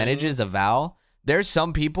percentages of Val. There's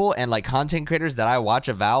some people and like content creators that I watch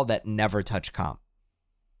of Val that never touch comp.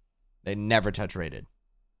 They never touch rated.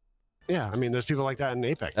 Yeah, I mean, there's people like that in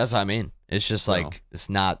Apex. That's what I mean. It's just like it's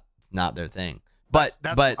not their thing. But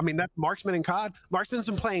I mean, that's Marksman and COD. Marksman's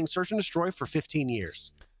been playing Search and Destroy for 15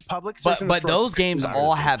 years. public search and But destroy those games matters.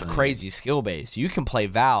 all have crazy skill base. You can play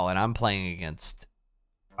Val, and I'm playing against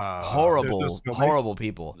horrible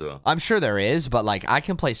people. Yeah. I'm sure there is, but like I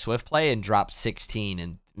can play Swift Play and drop 16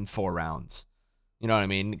 in 4 rounds. You know what I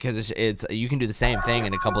mean? Because it's you can do the same thing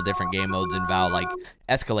in a couple different game modes in Val. Like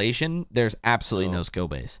Escalation, there's absolutely no skill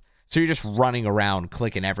base. So you're just running around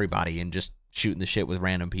clicking everybody and just shooting the shit with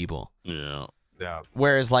random people. Yeah. Yeah.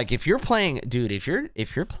 Whereas like if you're playing, dude, if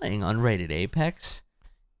you're playing unrated Apex,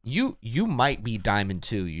 you might be Diamond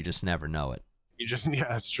 2. You just never know it.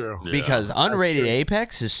 That's true. Yeah. Because unrated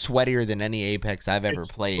Apex is sweatier than any Apex I've ever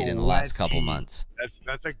played in the last couple months.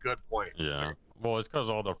 That's a good point. Yeah. Well, it's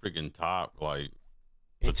because all the freaking top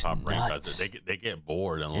the top ranks, they get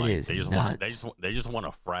bored and like they just want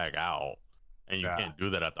to frag out, and you can't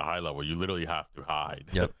do that at the high level. You literally have to hide.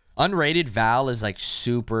 Yep. Unrated Val is like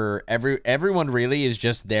super. Everyone really is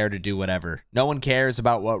just there to do whatever. No one cares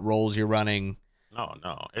about what roles you're running. No,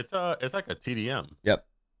 it's like a TDM. Yep.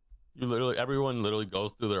 Everyone literally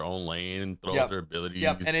goes through their own lane, throws their abilities.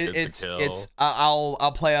 Yep. And it's I'll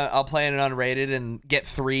play an unrated and get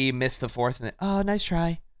 3, miss the 4th, and then, oh, nice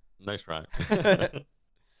try. Nice try.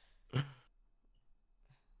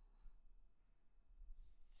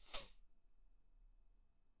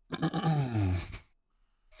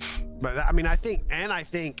 But I mean, I think non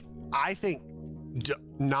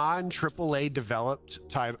AAA developed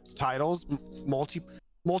titles,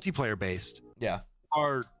 multiplayer based,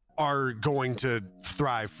 are going to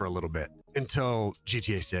thrive for a little bit until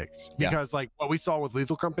GTA 6, because like what we saw with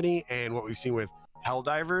Lethal Company and what we've seen with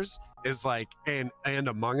Helldivers is like and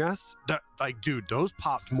Among Us, dude, those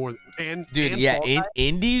popped more.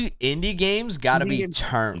 Indie games gotta be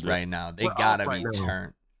turned right now. They gotta be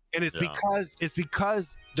turned. And it's because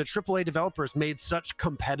the AAA developers made such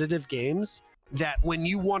competitive games that when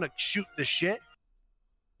you want to shoot the shit,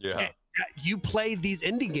 you play these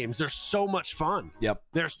indie games. They're so much fun. Yep.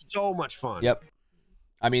 They're so much fun. Yep.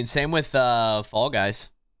 I mean, same with Fall Guys.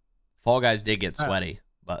 Fall Guys did get sweaty,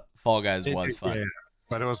 but Fall Guys was fun. Yeah,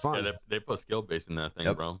 but it was fun. Yeah, they put skill base in that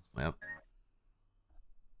thing, bro. Yep.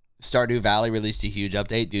 Stardew Valley released a huge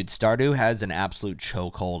update. Dude, Stardew has an absolute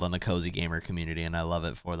chokehold on the cozy gamer community, and I love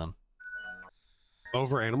it for them.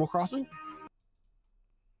 Over Animal Crossing?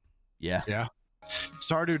 Yeah. Yeah.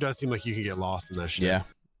 Stardew does seem like you can get lost in that shit. Yeah.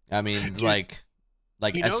 I mean, like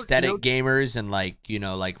aesthetic gamers and like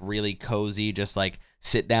really cozy, just like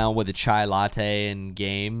sit down with a chai latte and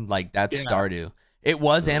game. Like that's Stardew. It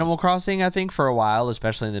was Animal Crossing, I think, for a while,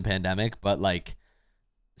 especially in the pandemic, but like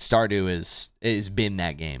Stardew is been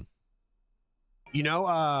that game.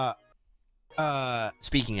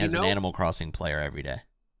 Speaking as an Animal Crossing player every day.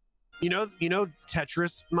 You know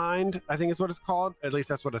Tetris Mind, I think is what it's called. At least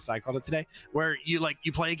that's what a site called it today. Where you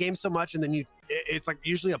play a game so much and then it's like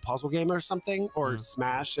usually a puzzle game or something, or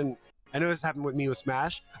Smash. And I know this happened with me with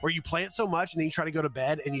Smash, where you play it so much and then you try to go to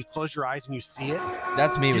bed and you close your eyes and you see it.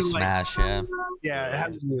 That's me with Smash, yeah. Yeah, it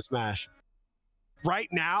happens to me with Smash. Right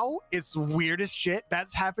now, it's the weirdest shit.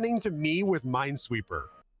 That's happening to me with Minesweeper.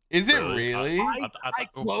 Is it really?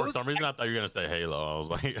 For some reason, I thought you were gonna say Halo. I was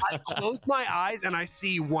like, I close my eyes and I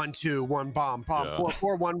see 1, 2, 1 bomb, 4,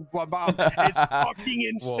 4, 1 bomb. It's fucking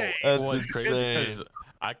insane. That's insane.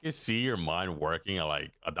 I can see your mind working at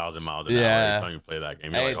like 1,000 miles an hour every time you play that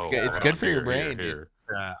game. Hey, like, it's good for your brain.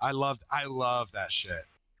 Yeah, I love that shit.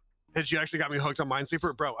 And she actually got me hooked on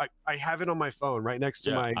Minesweeper, bro. I have it on my phone right next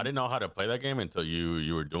to my. I didn't know how to play that game until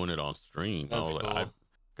you were doing it on stream. That's cool.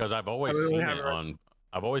 Because I've always seen it on.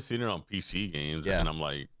 I've always seen it on PC games, and I'm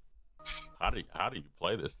like, how do you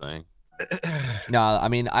play this thing? No, I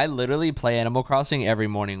mean, I literally play Animal Crossing every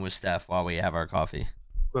morning with Steph while we have our coffee.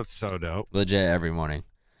 That's so dope. Legit every morning.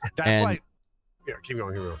 That's why. Yeah, keep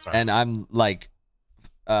going. Sorry. And I'm like,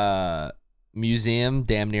 museum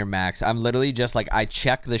damn near max. I'm literally just like, I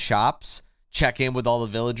check the shops, check in with all the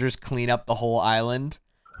villagers, clean up the whole island,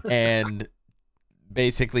 and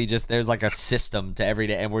basically just there's like a system to every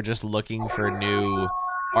day, and we're just looking for new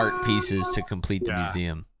art pieces to complete the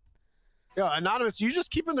museum. Yo, Anonymous, you just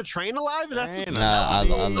keeping the train alive? That's you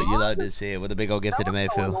love to see it with a big old gift to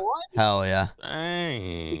Mayfield. Hell yeah.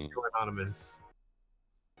 Dang. Anonymous.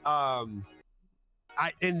 And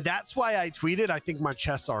that's why I tweeted, I think my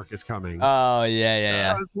chess arc is coming. Oh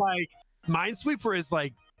yeah. I was like, Minesweeper is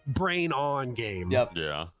like brain on game. Yep.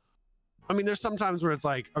 Yeah. I mean, there's sometimes where it's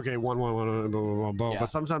like, okay, one, blah, blah, blah, but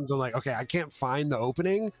sometimes I'm like, okay, I can't find the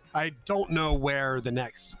opening. I don't know where the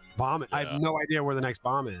next bomb is. I have no idea where the next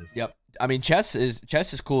bomb is. Yep. I mean, chess is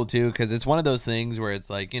cool too, because it's one of those things where it's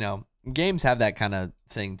like, Games have that kind of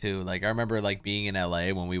thing too. Like I remember like being in LA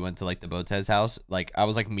when we went to like the Botez house. Like I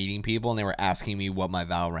was like meeting people and they were asking me what my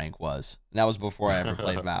Val rank was. And that was before I ever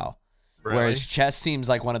played Val. Really? Whereas chess seems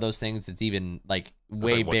like one of those things that's even like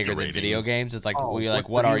way like, bigger than video games. It's like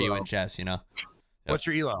what are you in chess? You know? What's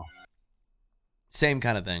your elo? Same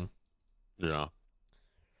kind of thing. Yeah.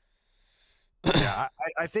 Yeah,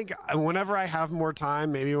 I think whenever I have more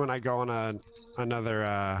time, maybe when I go on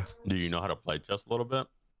another. Do you know how to play chess a little bit?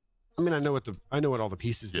 I mean, I know what all the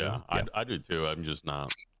pieces do. Yeah, I do too. I'm just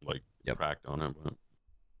not like cracked on it.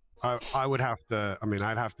 But I would have to. I mean,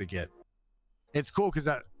 I'd have to get. It's cool because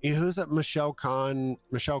who's that Michelle Khan?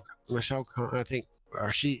 Michelle Khan, I think,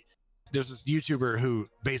 or she. There's this YouTuber who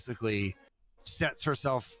basically sets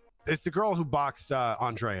herself. It's the girl who boxed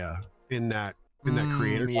Andrea in that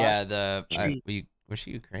creator. Yeah, was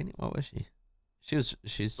she Ukrainian? What was she?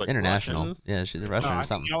 She's like international. Russian? Yeah, she's a Russian or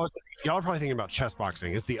something. Y'all are probably thinking about chess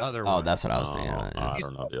boxing. It's the other one. Oh, that's what I was thinking. I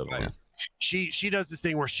don't know the other one. She does this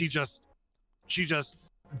thing where she just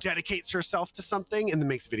dedicates herself to something and then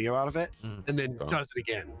makes a video out of it and then does it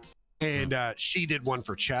again. And she did one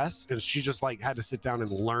for chess, and she just like had to sit down and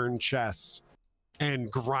learn chess and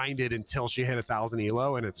grind it until she hit 1,000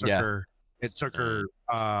 elo, and it took her. It took her.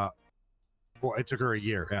 Well, it took her a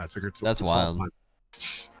year. Yeah, it took her. That's wild. Months.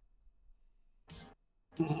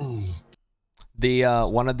 The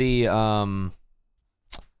one of the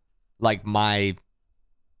like my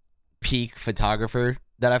peak photographer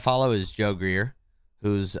that I follow is Joe Greer,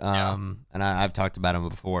 who's and I've talked about him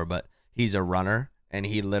before, but he's a runner, and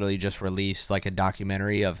he literally just released like a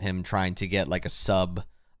documentary of him trying to get like a sub.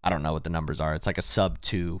 I don't know what the numbers are. It's like a sub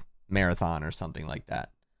 2 marathon or something like that.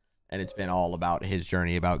 And it's been all about his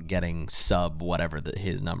journey about getting sub whatever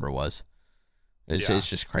his number was. It's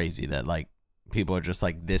just crazy that like people are just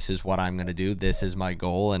like, this is what I'm going to do. This is my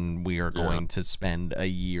goal. And we are going to spend a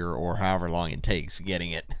year or however long it takes getting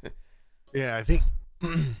it. Yeah, I think.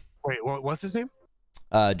 Wait, what's his name?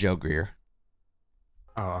 Joe Greer.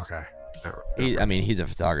 Oh, okay. I mean, he's a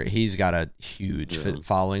photographer. He's got a huge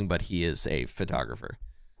following, but he is a photographer.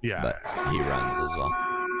 Yeah. But he runs as well.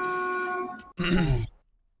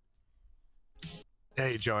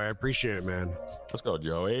 Hey, Joey, I appreciate it, man. Let's go,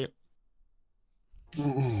 Joey.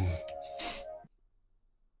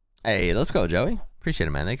 Hey, let's go, Joey. Appreciate it,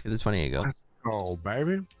 man. Thank you for this 20 ago. Let's go,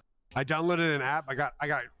 baby. I downloaded an app. I got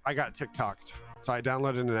TikToked, so I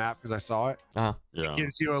downloaded an app because I saw it. Yeah. It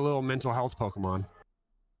gives you a little mental health Pokemon.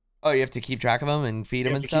 Oh, you have to keep track of them and feed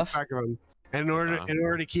them and stuff. Keep track of them. And in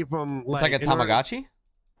order to keep them, it's like a Tamagotchi.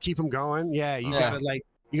 Keep them going. Yeah, you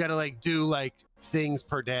gotta do like things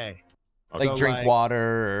per day. Like so drink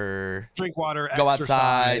water, go exercise,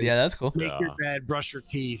 outside. Yeah, that's cool. Make your bed, brush your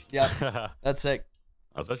teeth. Yeah, that's sick.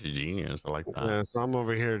 That's such a genius. I like that. Yeah, so I'm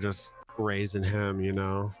over here just raising him, you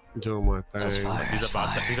know, doing my thing. That's fire.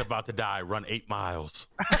 He's about to die. Run 8 miles.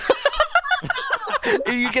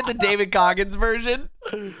 You get the David Coggins version.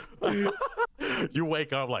 You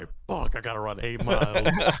wake up like, fuck, I gotta run 8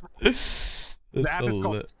 miles. The app is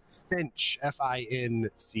called Finch,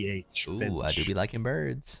 Finch. Ooh, I do be liking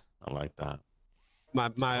birds. I like that. I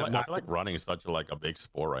feel like running is such a big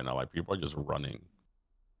sport right now. Like people are just running.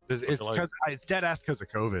 It's because it's dead ass because of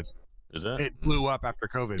COVID. Is it? It blew up after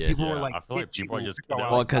COVID. Yeah. People were like, I feel like people are just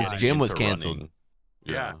well, because gym was canceled.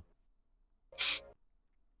 Yeah.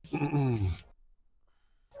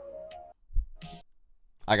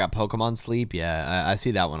 I got Pokemon Sleep. Yeah, I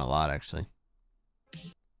see that one a lot actually.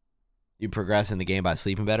 You progress in the game by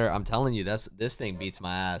sleeping better. I'm telling you, this thing beats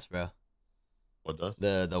my ass, bro. What does?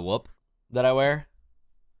 The whoop that I wear.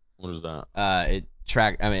 What is that? I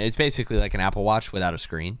mean, it's basically like an Apple Watch without a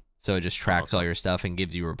screen. So it just tracks all your stuff and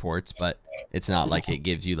gives you reports, but it's not like it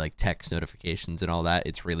gives you like text notifications and all that.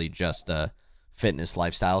 It's really just a fitness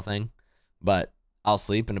lifestyle thing. But I'll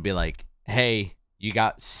sleep and it'll be like, hey, you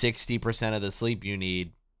got 60% of the sleep you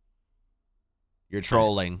need. You're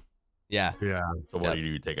trolling. Yeah. Yeah. So what do?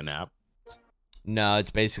 You take a nap? No, it's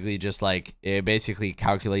basically just like, it basically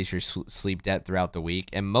calculates your sleep debt throughout the week.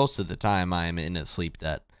 And most of the time I am in a sleep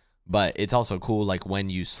debt. But it's also cool, like when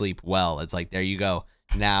you sleep well, it's like, there you go.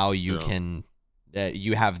 Now you can,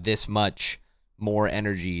 you have this much more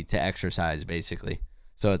energy to exercise, basically.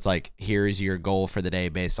 So it's like, here's your goal for the day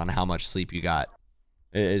based on how much sleep you got.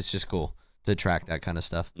 It's just cool to track that kind of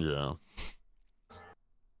stuff. Yeah.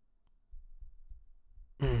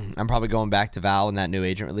 I'm probably going back to Val when that new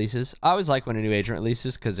agent releases. I always like when a new agent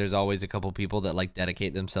releases because there's always a couple people that like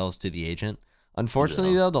dedicate themselves to the agent.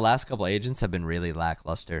 Unfortunately, though, the last couple agents have been really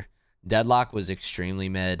lackluster. Deadlock was extremely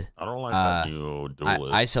mid. I don't like that new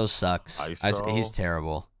duelist. ISO sucks. ISO? He's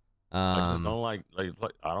terrible. I just don't like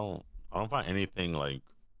I don't find anything like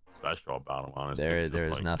special about him, honestly. There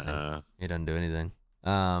is nothing. He doesn't do anything.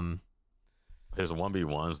 His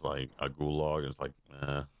 1v1's like a gulag. It's like,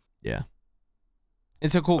 yeah,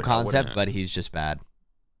 it's a cool like, concept, but he's just bad.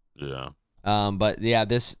 Yeah. But yeah,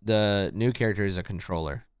 the new character is a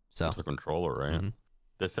controller. So it's a controller, right? Mm-hmm.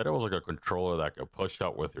 They said it was like a controller that could push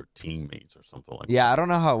out with your teammates or something like that. Yeah, I don't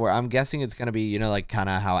know how it works. I'm guessing it's gonna be, you know, like kind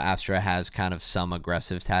of how Astra has kind of some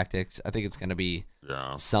aggressive tactics. I think it's gonna be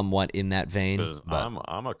somewhat in that vein. But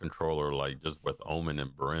I'm a controller like just with Omen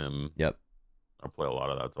and Brim. Yep. I play a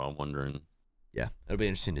lot of that, so I'm wondering. Yeah, it'll be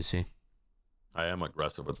interesting to see. I am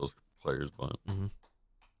aggressive with those players, but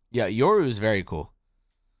yeah, Yoru is very cool.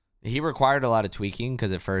 He required a lot of tweaking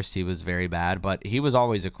because at first he was very bad, but he was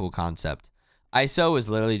always a cool concept. ISO is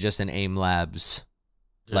literally just an AIM Labs,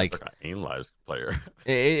 like an AIM Labs player.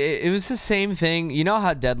 it was the same thing. You know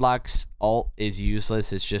how Deadlock's ult is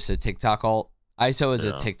useless? It's just a TikTok ult. ISO is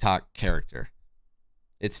a TikTok character.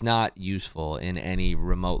 It's not useful in any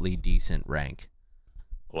remotely decent rank.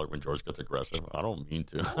 Like when George gets aggressive, I don't mean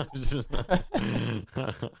to.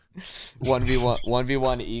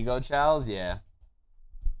 1v1 ego chows, yeah.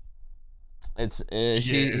 It's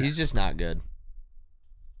he's just not good.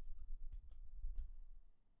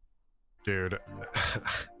 Dude,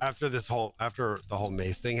 after the whole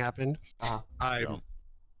Mace thing happened, how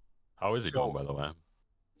is he going, by the way?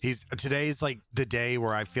 Today's like the day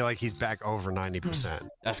where I feel like he's back over 90%.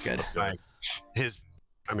 That's good. Like his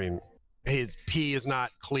pee is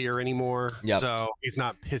not clear anymore. So he's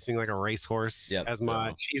not pissing like a racehorse as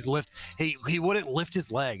much. He wouldn't lift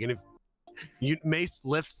his leg, and if Mace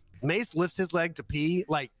lifts his leg to pee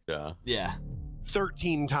like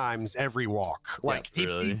 13 times every walk. Like he's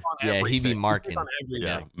on everything. He'd be marking.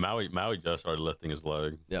 Yeah, Maui just started lifting his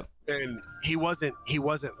leg. Yep. And he wasn't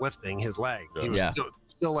lifting his leg. He was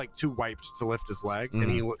still like too wiped to lift his leg, and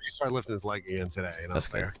he started lifting his leg again today. And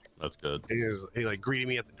That's good. That's good. He like greeted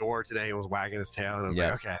me at the door today and was wagging his tail, and I was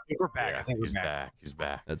like, okay, I think we're back. I think we're back. He's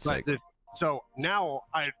back. That's sick. So now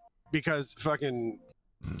because fucking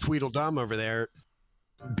Tweedledum over there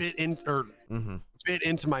bit into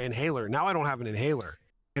my inhaler. Now I don't have an inhaler,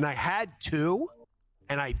 and I had two,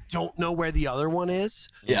 and I don't know where the other one is.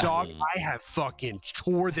 Dog, I have fucking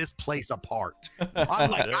tore this place apart.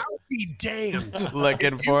 I'm like, I'll be damned.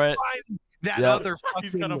 Looking for it. That other fucking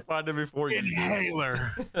he's gonna find it before you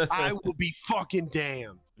inhaler. I will be fucking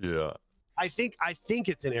damned. Yeah. I think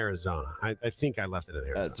it's in Arizona. I think I left it in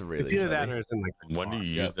Arizona. That's really it's either that or it's in like when do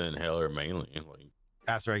you use the inhaler mainly? Like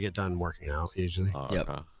after I get done working out, usually. Okay.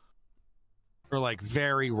 Or like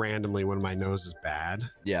very randomly when my nose is bad.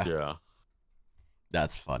 Yeah.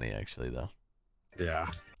 That's funny, actually, though. Yeah.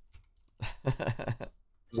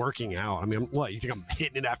 Working out. I mean, what? You think I'm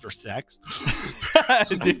hitting it after sex?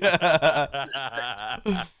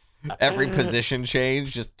 Every position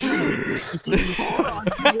change, just.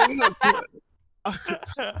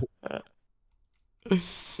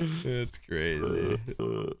 It's crazy.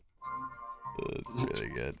 That's really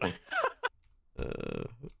good.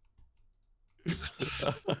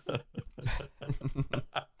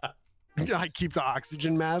 I keep the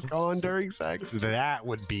oxygen mask on during sex. That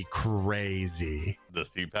would be crazy. The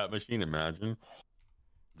CPAP machine, imagine.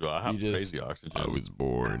 Do I have crazy oxygen? I was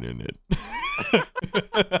born in it.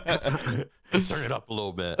 Turn it up a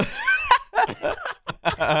little bit.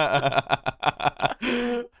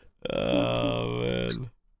 Oh man,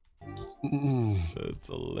 that's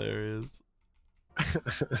hilarious.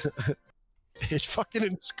 It's fucking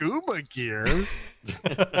in scuba gear.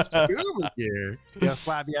 Scuba gear. Yeah,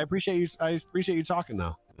 Slabby. I appreciate you talking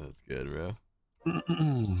though. That's good, bro.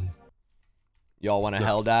 Y'all want to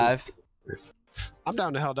hell dive? I'm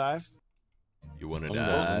down to hell dive. You want to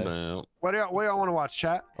dive? What do y'all want to watch,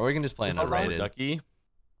 chat? Or we can just play an unrated. Ducky?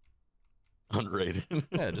 Unrated.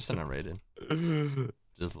 Yeah, just an unrated.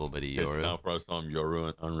 Just a little bit of Yoru. Now for us on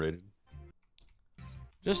Yoru unrated.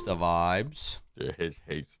 Just the vibes. Dude, he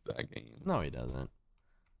hates that game. No, he doesn't.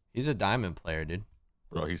 He's a diamond player, dude.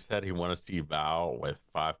 Bro, he said he want to see Val with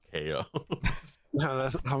 5 KOs.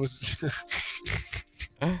 No, I was.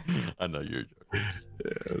 I know you're joking.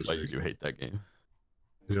 Yeah, like you hate that game.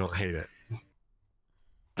 You don't hate it.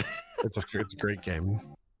 It's a great game.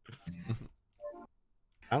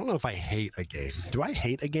 I don't know if I hate a game. Do I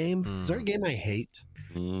hate a game? Is there a game I hate?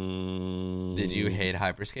 Did you hate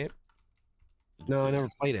Hyperscape? No, I never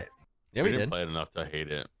played it. Yeah, we didn't did. play it enough to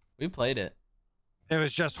hate it. We played it. It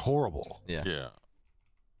was just horrible. Yeah. Yeah.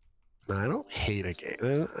 No, I don't hate a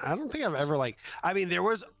game. I don't think I've ever like. I mean, there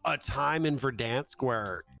was a time in Verdansk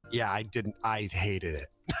where, yeah, I hated it.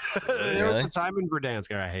 There was a time in Verdansk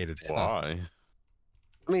where I hated it. Why?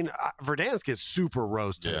 I mean, Verdansk is super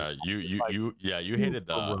roasted. Yeah, you hated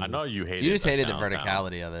the. I know you hated. You just hated the downtown.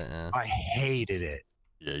 verticality of it. Yeah. I hated it.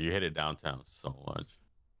 Yeah, you hated downtown so much.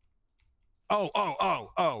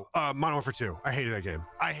 Modern Warfare 2. I hated that game.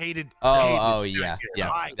 I hated. Oh yeah.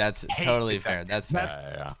 That's totally fair. That's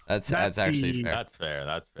actually fair. That's fair.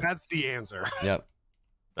 That's the answer. Yep.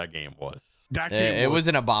 That game was. It was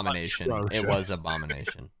an abomination. It was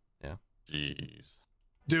abomination. Yeah. Jeez.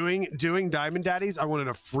 Doing Diamond Daddies, I wanted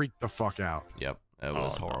to freak the fuck out. Yep. It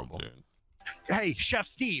was horrible. No, Hey, Chef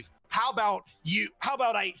Steve, how about you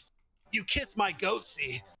kiss my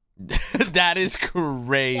goatsy? That is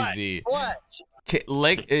crazy. What?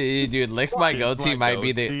 Dude, lick my goatee might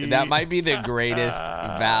be the greatest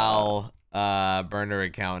Val burner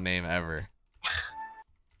account name ever.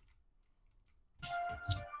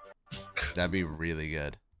 That'd be really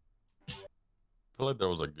good. I feel like there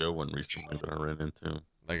was a good one recently that I ran into.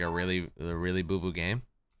 Like a really boo-boo game?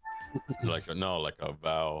 like a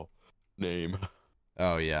Val name.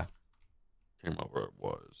 Oh yeah. Can't remember what it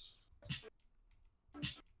was.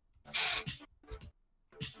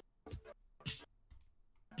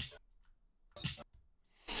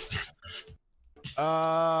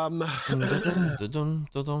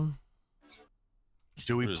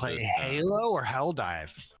 Do we play Halo or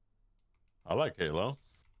Helldive? I like Halo.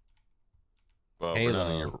 Well,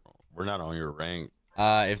 Halo. We're not on your rank.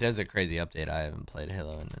 If there's a crazy update, I haven't played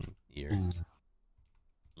Halo in a year.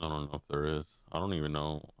 I don't know if there is. I don't even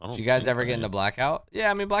know. Did you guys ever get into Blackout? Yeah,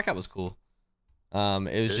 I mean Blackout was cool.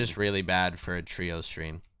 It was just really bad for a trio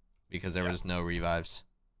stream because there was no revives.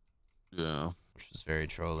 Yeah. Which was very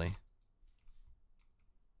trolly.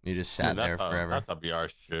 You just sat there forever. That's how BR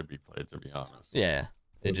should be played, to be honest. Yeah.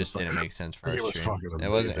 It just didn't make sense for our stream.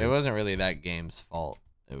 It wasn't really that game's fault.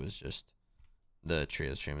 It was just the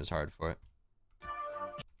trio stream is hard for it.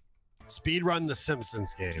 Speedrun the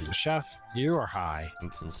Simpsons game. Chef, you are high.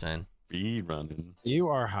 It's insane. Speed running. You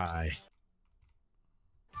are high.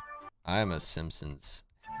 I am a Simpsons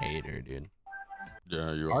hater, dude.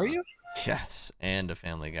 Yeah, you are. Are you? Yes, and a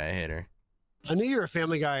Family Guy hater. I knew you were a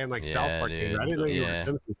Family Guy and like South Park hater. I didn't know you were a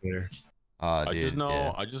Simpsons hater. Oh, dude, I just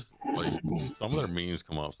know. I just like some of their memes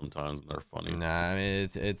come up sometimes and they're funny. Nah, I mean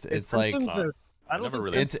it's like I don't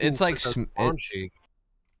think it's like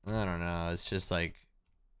I don't know. It's just like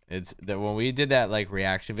it's that when we did that like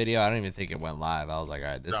reaction video, I don't even think it went live. I was like, all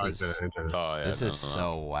right, this is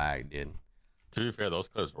so whack, dude. To be fair, those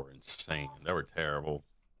clips were insane. They were terrible.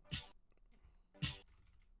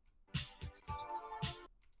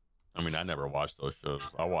 I mean, I never watched those shows.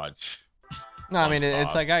 I watch. No, I mean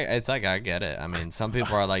it's like I get it. I mean, some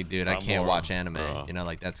people are like, dude, I can't watch anime. You know,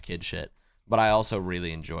 like that's kid shit. But I also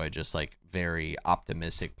really enjoy just like very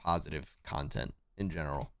optimistic, positive content in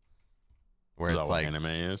general. Where it's like anime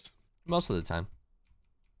is most of the time.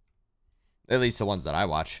 At least the ones that I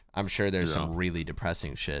watch. I'm sure there's some really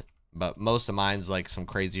depressing shit, but most of mine's like some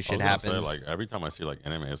crazy shit happens. Say, like every time I see like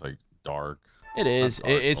anime, it's like dark. It is.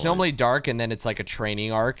 It's normally dark, and then it's like a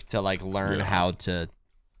training arc to like learn how to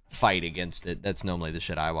fight against it. That's normally the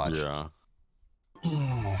shit I watch. Yeah.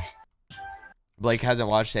 Blake hasn't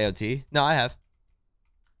watched AOT? No, I have.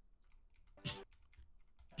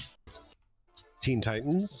 Teen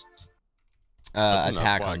Titans?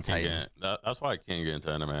 Attack on Titan. That's why I can't get into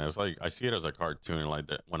anime. It's like I see it as a cartoon. Like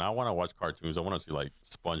that, when I want to watch cartoons, I want to see like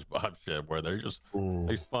SpongeBob shit, where they're just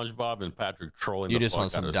like SpongeBob and Patrick trolling. You just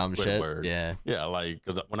want some dumb shit. Yeah. Yeah, like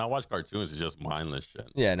because when I watch cartoons, it's just mindless shit.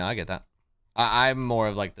 Yeah, no, I get that. I'm more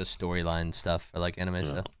of like the storyline stuff for like anime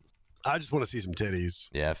stuff. I just want to see some titties.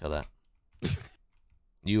 Yeah, I feel that.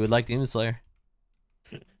 You would like Demon Slayer?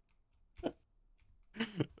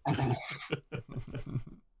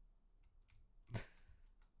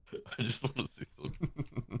 I just want to see some.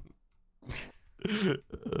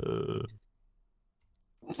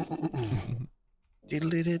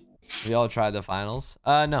 We all tried the finals.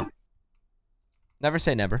 No. Never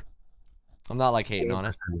say never. I'm not like hating on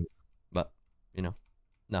it, but you know,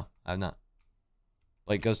 no, I've not.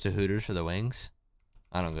 Like goes to Hooters for the wings.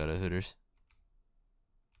 I don't go to Hooters.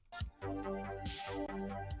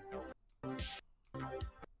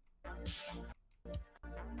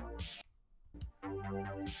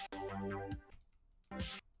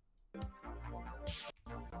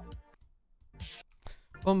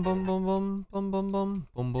 Boom, boom, boom, boom, boom, boom, boom,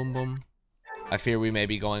 boom, boom, boom. I fear we may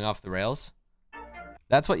be going off the rails.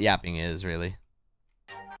 That's what yapping is, really.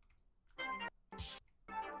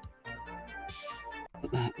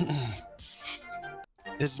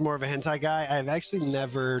 It's more of a hentai guy. I've actually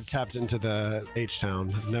never tapped into the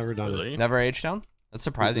H-Town. I've never done it. Never H-Town? That's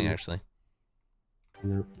surprising, actually.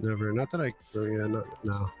 No, never. Not that I. No,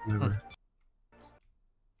 never.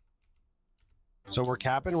 So we're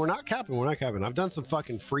capping? We're not capping. We're not capping. I've done some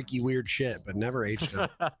fucking freaky weird shit, but never H-Town.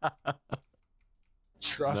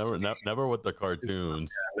 Trust me. Never with the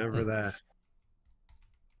cartoons. Yeah, never that.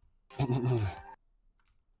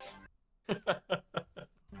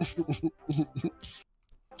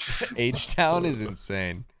 H-Town is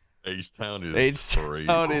insane. H-Town is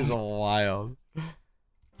H-Town is wild.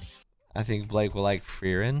 I think Blake will like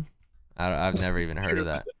Fearin'. I've never even heard of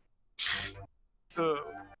that.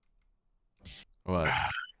 What?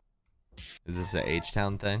 Is this a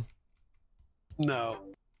H-Town thing? No.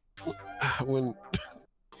 When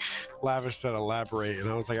Lavish said elaborate, and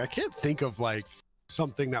I was like, I can't think of like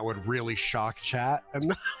something that would really shock chat.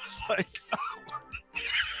 And I was like,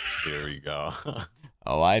 here we go.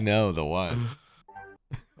 Oh, I know the one.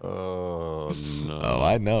 Oh no. Oh,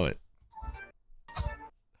 I know it.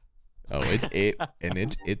 Oh,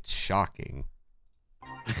 it's shocking.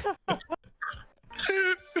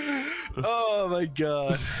 oh my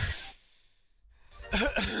god.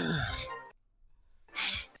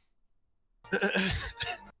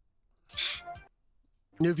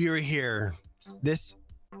 New viewer here. This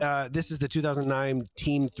is the 2009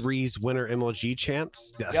 Team 3's winner MLG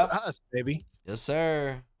champs. That's us, baby. Yes,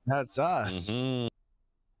 sir. That's us. Mm-hmm.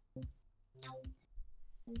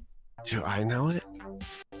 Do I know it?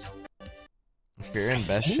 If you're in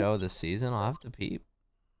best show of the season, I'll have to peep.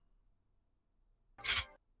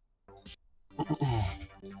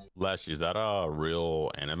 Leshy, is that a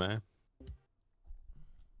real anime?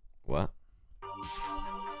 What?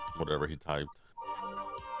 Whatever he typed.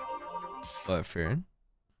 What, Fearin'?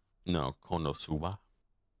 No, Konosuba.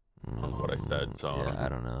 I don't know what I said, so yeah, I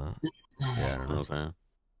don't know. Yeah, I don't know. What I'm saying?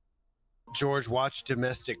 George, watch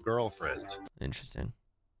Domestic Girlfriend. Interesting.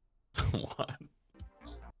 What?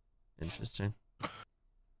 Interesting. I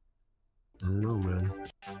don't know, man.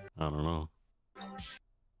 I don't know.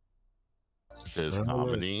 Is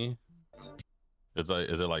comedy? Is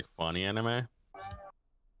it like funny anime?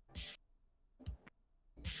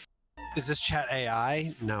 Is this chat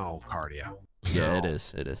AI? No, cardio. Yeah, No. it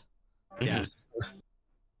is. It is. Yes.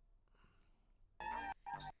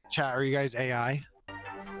 Chat, are you guys AI?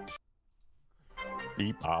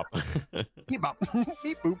 Beep bop. Beep bop.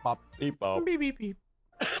 Beep boop bop. Beep bop. Beep beep beep.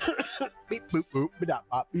 Beep boop boop. Bop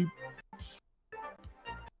bop beep.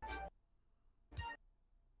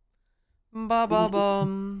 Ba ba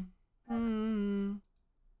bum. All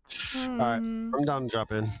right, I'm down to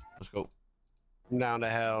drop in. Let's go. I'm down to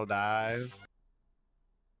hell dive.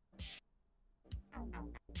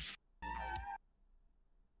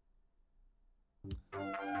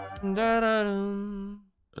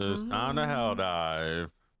 It's time to hell dive.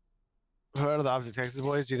 Who are the Object Texas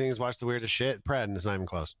boys? Do you think he's watched the weirdest shit? Pred, and it's not even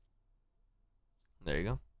close. There you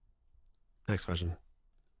go. Next question.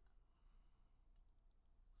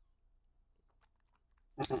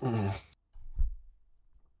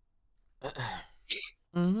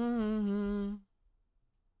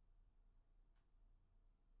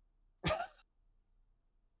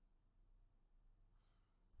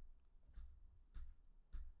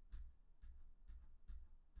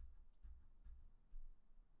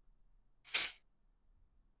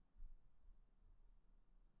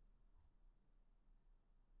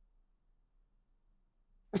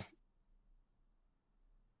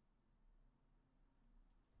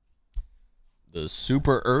 The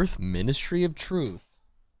Super Earth Ministry of Truth.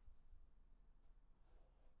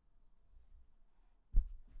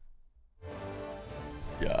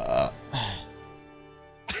 Yeah.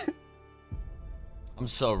 I'm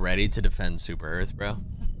so ready to defend Super Earth, bro.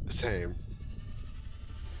 Same.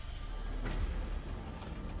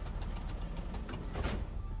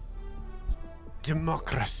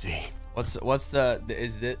 Democracy. What's the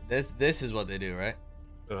is this is what they do, right?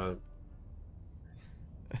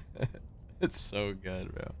 It's so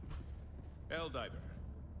good, bro. Eldiver,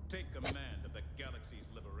 take command of the galaxy's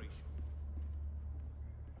liberation.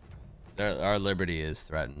 Our liberty is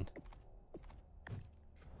threatened.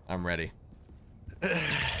 I'm ready.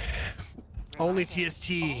 Only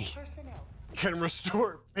TST can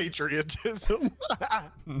restore patriotism. I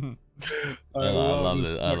love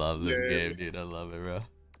this. I love this game, dude. I love it, bro.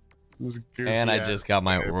 And I just got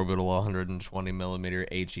my orbital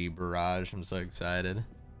 120mm HE barrage. I'm so excited.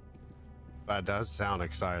 That does sound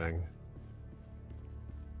exciting.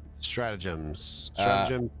 Stratagems.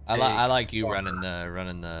 Stratagems. I like you running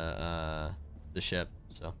the ship.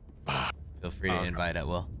 So feel free to invite at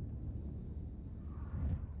will.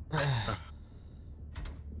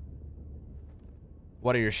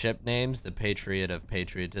 What are your ship names? The Patriot of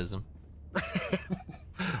Patriotism.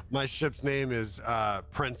 My ship's name is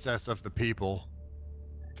Princess of the People.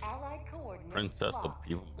 Princess of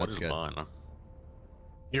People. What is mine?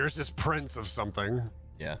 Yours is Prince of something.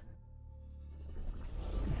 Yeah.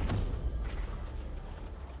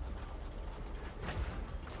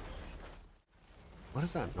 What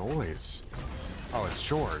is that noise? Oh, it's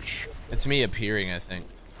George. It's me appearing, I think.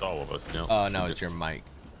 It's all of us. You know? Oh no, it's your mic.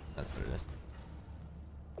 That's what it is.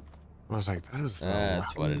 I was like, that is the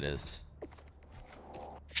That's what it is.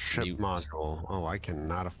 Ship Mute. module. Oh, I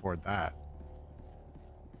cannot afford that.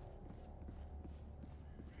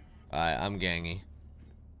 Alright, I'm gangy.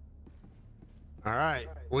 All right,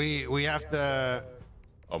 we have to.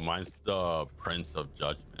 Oh, mine's the Prince of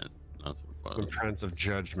Judgment. That's what The Prince of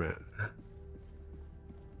Judgment.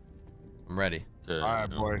 I'm ready. Okay, All right,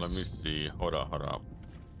 boys. Let me see. Hold up.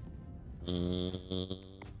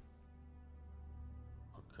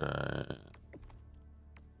 Okay.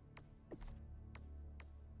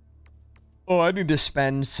 Oh, I need to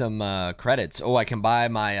spend some credits. Oh, I can buy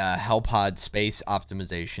my Hellpod space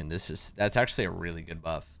optimization. That's actually a really good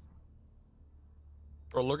buff.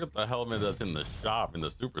 Bro, look at the helmet that's in the shop in the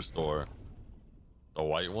superstore. The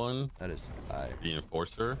white one. That is fire. The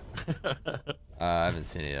Enforcer. I haven't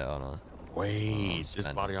seen it yet. Hold on. Wait, this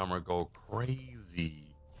body armor go crazy.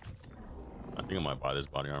 I think I might buy this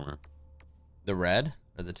body armor. The red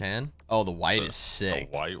or the tan? Oh, the white is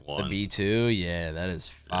sick. The white one. The B2, yeah, that is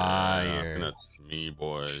fire. Yeah, that's me,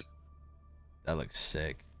 boys. That looks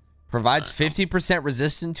sick. Provides 50%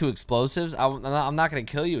 resistance to explosives. I'm not gonna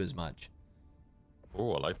kill you as much.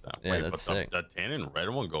 Oh, I like that. Yeah, that's sick. The tan and red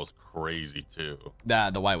one goes crazy too. Nah,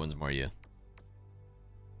 the white one's more you.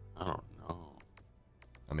 I don't know.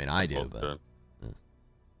 I mean, I do, but.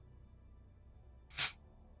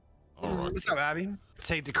 What's up, Abby?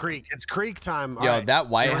 Take the creek. It's creek time. Yo, right. That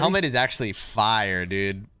white helmet is actually fire,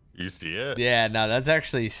 dude. You see it? Yeah, no, that's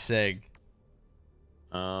actually sick.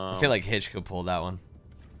 I feel Um, like Hitch could pull that one.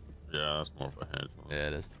 Yeah, that's more of a hedge one. Yeah,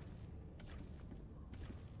 it is.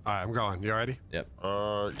 All right, I'm going. You ready? Yep.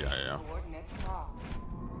 Yeah.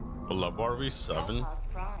 Love RV 7.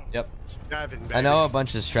 Yep. 7, baby. I know a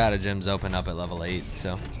bunch of stratagems open up at level 8,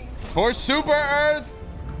 so. For Super Earth!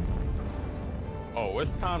 Oh, it's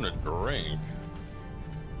time to drink.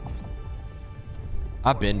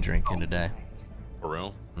 I've been drinking today. For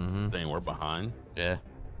real? Mm-hmm. Dang, we're behind. Yeah.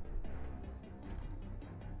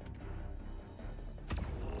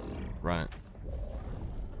 Right.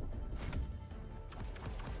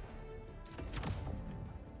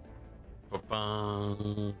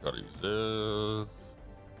 Gotta use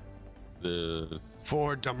this.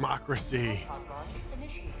 For democracy.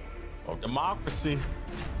 Oh, democracy.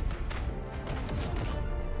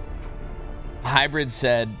 Hybrid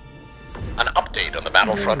said, An update on the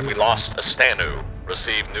battlefront. We lost Astanu.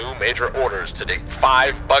 Received new major orders to dig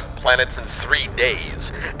 5 bug planets in 3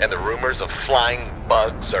 days, and the rumors of flying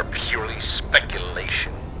bugs are purely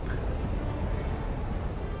speculation.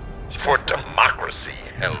 For democracy,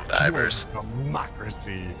 Helldivers. For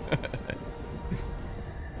democracy.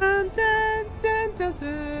 dun, dun, dun, dun,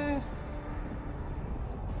 dun.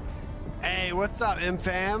 Hey, what's up,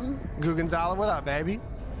 M-Fam? Guganzala, what up, baby?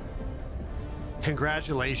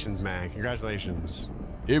 Congratulations, man. Congratulations.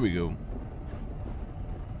 Here we go.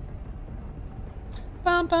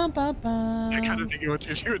 Bum, bum, bum, bum. I kind of think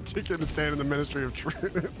if you would take it to stand in the Ministry of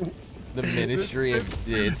Truth. The Ministry of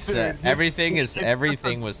it's everything was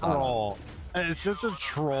thought. It's just a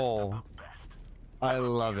troll. I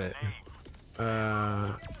love it.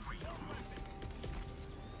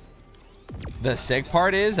 The sick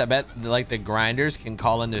part is, I bet like the grinders can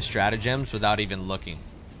call in their stratagems without even looking.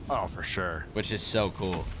 Oh, for sure. Which is so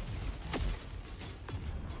cool.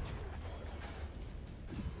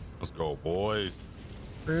 Let's go, boys.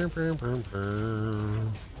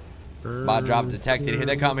 Bot drop detected. Here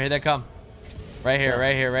they come. Here they come. Right here.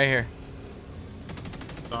 Right here. Right here.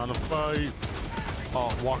 Time to fight.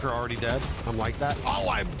 Oh, Walker already dead. I'm like that. Oh,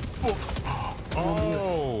 I.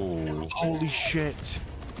 Oh. Holy shit.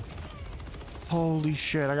 Holy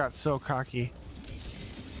shit. I got so cocky.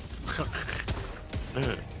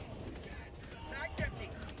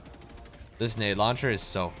 This nade launcher is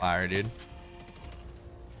so fire, dude.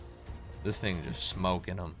 This thing just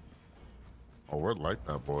smoking them. Oh, we're like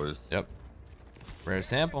that, boys. Yep. Rare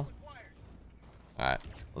sample. Alright,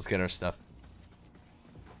 let's get our stuff.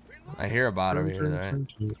 I hear a bot over here, right?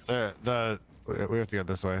 We have to go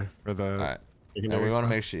this way for the. Alright. No, we want to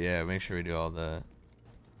make sure, make sure we do all the.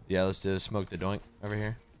 Yeah, let's do smoke the doink over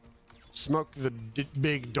here. Smoke the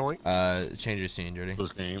big doinks. Change your scene, Jody.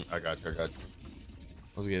 This game, I got you.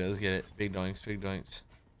 Let's get it. Let's get it. Big doinks. Big doinks.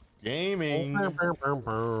 Gaming. Up,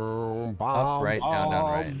 right, down,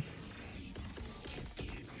 right.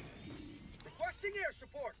 Requesting air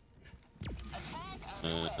support.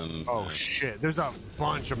 Oh shit! There's a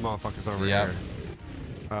bunch of motherfuckers over here.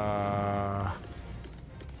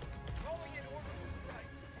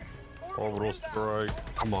 Orbital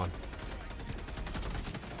strike. Come on.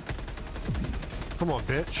 Come on,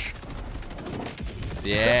 bitch.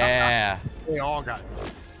 Yeah. They all got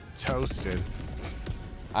toasted.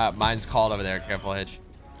 Mine's called over there. Careful, Hitch.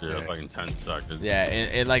 Yeah, it's like in 10 seconds. Yeah,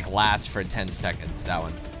 it like lasts for 10 seconds. That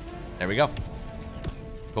one. There we go.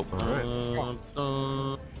 Cool. All right, let's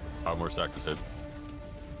go. 5 more seconds, Hit.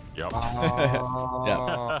 Yep.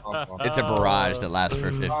 Yeah. It's a barrage that lasts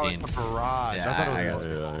for 15. Oh, it's a barrage. Yeah, I thought it was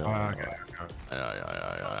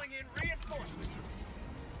Yeah.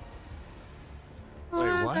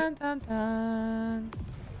 Wait, what? Dun, dun, dun.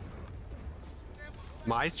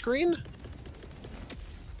 My screen?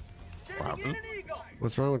 What happened?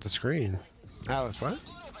 What's wrong with the screen? Alice, what?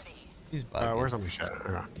 He's bugging. Where's my shit?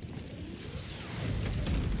 Okay.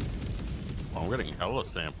 Oh, I'm getting hella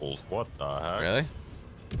samples. What the heck? Really?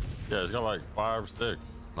 Yeah, it's got like 5 or 6.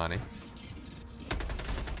 Money.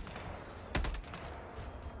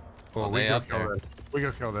 Well, we go kill this. We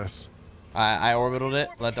go kill this. I orbitaled it.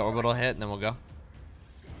 Let the orbital hit, and then we'll go.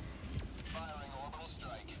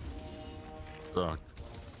 Suck.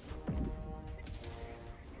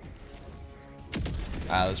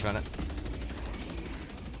 Alright, let's run it.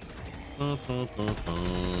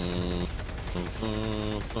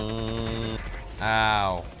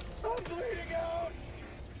 Ow.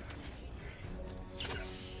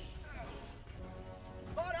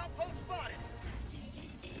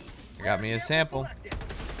 I got me a sample.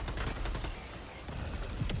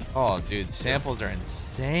 Oh, dude, samples are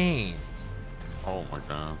insane. Oh my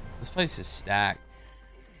god. This place is stacked.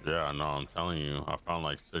 Yeah, no, I'm telling you. I found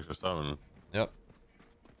like 6 or 7. Yep.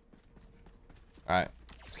 Alright,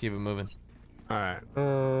 let's keep it moving. Alright.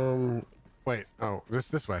 Wait. Oh,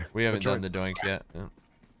 this way. We haven't done the doink yet. Yeah.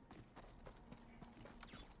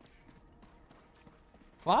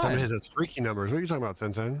 Somebody Clyde. hit those freaky numbers. What are you talking about,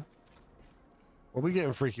 Sensen? What we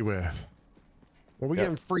getting freaky with? What we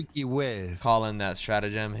getting freaky with? Call in that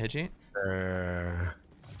stratagem, Hitchy. Oh.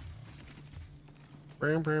 You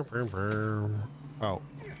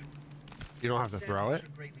don't have to throw it?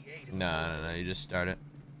 No, you just start it.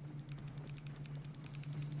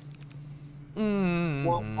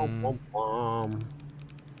 Womp, womp, womp, womp.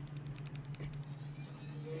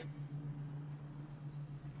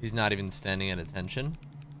 He's not even standing at attention.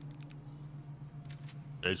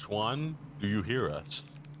 H1, do you hear us?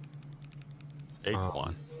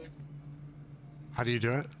 H1. How do you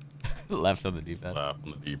do it? Left on the D-pad. Left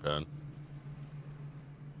on the D-pad.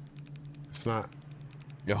 It's not.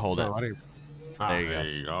 You hold it. There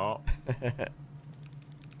you go.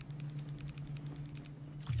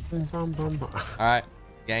 Alright,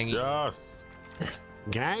 gangy. Yes.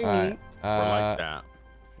 Gangy. Alright, Like that.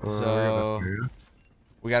 So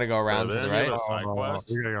we gotta go around to the right. We gotta go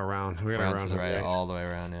around. We gotta go around to the right, all the way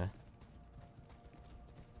around, yeah.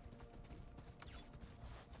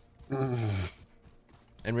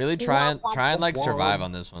 And really try and like survive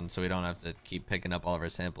on this one, so we don't have to keep picking up all of our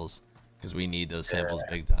samples, because we need those samples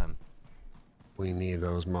big time. We need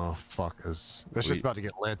those motherfuckers. This shit's about to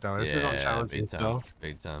get lit though. This is on challenging still.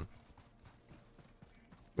 Big time.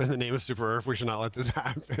 In the name of Super Earth, we should not let this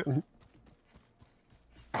happen.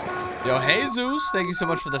 Yo, Jesus, thank you so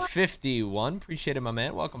much for the 51. Appreciate it, my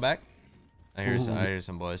man. Welcome back. I hear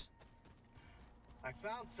some boys. I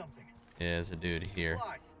found something. Yeah, there's a dude here.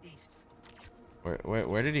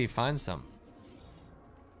 Where did he find some?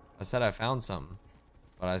 I said I found something,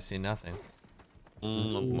 but I see nothing.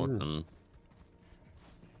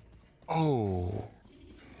 Oh.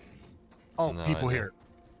 Oh, no, people here.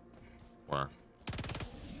 Where?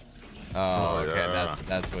 Oh, okay,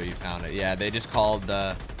 that's where you found it. Yeah, they just called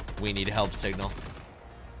the "we need help" signal.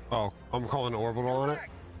 Oh, I'm calling orbital on it.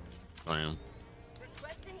 I am.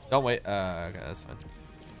 Don't wait. Okay, that's fine.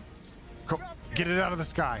 Go, get it out of the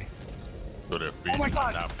sky. Could it be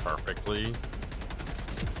that perfectly?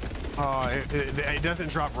 It doesn't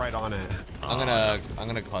drop right on it. I'm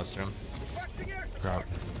gonna cluster him. God.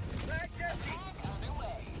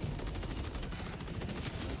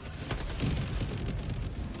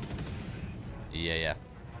 Yeah.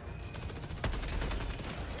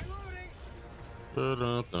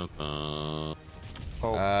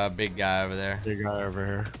 Oh. Big guy over there. Big guy over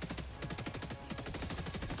here.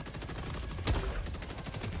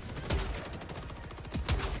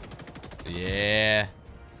 Yeah.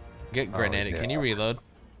 Get grenaded. Can you reload,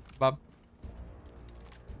 Bob?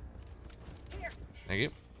 Thank you.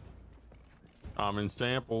 I'm in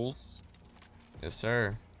samples. Yes,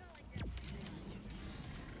 sir.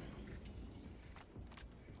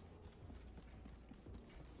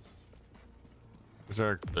 Is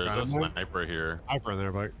there? There's a sniper here. Sniper in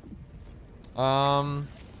there, Blake. I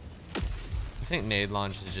think nade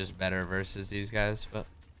launch is just better versus these guys, but.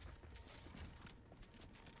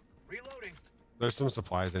 Reloading. There's some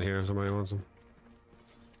supplies in here if somebody wants them.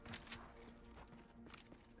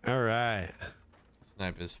 All right.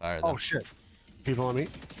 Snipe is fire. Oh shit! People on me.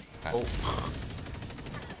 Right. Oh.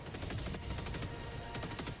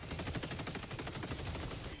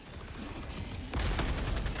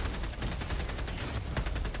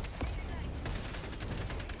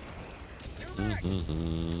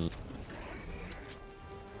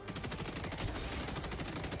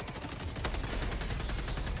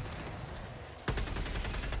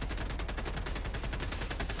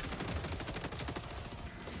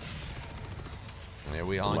 Yeah,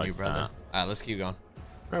 we on you, brother. All right, let's keep going.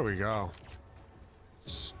 There we go.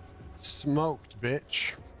 Smoked,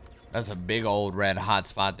 bitch. That's a big old red hot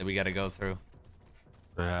spot that we got to go through.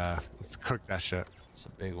 Yeah, let's cook that shit. It's a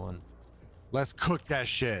big one. Let's cook that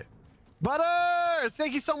shit. Butters,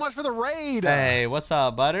 thank you so much for the raid. Hey, what's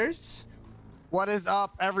up, Butters? What is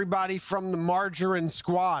up, everybody from the Margarine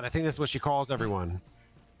Squad? I think that's what she calls everyone.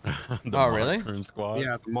 Oh, really? Margarine Squad?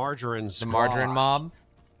 Yeah, the Margarine Squad. The Margarine Mob?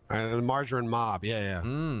 The Margarine Mob, yeah.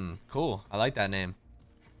 Cool. I like that name.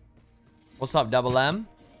 What's up, Double M?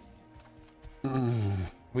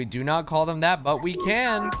 We do not call them that, but we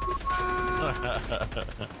can.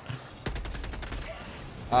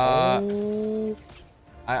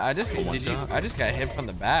 I just I just got hit from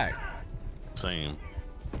the back. Same.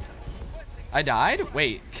 I died?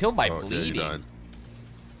 Wait, killed by bleeding. Yeah,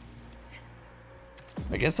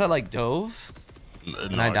 I guess I like dove.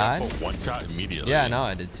 And no, I died. One shot immediately. Yeah, no,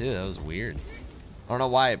 I did too. That was weird. I don't know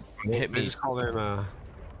why it hit me just called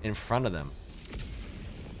in front of them.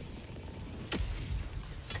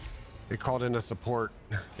 They called in a support.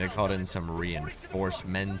 They called in some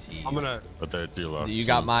reinforcements. I'm gonna. But they're too low. You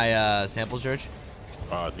got my samples, George?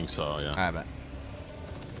 I think so. Yeah. All right, bet.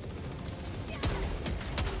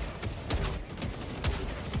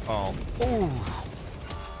 Oh. Ooh.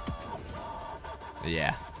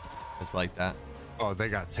 Yeah, it's like that. Oh, they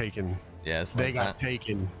got taken. Yeah, it's like they got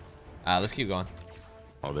taken. Let's keep going.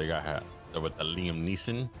 Oh, they got hit with the Liam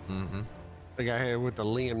Neeson. They got hit with the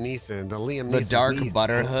Liam Neeson. The Dark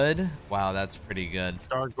Butterhood. Wow, that's pretty good.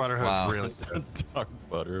 Dark Butterhood's really good. Dark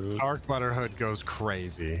Butterhood. Dark Butterhood goes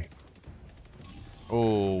crazy.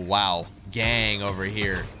 Oh, wow. Gang over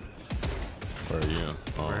here. Where are you?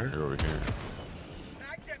 Oh, you're over here.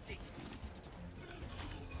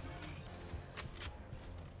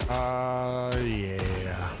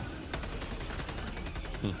 Yeah.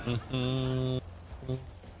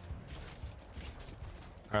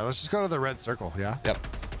 All right, let's just go to the red circle. Yeah. Yep.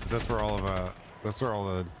 'Cause that's where all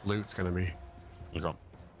the loot's gonna be. Okay.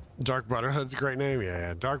 Dark Butterhood's a great name.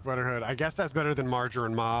 Yeah. Dark Butterhood. I guess that's better than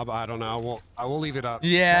Margarine Mob. I don't know. I will leave it up.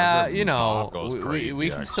 Yeah, Margarine you know, crazy, we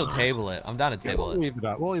can still table it. I'm down to table we'll leave it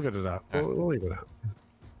up. We'll leave it up. We'll leave it up.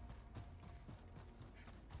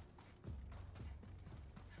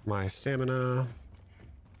 My stamina.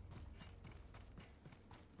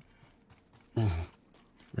 I'm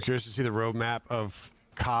curious to see the roadmap of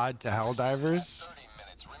COD to Helldivers.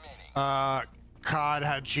 COD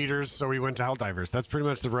had cheaters, so we went to Helldivers. That's pretty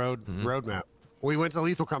much the roadmap. We went to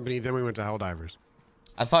Lethal Company, then we went to Helldivers.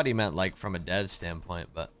 I thought he meant like from a dev standpoint,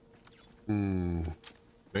 but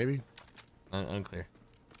maybe unclear.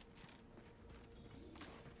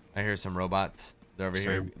 I hear some robots. They're over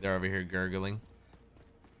here. They're over here gurgling.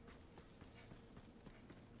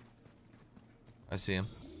 I see him.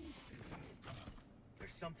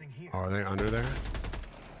 There's something here. Oh, are they under there?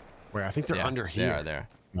 Wait, I think they're under here. They are there.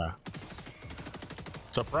 Yeah.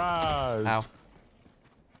 Surprise! Ow.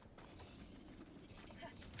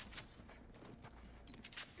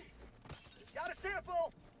 Got a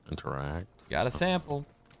sample. Interact. Got a sample.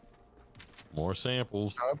 More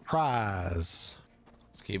samples. Surprise.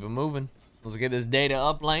 Let's keep it moving. Let's get this data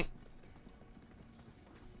uplink.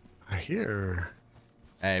 I hear.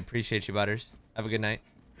 Hey, appreciate you, Butters. Have a good night.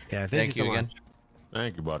 Yeah, thank you so again. much.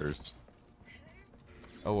 Thank you, Butters.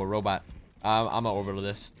 Oh, a robot. I'm gonna orbital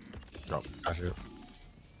this. Go. Gotcha.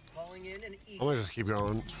 Calling in an E. I'm gonna just keep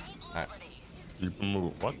going. All right. You can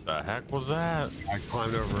move. What the heck was that? I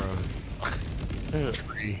climbed over a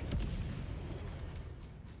tree.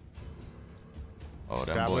 Oh, them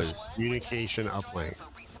Establish boys. communication uplink.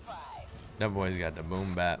 Them boys got the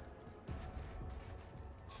boom bat.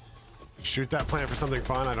 Shoot that plant for something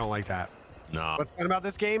fun. I don't like that. No. What's fun about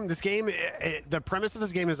this game? This game, the premise of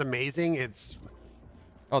this game is amazing. It's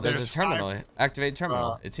there's a terminal. Activate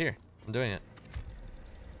terminal. It's here. I'm doing it.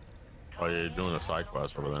 Oh, yeah, you're doing a side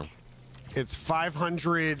quest over there. It's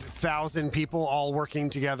 500,000 people all working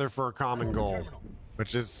together for a common goal,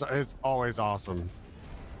 which is it's always awesome.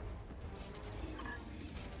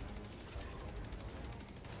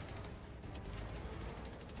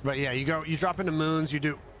 But yeah, you drop into moons, you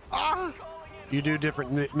do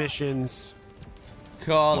different missions.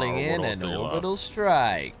 Calling in an orbital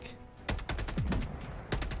strike.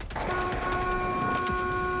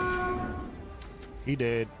 He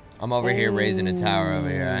did. I'm over here raising a tower over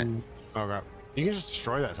here. Right? Oh god, you can just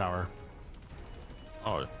destroy that tower.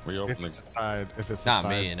 Oh, we open if it's the side. If it's not the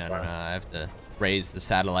side me, no. I have to raise the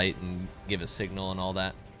satellite and give a signal and all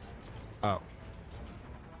that. Oh.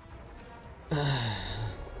 I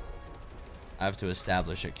have to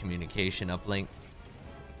establish a communication uplink.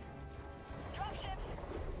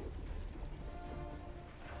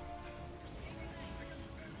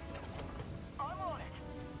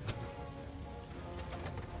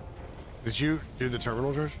 Did you do the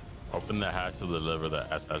terminal, George? Open the hatch to deliver the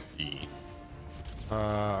SSD.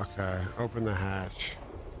 Okay. Open the hatch.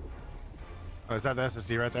 Oh, is that the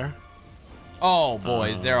SSD right there? Oh,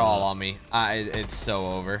 boys, they're all on me. It's so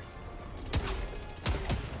over.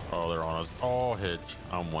 Oh, they're on us. Oh, Hitch.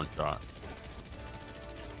 I'm one shot.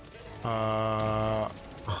 I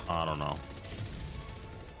don't know.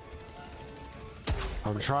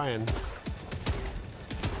 I'm trying.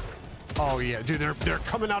 Oh yeah, dude, they're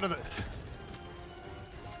coming out of the.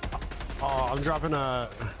 Oh, I'm dropping a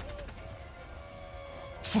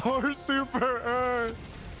 4 super Earth.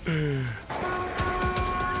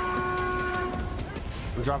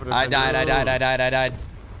 I'm dropping a. I died.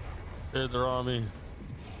 Hey, they're on me.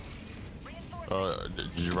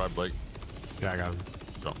 Did you ride Blake? Yeah, I got him.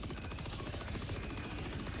 Go.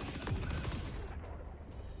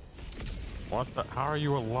 What the? How are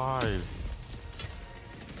you alive?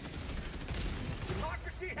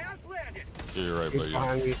 Democracy has landed. Yeah, you're right, Blake.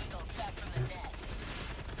 Behind me.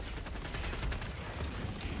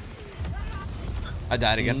 I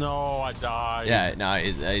died again. No, I died. Yeah, no,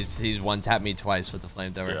 he's one tapped me twice with the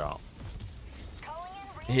flamethrower.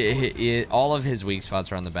 Yeah. All of his weak spots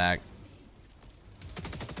are on the back.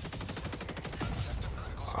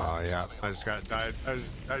 Oh yeah, I just died. I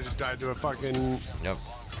just died to a fucking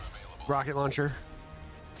rocket launcher.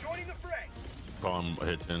 Joining the fray. Call him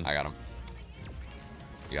hitching. I got him.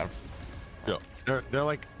 You got him. Yeah. They're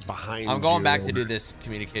like behind. I'm going back to do this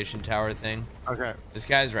communication tower thing. Okay. This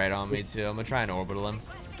guy's right on me too. I'm gonna try and orbital him.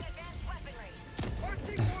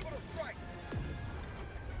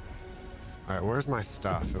 All right, where's my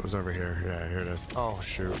stuff? It was over here. Yeah, here it is. Oh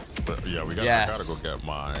shoot. But yeah, I gotta go get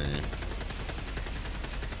my.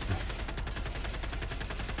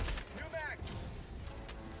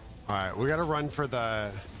 All right, we gotta run for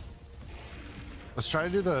the. Let's try to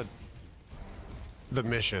do the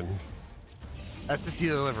mission. SSD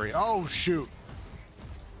delivery. Oh shoot.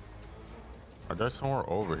 Are there somewhere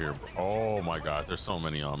over here? Oh my god, there's so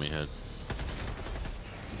many on me, Head.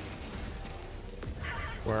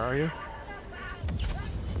 Where are you?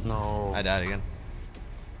 No. I died again.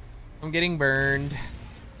 I'm getting burned.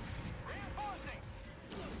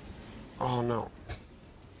 Oh no.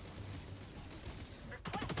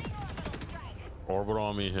 Orbit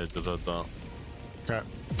on me, Head, because I thought. Okay.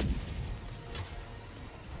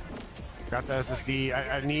 Got the SSD.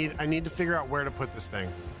 I need to figure out where to put this thing.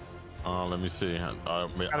 Let me see. I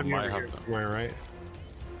gotta be might over have here to. somewhere, right?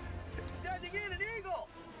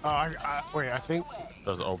 Oh, wait. I think.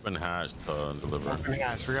 There's open hatch to deliver. Open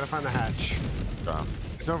hatch. We gotta find the hatch. Yeah.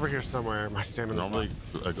 It's over here somewhere. My stamina. Normally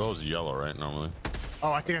it goes yellow, right? Normally.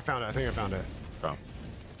 Oh, I think I found it. Yeah.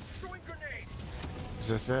 Is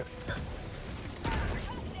this it?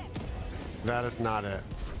 That is not it.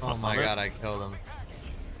 Oh my god, I killed him.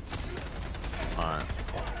 All right.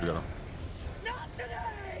 We got him.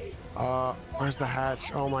 Where's the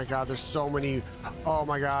hatch? Oh my god, there's so many. Oh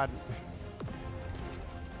my god.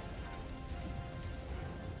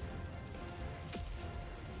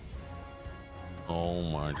 Oh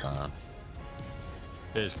my god.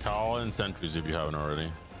 Hey, call in sentries if you haven't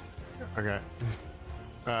already. Okay.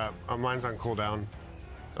 Mine's on cooldown.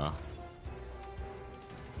 Yeah.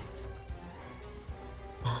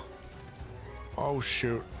 Oh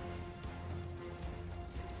shoot.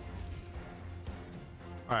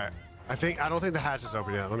 All right. I don't think the hatch is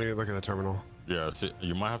open yet. Let me look at the terminal. Yeah, see,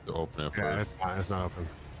 you might have to open it Yeah, first. it's not open.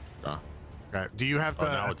 Yeah. Okay. Do you have the?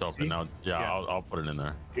 Oh, now it's SSD? open. Now, yeah. I'll put it in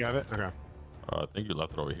there. You have it? Okay. I think you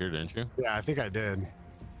left it over here, didn't you? Yeah, I think I did.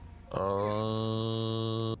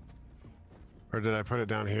 Or did I put it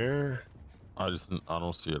down here? I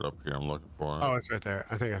don't see it up here. I'm looking for it. Oh, it's right there.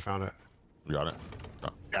 I think I found it. You got it?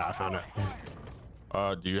 Yeah, I found it.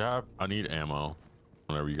 Do you have? I need ammo.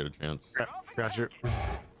 whenever you get a chance. Got you.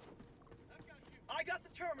 I got the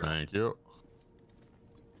terminal. Thank you.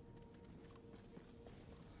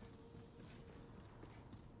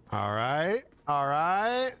 All right. All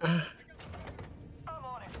right. I'm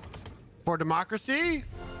on it. For democracy.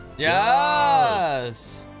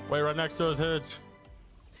 Yes. Wait, right next to his hitch.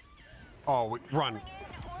 Oh, run.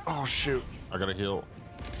 Oh, shoot. I gotta heal.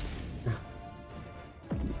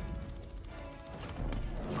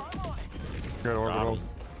 Good orbital.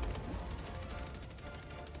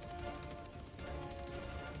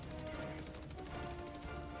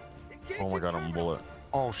 Oh my god, I'm a bullet.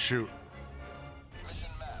 Oh, shoot.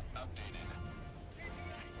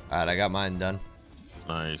 All right, I got mine done.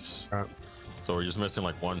 Nice. So we're just missing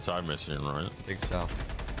like one side mission, right? I think so.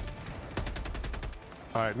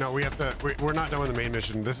 All right, no, we have to. We're not done with the main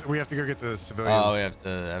mission. We have to go get the civilians. Oh, we have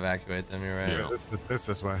to evacuate them. You're right. Yeah, it's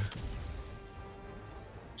this way.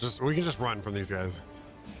 We can just run from these guys.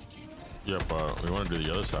 Yeah, but we want to do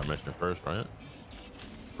the other side mission first, right?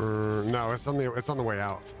 No, it's on the way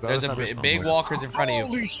out. There's a big walkers in front of you.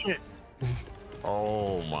 Holy shit!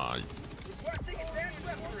 Oh my. Requesting advanced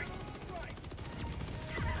weaponry. Right.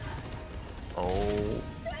 Oh.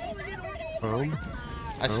 Boom.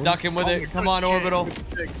 I stuck him with it. Come on, Orbital.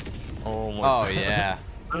 Oh my. Oh yeah.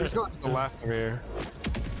 I'm just going to the left of here.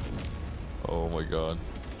 Oh my god.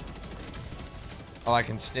 Oh, I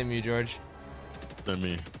can stim you, George. Send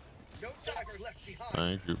me. No diver left behind.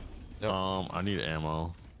 Thank you. Yep. I need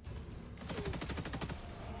ammo.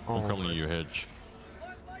 I'm coming to you, Hitch.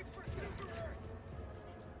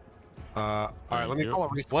 All right, let me call a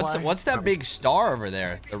resupply. What's that big star over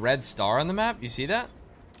there? The red star on the map? You see that?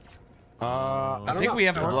 I think we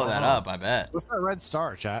have to blow that up. I bet. What's that red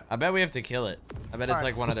star, chat? I bet we have to kill it. I bet it's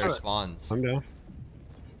like one of their spawns. I'm down.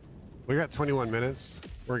 We got 21 minutes.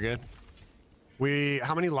 We're good.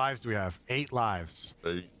 How many lives do we have? 8 lives.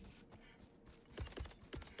 8.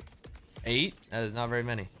 8? That is not very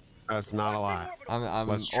many. That's not a lot. I'm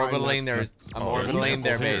orbitaling their orbiting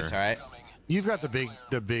their base. All right. You've got the big.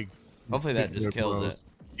 Hopefully that just kills it.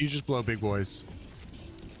 You just blow big boys.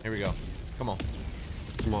 Here we go. Come on.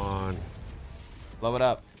 Come on. Blow it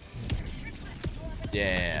up.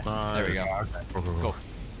 Yeah. There we go. Okay. Go.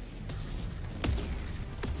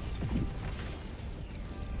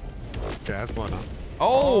 Okay, that's blown up.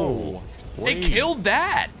 Oh, it killed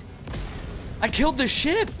that. I killed the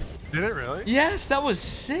ship. Did it really? Yes, that was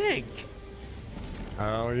sick.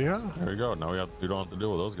 Oh yeah. There we go. Now we don't have to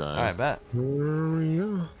deal with those guys. All right, bet. There we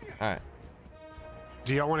go. All right.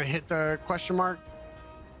 Do y'all want to hit the question mark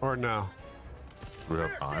or no? Do we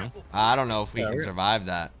have time? I don't know if we can survive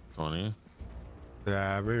that. 20.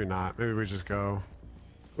 Yeah, maybe not. Maybe we just go.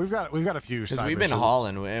 We've got a few. Because we've been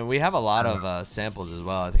hauling, and we have a lot of samples as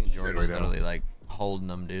well. I think George is literally like holding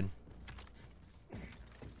them, dude.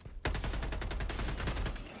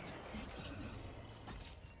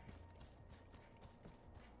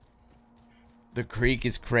 The creek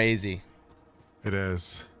is crazy. It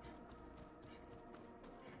is.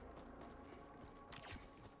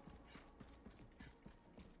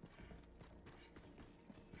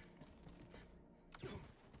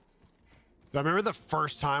 I remember the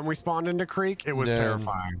first time we spawned into Creek, it was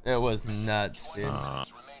terrifying. It was nuts, dude.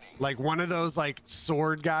 Like one of those like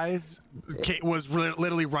sword guys was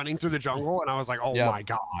literally running through the jungle, and I was like, "Oh my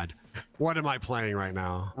god, what am I playing right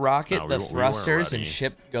now?" Rocket the thrusters and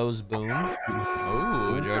ship goes boom.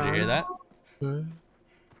 Oh, George, you hear that? I'm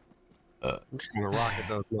just gonna rocket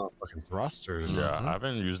those motherfucking thrusters. Yeah, I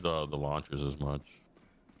haven't used the launchers as much.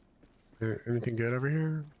 Anything good over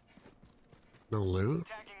here? No loot.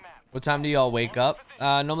 What time do y'all wake up?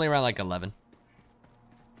 Normally around like 11.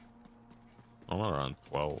 I'm around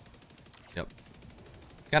 12. Yep.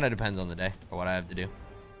 Kind of depends on the day or what I have to do.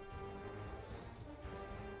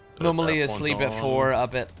 Normally asleep at 4,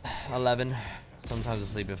 up at 11. Sometimes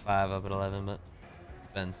asleep at 5, up at 11, but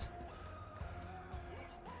depends.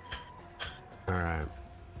 All right,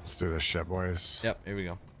 let's do this shit, boys. Yep, here we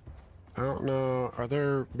go. I don't know. Are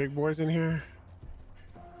there big boys in here?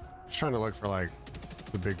 Just trying to look for like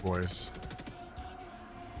the big boys.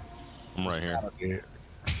 I'm right here.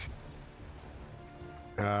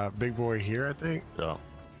 Big boy here, I think. Yeah.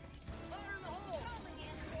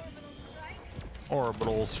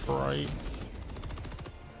 Orbital strike.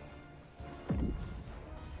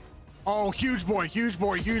 Oh, huge boy, huge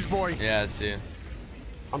boy, huge boy. Yeah, I see.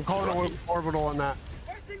 I'm calling an orbital on that.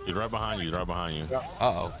 He's right behind you. He's right behind you. Yeah.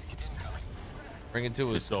 Uh-oh. Bring it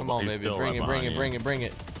to us. Come on, baby. Bring it, bring it, bring it, bring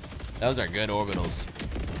it. Those are good orbitals.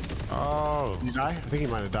 Oh. Did he die? I think he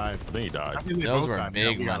might have died. I think he died. Those were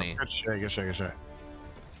big money. Good shit, good shit, good shit.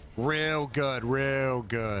 Real good, real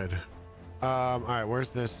good. All right, where's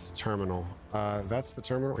this terminal? That's the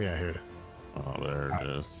terminal. Yeah, here it is. Oh, there it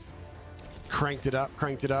is. Cranked it up.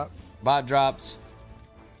 Cranked it up. Bot drops.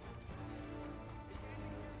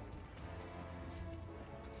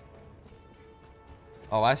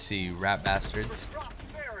 Oh, I see you, rat bastards.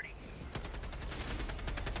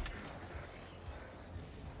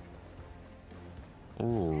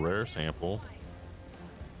 Ooh, rare sample.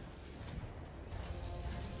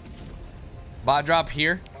 Bot drop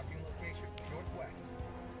here.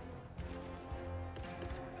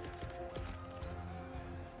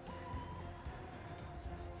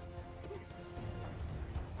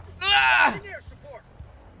 Ah!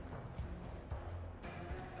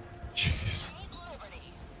 Jeez.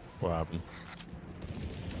 What happened?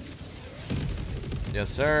 Yes,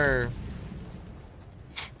 sir.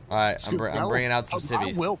 All right, I'm bringing out some I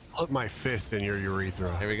civvies. will put my fist in your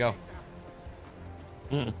urethra. Here we go.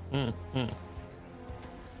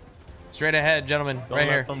 Straight ahead, gentlemen. Don't right let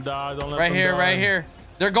here. them die. Don't let right them here, die. right here.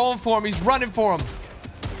 They're going for him. He's running for him.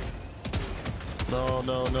 No,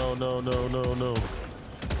 no, no, no, no, no, no.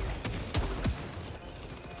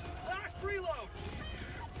 Last reload.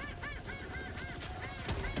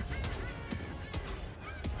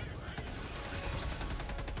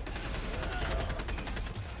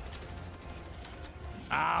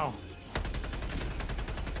 Ow.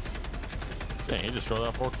 Dang, he just threw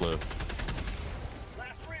that forklift.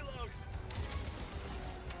 Last reload.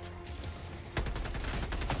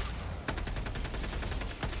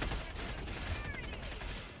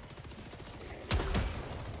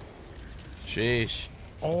 Sheesh.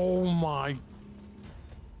 Oh my.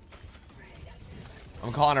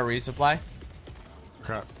 I'm calling a resupply.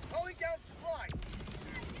 Crap. Calling down supply.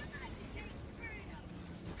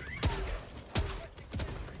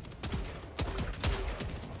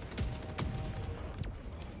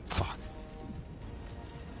 Fuck.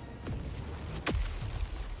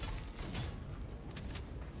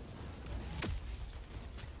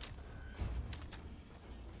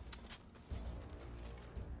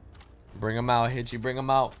 Bring him out, Hitchy. Bring him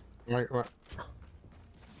out. Right.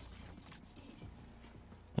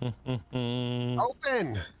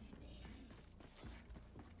 Open.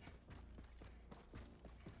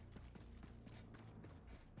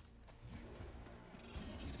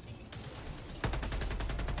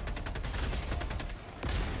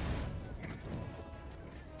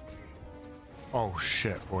 Oh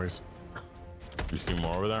shit, boys. You see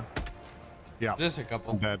more over there? Yeah. Just a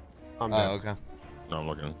couple. I'm dead. I'm Oh, dead. okay. No, I'm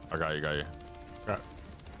looking. I got you. Got you. Got-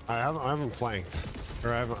 I haven't flanked,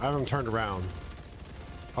 or I haven't turned around.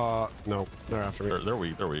 No, they're after me. They're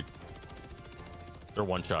weak. They're weak. They're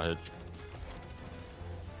one shot hit.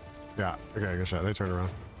 Yeah. Okay, good shot. They turned around.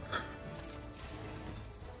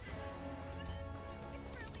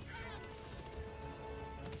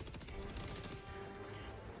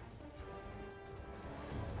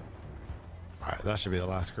 All right, that should be the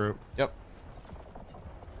last group. Yep.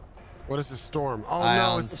 What is this storm? Oh Ion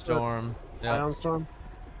no, it's storm. the Yep. Ion storm.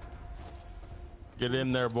 Get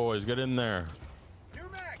in there, boys. Get in there. New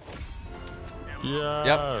mag.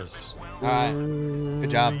 Yes. All right. Good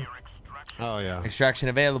job. Oh yeah. Extraction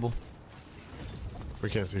available. We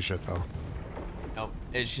can't see shit though. Nope.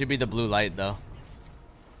 It should be the blue light though.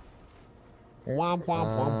 Womp womp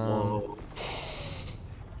womp womp.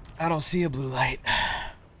 I don't see a blue light.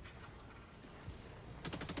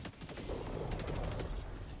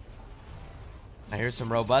 I hear some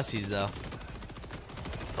robusties though.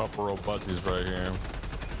 Couple robusties right here.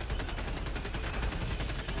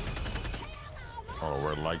 Oh,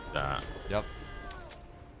 we're like that. Yep.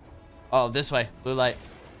 Oh, this way. Blue light.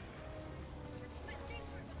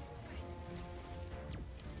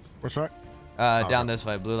 Which way? Down this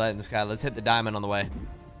way. Blue light in the sky. Let's hit the diamond on the way.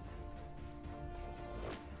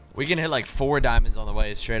 We can hit like 4 diamonds on the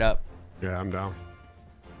way, straight up. Yeah, I'm down.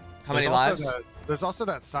 How many also lives? There's also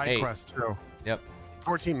that side 8. quest too. Yep.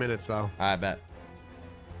 14 minutes though. I bet.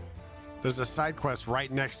 There's a side quest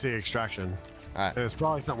right next to the extraction. All right. And it's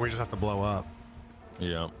probably something we just have to blow up.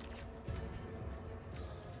 Yeah.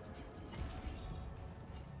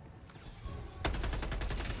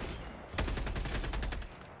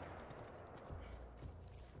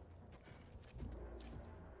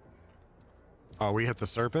 Oh, we hit the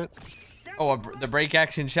serpent. Oh, the break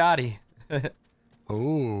action shoddy.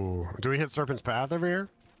 Ooh, do we hit Serpent's Path over here?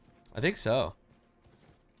 I think so.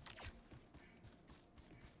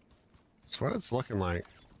 That's what it's looking like.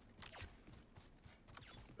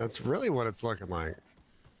 That's really what it's looking like.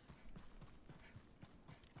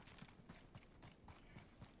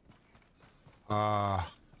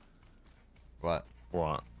 What?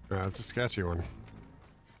 What? It's a sketchy one.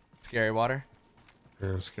 Scary water?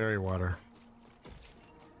 Yeah, scary water.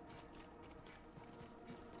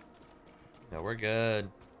 but we're good.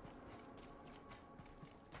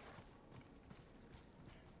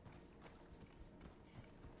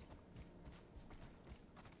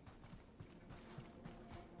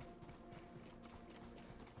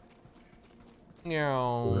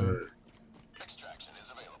 Extraction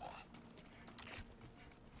is available.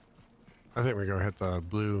 I think we're gonna hit the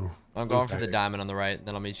blue. I'm going for the diamond on the right,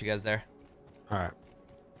 then I'll meet you guys there. All right.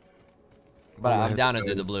 But I'm down to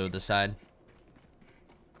do the blue, the side.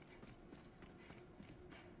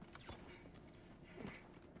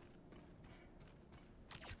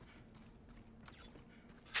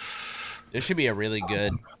 This should be a really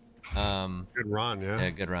good good run, yeah. Yeah,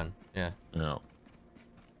 good run. Yeah. Yeah.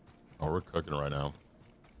 Oh, we're cooking right now.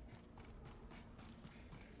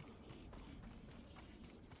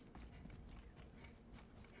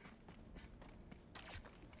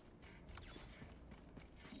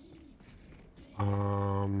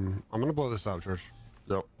 I'm gonna blow this up, George.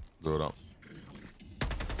 Yep, blow it up.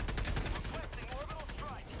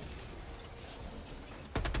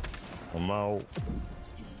 I'm out.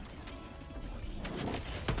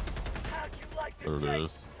 There it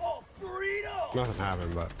is. Nothing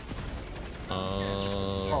happened, but.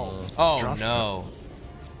 Oh no.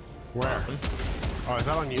 Where? Oh, is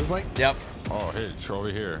that on you, Blake? Yep. Oh, hey, it's over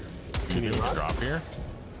here. Can you drop here?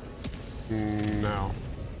 No.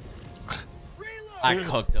 I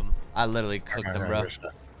cooked him. I literally cooked him, bro.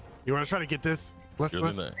 You want to try to get this? Let's You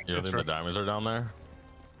think the diamonds are down there?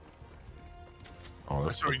 Oh,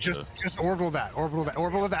 sorry, just orbital that.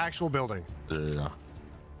 Orbital the actual building. Yeah.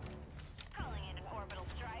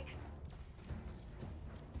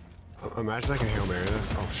 Imagine I can Hail Mary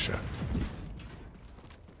this. Oh shit.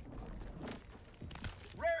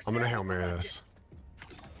 I'm gonna Hail Mary this.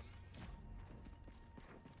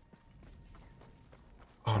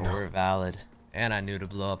 Oh no. We're valid. And I knew to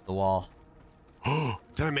blow up the wall. Oh,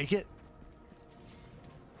 did I make it?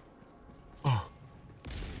 Oh.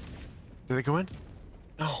 Did they go in?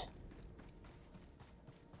 No.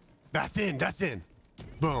 That's in. That's in.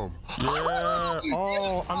 Boom. Yeah.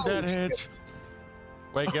 Oh, I'm dead, Hitch.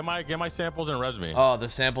 Wait, get my samples and resume. Oh, the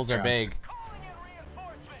samples are big.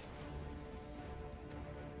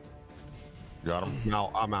 Got him?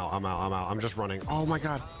 No, I'm out. I'm just running. Oh my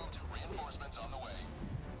god.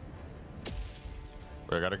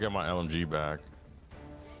 Wait, I gotta get my LMG back.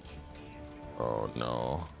 Oh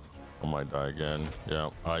no. I might die again. Yeah,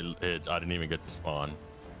 I didn't even get to spawn.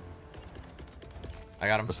 I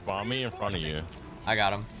got him. Spawn me in front of you. I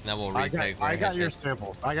got him. Then we'll retake. I got your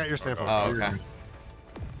sample. I got your sample. Oh, okay.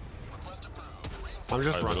 I'm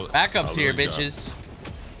just running. Backups here, bitches.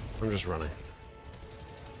 I'm just running.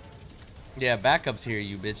 Yeah, backups here,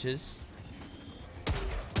 you bitches.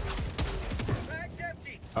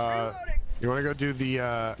 You want to go do the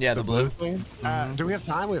the blue thing? Do we have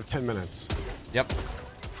time? We have 10 minutes. Yep.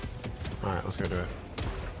 All right, let's go do it.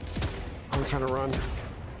 I'm trying to run.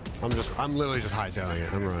 I'm literally just hightailing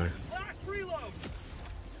it. I'm running.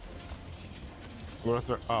 I'm gonna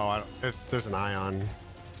throw. Oh, there's an ion.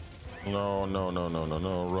 No.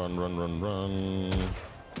 Run.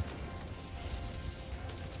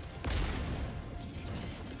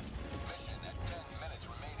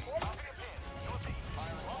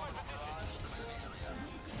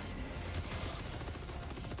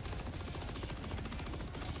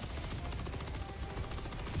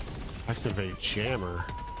 Activate jammer.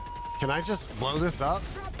 Can I just blow this up?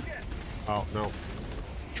 Oh, no.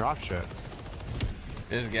 Drop shit.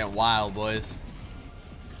 This is getting wild, boys.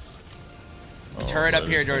 Turret up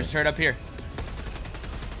here, George. Turret up here.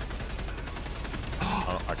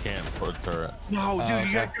 I can't put a turret. No, dude,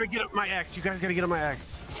 you guys gotta get up my X. You guys gotta get on my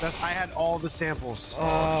X. I had all the samples.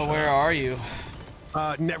 Oh, where are you?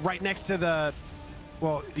 Right next to the.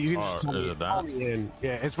 Well, you can just call me in.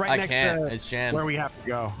 Yeah, it's right next to it's jammed. Where we have to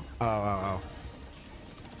go. Oh.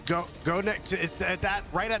 Go next to it's at that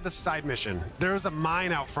right at the side mission. There was a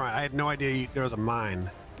mine out front. I had no idea there was a mine.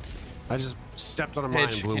 I just stepped on a mine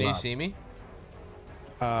and blew up. Can you see me?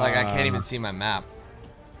 Like I can't even see my map.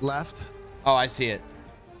 Left. Oh, I see it.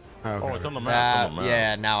 Okay. Oh, it's on the map.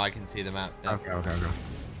 Yeah, now I can see the map. Yep. Okay.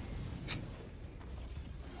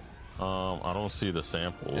 I don't see the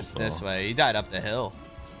samples. It's this way. He died up the hill.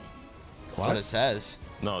 That's what it says.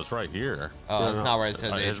 No, it's right here. Oh, that's not where it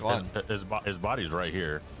says H1. His body's right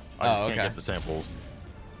here. I just can't get the samples.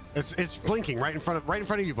 It's blinking right in front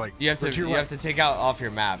of you, Blake. You have to take out off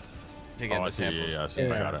your map to get the samples. Yeah, I see.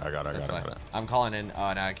 I got it. I'm calling in.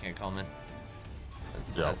 Oh no, I can't call him in.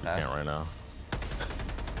 That's can't right now.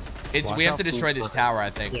 We have to destroy this tower, I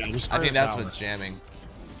think. Yeah, I think that's what's jamming.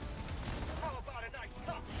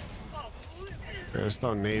 There's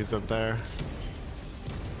no nades up there.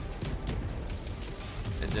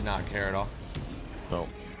 did not care at all. No.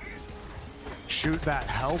 Shoot that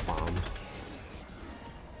hell bomb.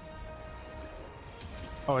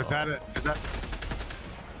 Oh, is that it? Is that?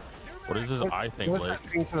 What is this eye thing, What's Blake? that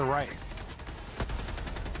thing to the right?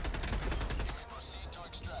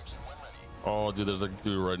 Oh, dude, there's a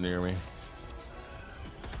dude right near me.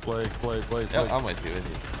 Blake. Yep, I'm with you.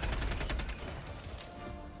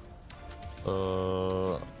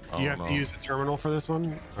 You have to use the terminal for this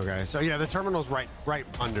one? Okay, so yeah, the terminal's right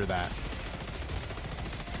under that.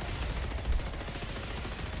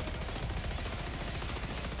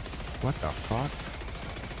 What the fuck?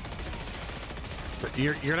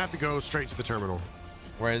 You're gonna have to go straight to the terminal.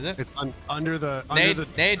 Where is it? It's under the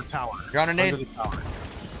Nade. tower. You're on a nade. Under the tower.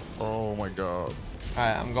 Oh my god. All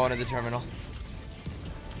right, I'm going to the terminal.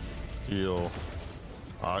 Heal.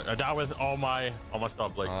 I died with all my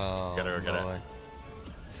stuff, Blake. Oh, Get it.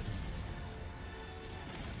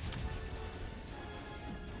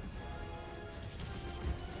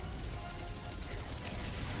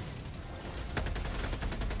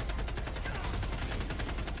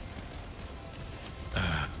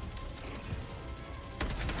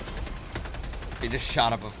 He just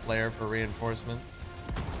shot up a flare for reinforcements.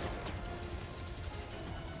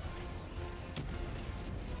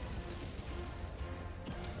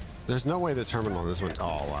 There's no way the terminal this went.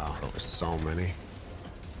 Oh wow, there's so many.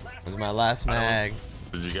 This is my last mag.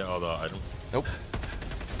 Did you get all the items? Nope.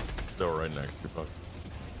 They were right next to you, fuck.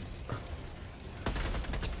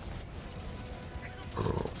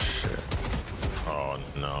 Oh shit. Oh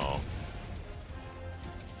no.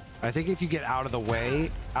 I think if you get out of the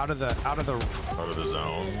way, out of the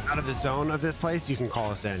zone of this place, you can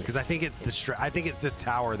call us in. Because I think it's this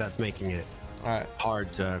tower that's making it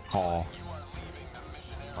hard to call.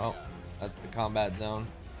 Well, that's the combat zone.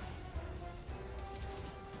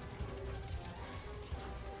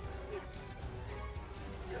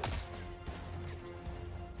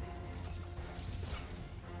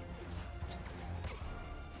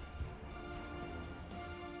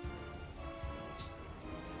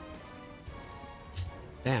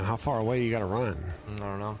 Damn, how far away you gotta run? I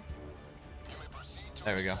don't know.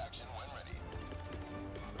 There we go.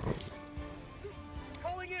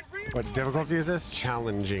 What difficulty is this?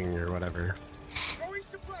 Challenging or whatever.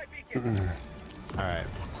 All right.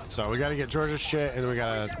 So we gotta get George's shit, and we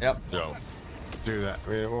gotta do that.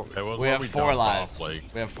 We have 4 lives. We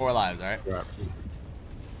have 4 lives, all right? Yep.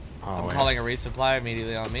 I'm calling a resupply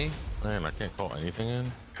immediately on me. Man, I can't call anything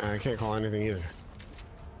in. I can't call anything either.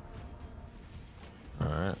 All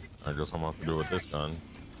right. I guess I'm gonna have to do with this gun.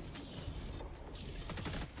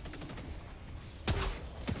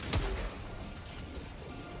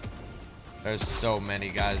 There's so many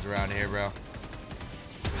guys around here, bro.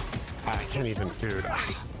 I can't even, dude.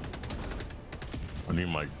 I need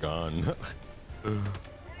my gun.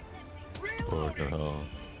 What the hell?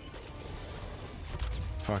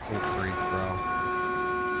 Fucking freak, bro.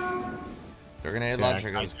 Their grenade launcher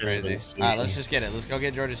goes crazy. All right, let's just get it. Let's go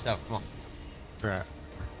get George's stuff. Come on. Right.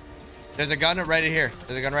 There's a gun right here.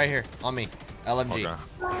 There's a gun right here on me. LMG. Okay.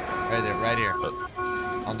 Right there, right here.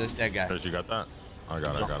 On this dead guy. You got that? I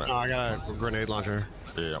got it. No, I got a grenade launcher.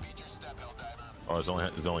 Yeah. Oh, it's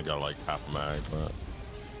only got like half a mag, but.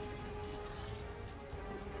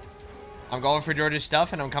 I'm going for George's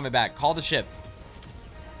stuff and I'm coming back. Call the ship.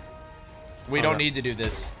 We don't need to do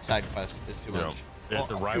this side quest. It's too much.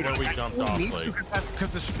 It's right where we jumped off.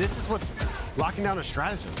 Because this is what's locking down a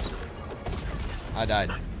stratagem. I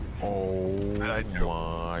died. Oh my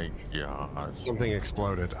god. Something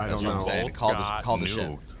exploded. I don't know. I'm saying. Call the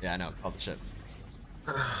ship. Yeah, I know. Call the ship.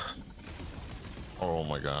 Oh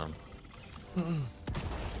my god.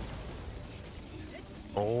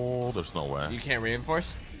 Oh, there's no way. You can't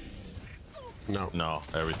reinforce? No,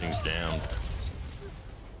 everything's jammed.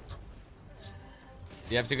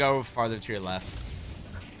 You have to go farther to your left.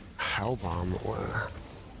 Hell bomb.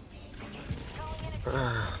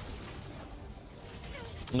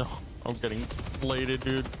 No, I'm getting bladed,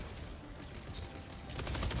 dude.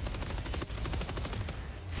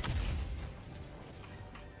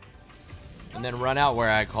 And then run out where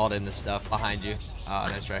I called in the stuff behind you. Oh,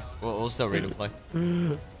 nice try. We'll still redeploy.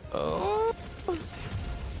 Oh.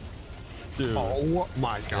 Dude. Oh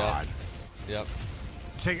my god. Yep.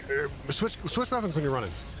 Take switch weapons when you're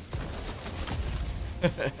running.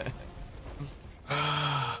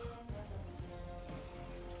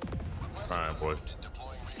 Alright, boys.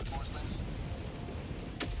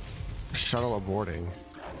 Shuttle aborting.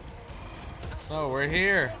 Oh, we're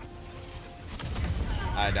here.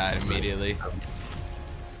 I died immediately.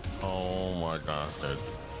 Oh my god, dude.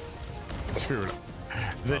 Dude,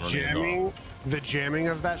 the jamming The jamming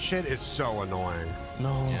of that shit is so annoying.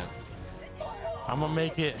 No. Yeah. I'm gonna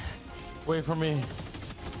make it. Wait for me.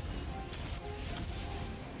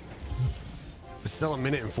 It's still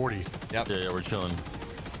 1:40. Yep. Yeah, we're chilling.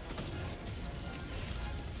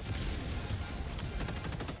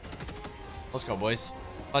 Let's go, boys.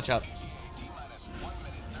 Clutch up.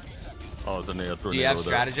 Oh, it's a nigga. Do you have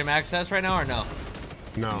stratagem access right now or no?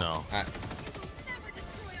 No. No. All right.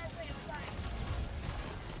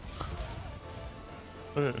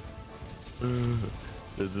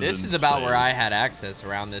 This is about where I had access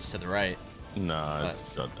around this to the right. Nah, it's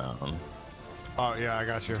shut down. Oh yeah, I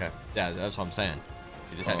got you. Okay. Yeah, that's what I'm saying.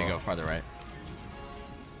 You just had to go farther right.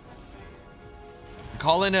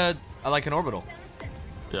 Call in a like an orbital.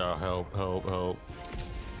 Yeah, help.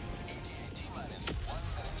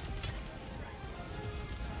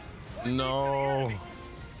 No.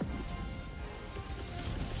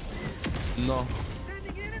 No.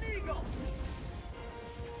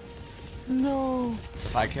 No.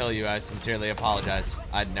 If I kill you, I sincerely apologize.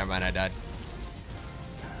 Never mind, I died.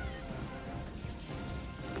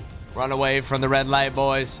 Run away from the red light,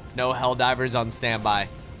 boys. No hell divers on standby.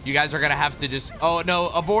 You guys are gonna have to just. Oh no!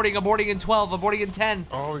 Aborting in 12. Aborting in 10.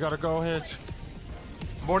 Oh, we gotta go, Hitch.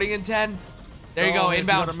 Aborting in 10. There you go. Hitch,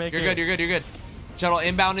 Inbound. you You're good. Shuttle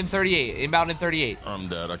inbound in 38. Inbound in 38. I'm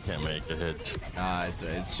dead. I can't make it, Hitch.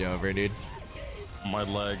 It's over, dude. My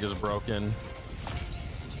leg is broken.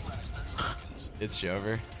 It's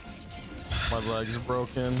over. My leg is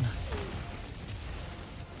broken.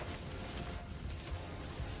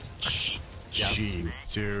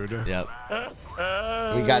 Jeez, dude. Yep.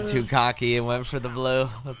 We got too cocky and went for the blue.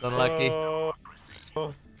 That's unlucky. Oh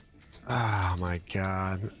my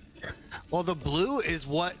god. Well, the blue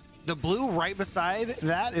right beside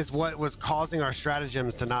that is what was causing our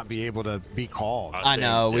stratagems to not be able to be called. I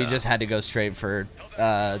know. We just had to go straight for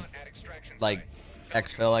like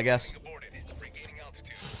exfil, I guess.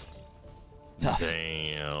 Tough.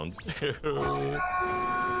 Damn.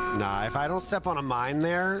 Nah, if I don't step on a mine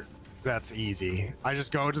there, that's easy. I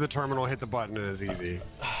just go to the terminal, hit the button, and it's easy.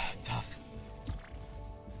 Tough.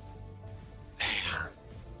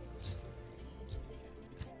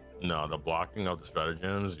 No, the blocking of the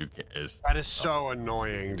stratagems, you can't. That is so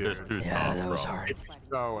annoying, dude. It's too Yeah, tough, that was bro. hard. It's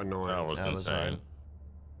so annoying. That was insane.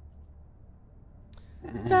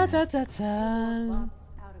 Da, da, da, da.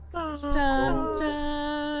 Dun,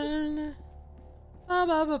 dun. Ba,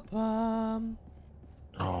 ba, ba, bum.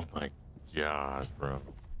 Oh my god, bro.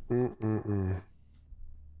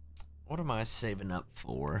 What am I saving up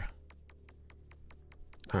for?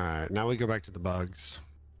 All right, now we go back to the bugs.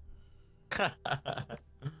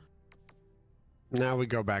 Now we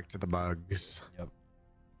go back to the bugs. Yep.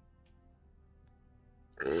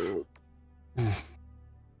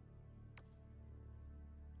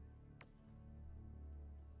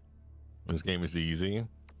 This game is easy.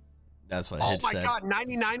 That's what Oh Hitch my said. god,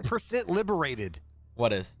 99% liberated.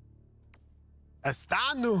 What is?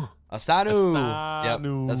 Estanu. Asanu. Yep.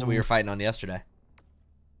 That's what we were fighting on yesterday.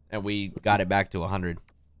 And we got it back to 100.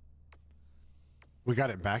 We got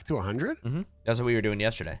it back to 100? Mm-hmm. That's what we were doing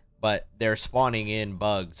yesterday. But they're spawning in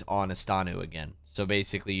bugs on Astanu again. So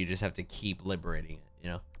basically, you just have to keep liberating it, you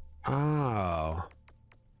know? Oh.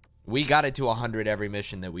 We got it to 100 every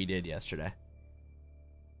mission that we did yesterday.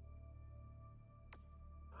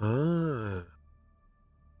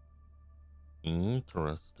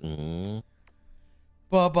 Interesting.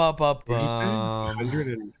 Ba, ba, ba, ba.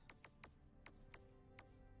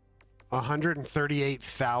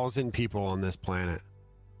 138,000 people on this planet.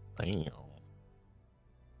 Damn.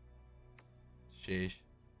 Sheesh.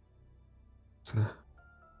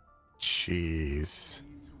 Jeez.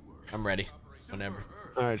 I'm ready. Whenever.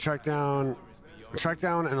 All right, track down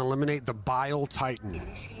and eliminate the Bile Titan.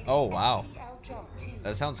 Oh, wow.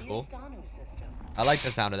 That sounds cool. I like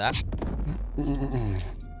the sound of that.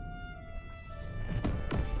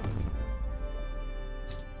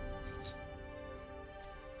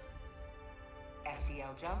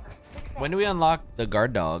 When do we unlock the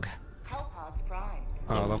guard dog?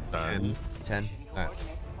 Oh, level 10. 10. All right.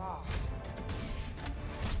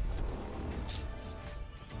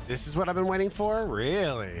 This is what I've been waiting for?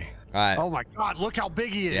 Really? All right. Oh my god, look how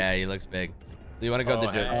big he is. Yeah, he looks big. Do you want to go do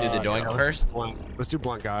the doink yeah, first? Let's do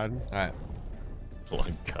Blunt God. All right.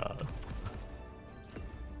 Blunt God.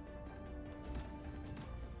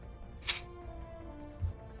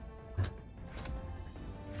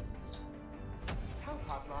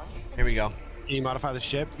 Here we go. Can you modify the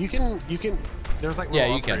ship? You can, there's like Yeah,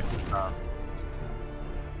 little you can. upgrades and stuff.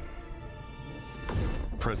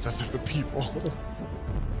 Princess of the people.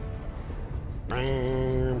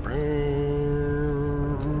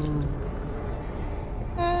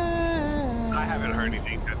 haven't heard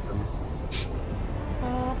anything.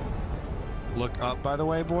 Look up, by the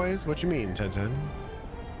way, boys. What you mean, 10-10?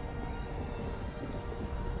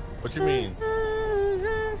 What you mean?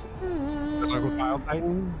 Good luck with Bile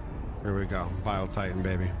Titan. Here we go. Bile Titan,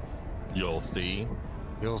 baby. You'll see.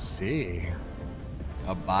 You'll see.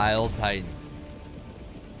 A Bile Titan.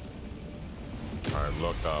 All right,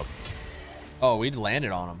 look up. Oh, we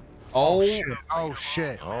landed on him. Oh shit. Oh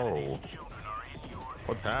shit. Oh.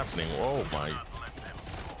 What's happening? Oh my.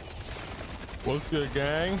 What's good,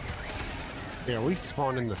 gang? Yeah, we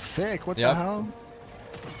spawned in the thick. What Yep. the hell?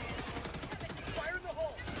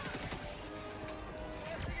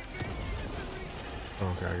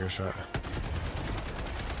 Okay, I get shot.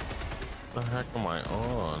 The heck am I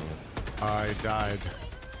on? I died.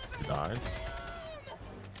 You died?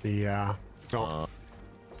 Yeah. Don't.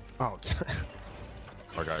 Oh.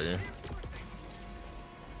 I got you.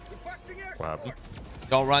 What happened?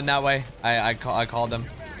 Don't run that way. I called them.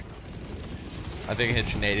 I think it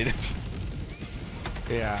grenaded.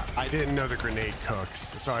 Yeah, I didn't know the grenade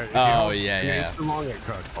cooks. So if Oh, you yeah, yeah. Too long, it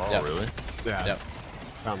cooks. Oh, Yep. really? Yeah. Yep.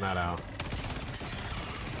 Found that out.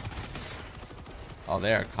 Oh,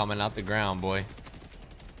 they're coming out the ground, boy.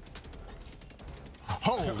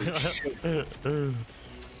 Holy shit.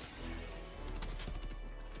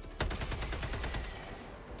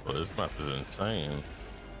 Well, this map is insane.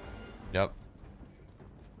 Yep.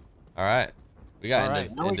 All right. We got All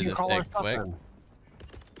right, now we into can the call our thick stuff quick. in.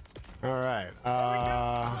 All right.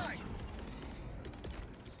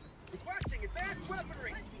 Requesting advanced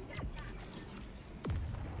weaponry.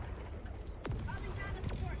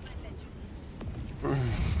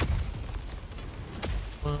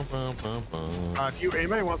 If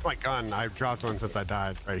anybody wants my gun, I've dropped one since I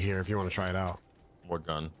died right here. If you want to try it out. What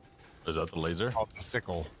gun? Is that the laser? Oh, the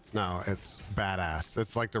sickle. No, it's badass.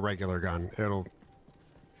 It's like the regular gun. It'll.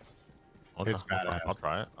 Okay, It's badass. I'll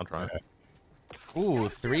try it. I'll try it. Ooh,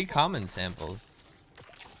 3 common samples.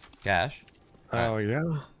 Cash. Oh yeah.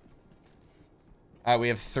 All right, we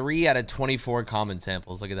have 3 out of 24 common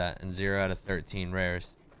samples. Look at that, and 0 out of 13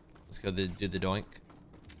 rares. Let's go do the doink.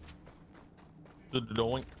 The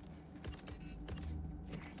doink.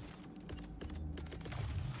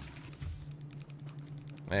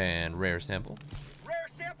 And rare sample. Rare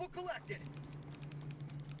sample collected.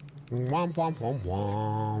 Womp womp womp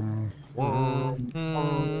womp womp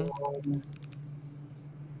womp.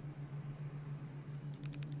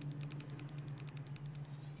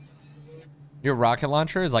 Your rocket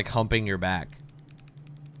launcher is like humping your back.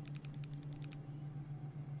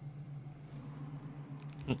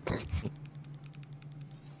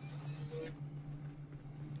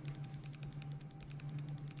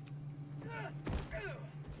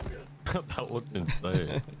 That looked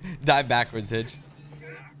insane. Dive backwards, Hitch.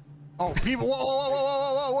 Oh, people! Whoa!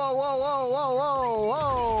 Whoa! Whoa! Whoa! Whoa! Whoa! Whoa!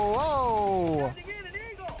 Whoa! Whoa! Sending in an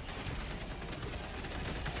eagle.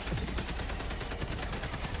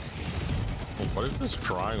 What is this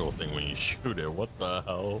triangle thing when you shoot it? What the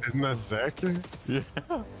hell? Isn't that sick? Yeah.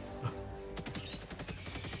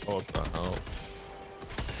 What the hell?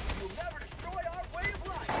 You'll never destroy our way of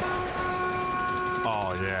life.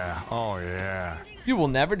 Oh yeah! Oh yeah! You will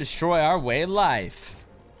never destroy our way of life.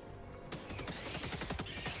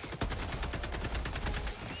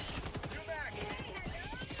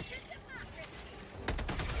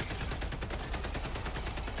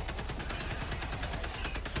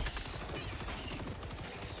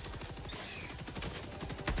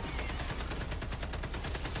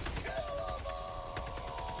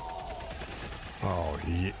 Oh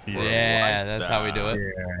yeah! Yeah, that's how we do it.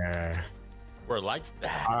 Yeah. We're like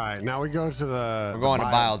that. All right, now we go to the. We're going to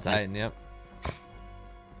Bile bios. Titan, yep.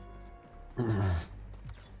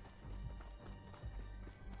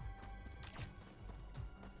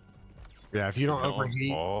 Yeah, if you don't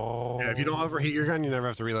overheat. Oh. Yeah, if you don't overheat your gun, you never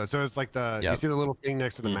have to reload. So it's like the you Yep. see the little thing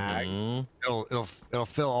next to the mag. Mhm. It'll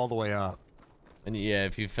fill all the way up. And yeah,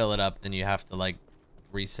 if you fill it up, then you have to like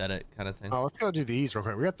reset it, kind of thing. Oh, let's go do these real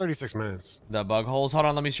quick. We got 36 minutes. The bug holes. Hold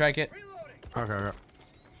on, let me strike it. Okay.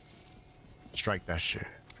 Strike that shit.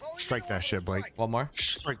 Strike that shit, Blake. One more.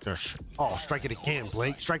 Strike that shit. Oh, strike it again,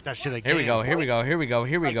 Blake. Strike that shit again. Here we go. Here we Blake. go. Here we go.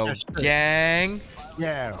 Here we Strike go. that shit. Gang.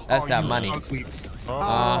 Yeah. That's that you money. ugly-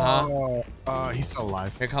 Uh-huh. He's still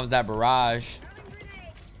alive. Here comes that barrage.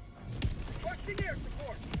 Requesting air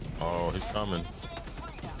support. Oh, he's coming.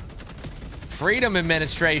 Freedom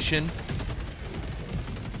Administration.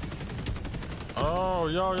 Oh,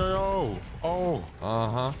 yo. Oh.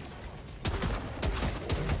 Uh-huh.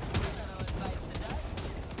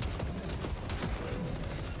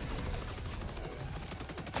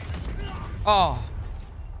 Oh.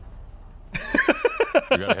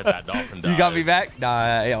 You gotta hit that dolphin dive. You got me back?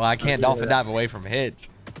 Nah, well, I can't dolphin dive away from Hitch.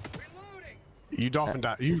 You dolphin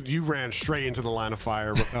dive. You ran straight into the line of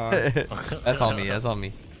fire. That's on me. That's on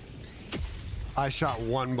me. I shot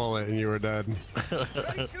one bullet and you were dead.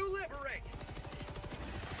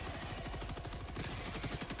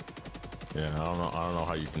 Yeah, I don't know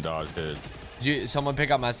how you can dodge hit. Did someone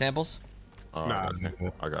pick up my samples? Oh, nah.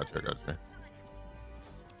 I got you.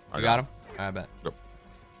 You got him? I bet. Yep.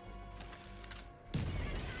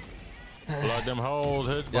 Blood them holes,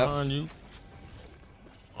 hit behind you.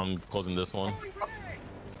 I'm closing this one.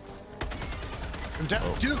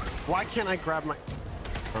 Dude, why can't I grab my...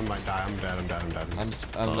 I might die. I'm dead.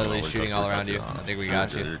 I'm literally shooting all around you. I think we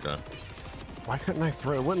got you. Why couldn't I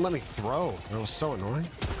throw? It wouldn't let me throw. That was so annoying.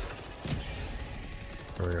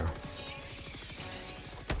 There we go.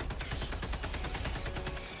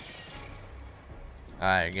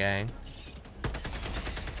 Alright, gang.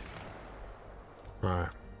 Alright.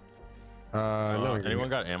 No. Anyone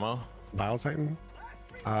got ammo? Bile Titan?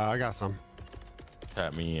 I got some.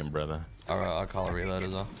 Tap me in, brother. Alright, I'll call a reload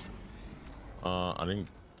as well. I didn't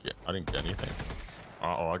get anything.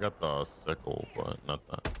 Oh, I got the sickle, but not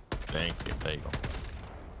the. Thank you. There you go.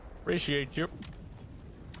 Appreciate you.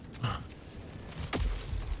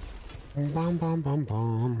 Bum bum bum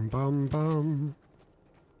bum bum bum.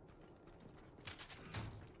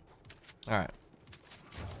 Alright.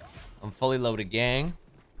 I'm fully loaded, gang.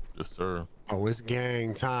 Yes, sir. Oh, it's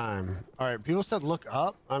gang time. All right, people said look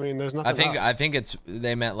up. I mean, there's nothing. I think it's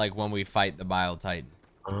they meant like when we fight the Bile Titan.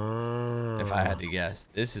 If I had to guess,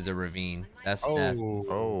 this is a ravine. That's death.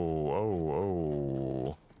 Oh.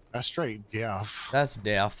 That's straight death. That's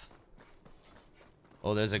death.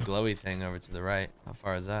 Oh, there's a glowy thing over to the right. How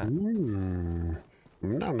far is that?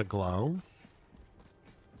 I'm down to glow.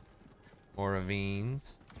 More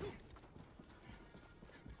ravines.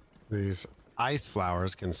 These ice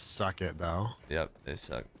flowers can suck it though. Yep, they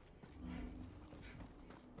suck.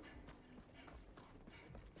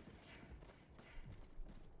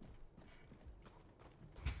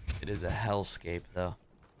 It is a hellscape though.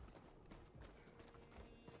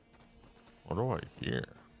 What do I hear?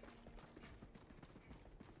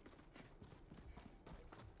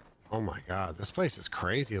 Oh my god, this place is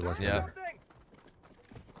crazy looking. Yeah.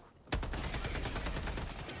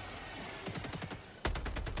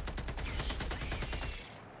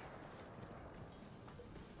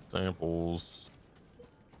 Samples.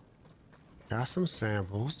 Got some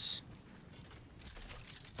samples.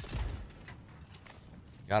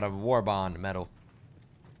 Got a war bond medal.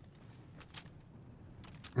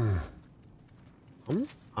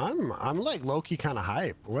 I'm like low-key kind of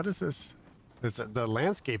hype. What is this? The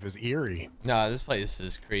landscape is eerie. No, this place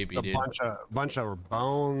is creepy, A dude. bunch of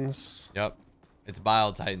bones. Yep. It's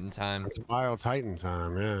Bile Titan time. It's Bile Titan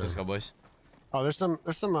time, yeah. Let's go, boys. Oh, there's some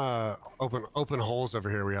open holes over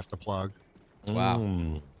here we have to plug. Wow.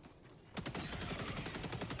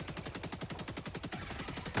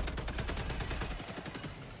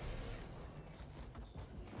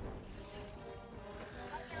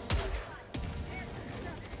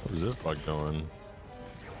 What is this bug doing?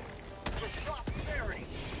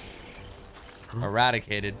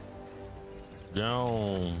 Eradicated.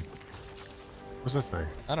 Down. What's this thing?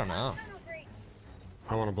 I don't know.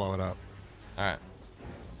 I want to blow it up. All right.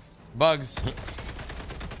 Bugs.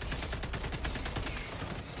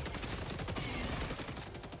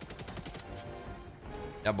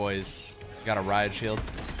 Yeah, boys. Got a riot shield.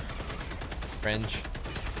 Fringe.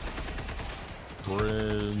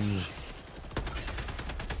 Fringe.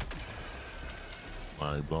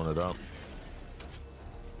 Wow, you blowing it up.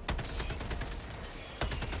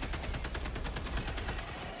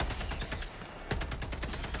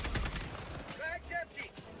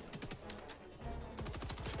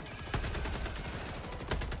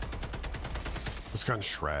 This gun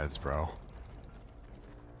shreds, bro.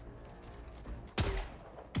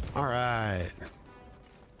 All right.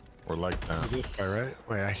 Or like that. This guy, right?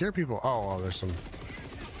 Wait, I hear people. Oh, there's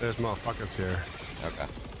motherfuckers here. Okay.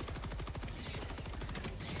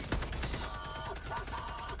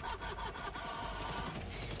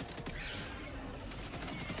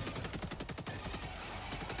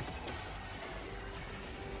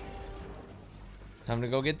 Time to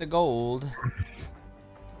go get the gold.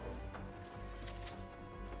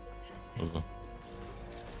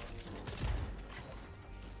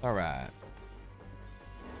 All right.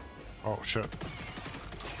 Oh shit.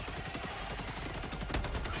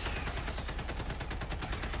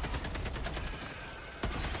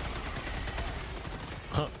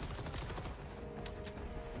 Huh.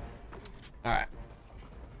 All right.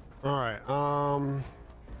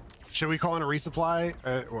 Should we call in a resupply?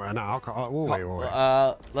 Well, no, I'll call. We'll wait.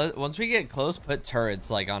 Once we get close, put turrets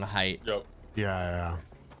like on height. Yep. Yeah.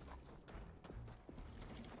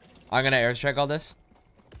 I'm gonna airstrike all this.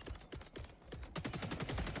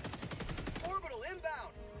 Orbital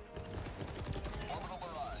inbound. Orbital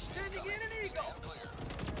barrage. Sending in an eagle.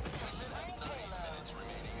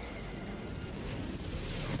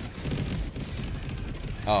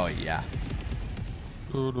 Oh yeah.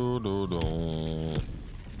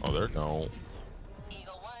 Oh, there go.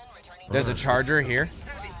 There's a charger here.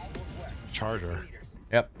 Charger.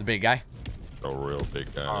 Yep, the big guy. A real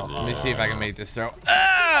big guy. Let me see if I can make this throw.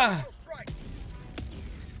 Ah!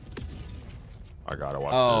 I gotta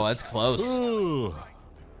watch. Oh, this. that's close. Ooh.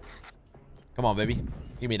 Come on, baby.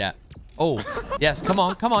 Give me that. Oh, yes. Come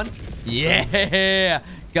on. Yeah.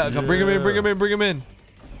 Go, bring him in.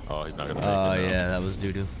 Oh, he's not gonna make Oh, it. yeah. That was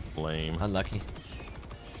doo-doo. Lame. Unlucky.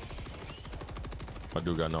 My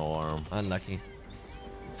dude got no arm. Unlucky.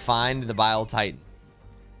 Find the Bile Titan.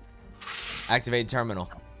 Activate terminal.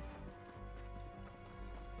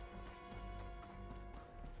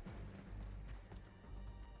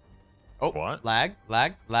 Oh, what? Lag.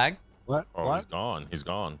 What? Oh, What? he's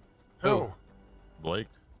gone. Who? Blake.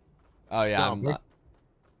 Oh, yeah. No, Blake's-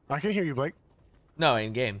 I can hear you, Blake. No,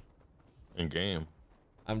 in game. In game.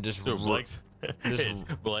 I'm just. Dude,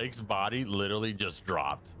 Blake's body literally just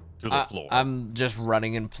dropped to the floor. I'm just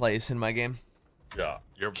running in place in my game. Yeah.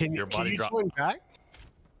 Your Can body you dropped. join back?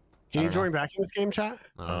 Can you join back in this game, chat?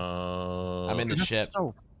 I'm in the That's ship.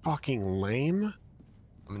 so fucking lame.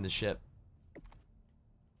 I'm in the ship.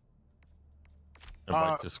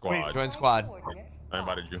 Invite to squad. Join squad. I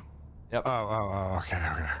invited you. Yep. Oh, okay.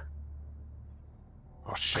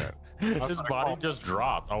 Oh shit. His body just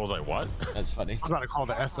dropped. I was like, what? That's funny. I was about to call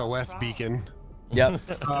the SOS beacon. Yep.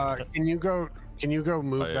 Can you go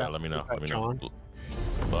move yeah, that? let me know. Let me know.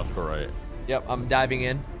 Left or right? Yep, I'm diving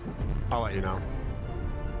in. I'll let you know.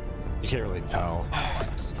 You can't really tell.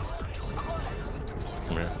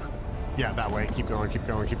 Come here. Yeah, that way. Keep going.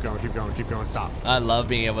 Stop. I love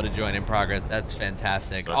being able to join in progress. That's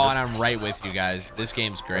fantastic. Oh, and I'm right with you guys. This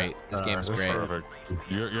game's great. This game's great. Perfect.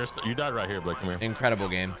 You died right here, Blake. Come here. Incredible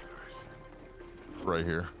game. Right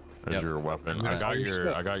here. There's your weapon. I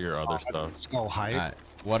got your other stuff. So hype. All right.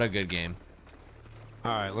 What a good game.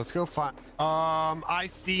 All right, let's go find. I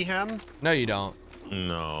see him. No, you don't.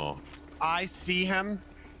 No. I see him.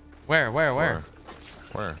 Where? Where?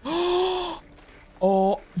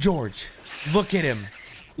 Oh, George, look at him.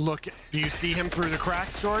 Look, do you see him through the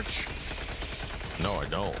cracks, George? No, I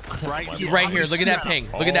don't. Right here. Right here. Look at that ping.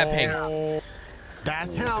 Look at that ping.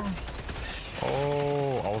 That's him.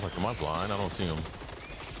 Oh, I was like, am I blind? I don't see him.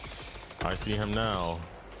 I see him now.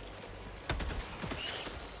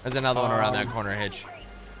 There's another one around that corner, Hitch.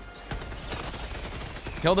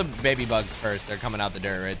 Kill the baby bugs first. They're coming out the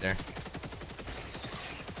dirt right there.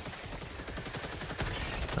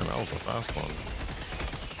 And that was a fast one.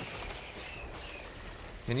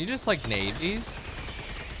 Can you just like nade these?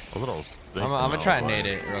 That's what I was thinking. I'm gonna try and nade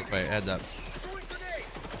it real quick. Heads up.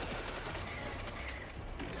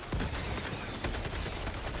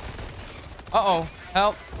 Uh-oh.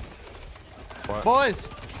 Help. What? Boys.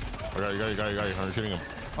 I got you. I'm shooting him.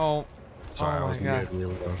 Oh. Sorry, I was my God. muted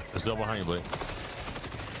really low. They're still behind you, Blake.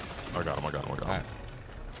 I got him.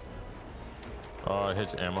 All right.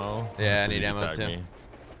 Hitch ammo. Yeah, I need You ammo tag too. me.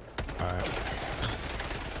 All right.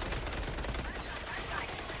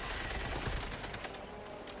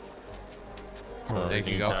 There Can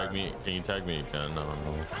you you go. tag me? Can you tag me? No.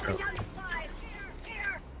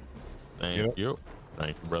 Thank you.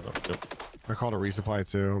 Thank you, brother. Yep. I called a resupply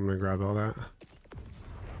too. I'm gonna grab all that.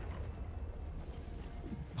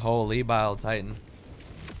 Holy Bile Titan.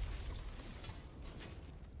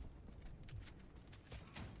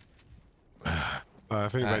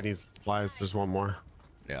 If anybody needs supplies, there's one more.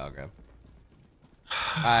 Yeah, I'll grab.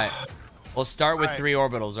 All right. We'll start with 3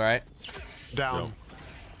 orbitals, all right? Down. Yep.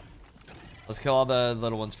 Let's kill all the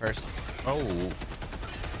little ones first. Oh.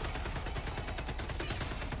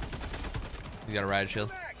 He's got a riot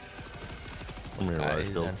shield. Come here, All right, right, he's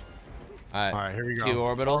still. dead. All right. All right, here we go. 2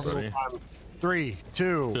 orbitals. Ready? 3,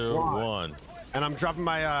 2, 2, 1. 1. And I'm dropping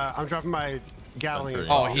my Gatling. That's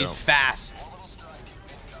Oh, Yeah. he's fast.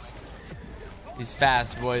 He's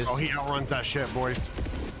fast, boys. Oh, he outruns that shit, boys.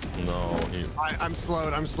 No, he. I'm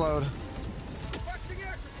slowed.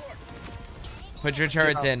 Put your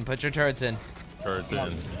turrets in. Put your turrets in. Turrets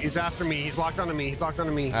in. He's after me. He's locked onto me.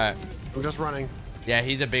 All right. I'm just running. Yeah,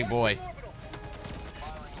 he's a big boy.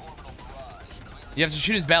 You have to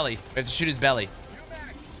shoot his belly.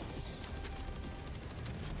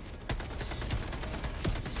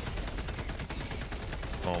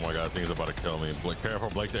 Oh my god, things about to kill me. Careful,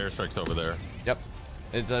 Blake's airstrike's over there. Yep.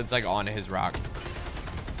 It's like on his rock.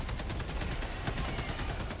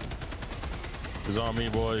 He's on me,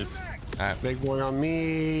 boys. All right. Big boy on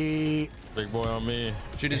me. Big boy on me.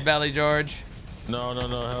 Shoot his belly, George. No, no,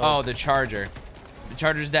 no, help. Oh, the charger. The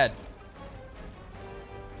charger's dead.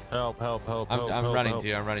 Help, help, help, help. I'm running to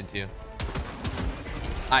you. I'm running to you.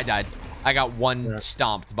 I died. I got one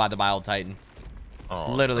stomped by the Bile Titan.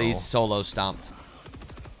 Oh, literally solo stomped.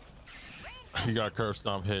 You got curve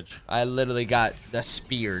stomp hitch. I literally got the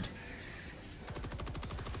speared.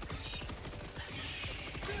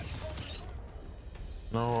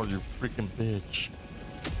 No, you freaking bitch.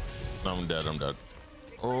 No, I'm dead. I'm dead.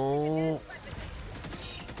 Oh.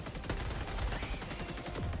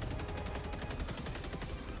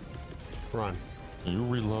 Run. You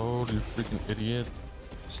reload, you freaking idiot.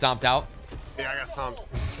 Stomped out. Yeah, I got stomped.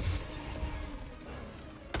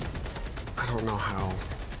 I don't know how.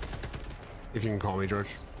 If you can call me, George.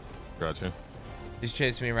 Gotcha. He's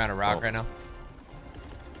chasing me around a rock right now.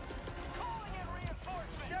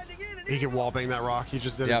 He can wallbang that rock. He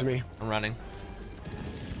just did it to me. I'm running.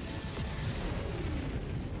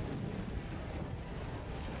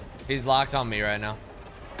 He's locked on me right now.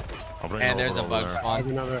 And there's a bug spawn. I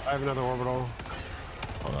have another orbital.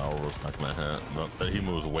 Oh, that orbital's not gonna hit. But he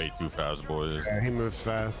moves way too fast, boys. Yeah, he moves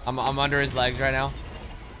fast. I'm under his legs right now.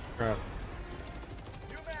 Crap.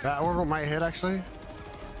 That orbital might hit actually.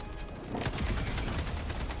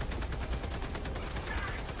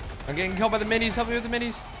 I'm getting killed by the minis. Help me with the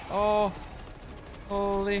minis. Oh,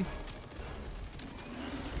 holy.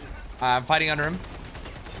 I'm fighting under him.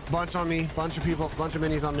 Bunch on me. Bunch of people. Bunch of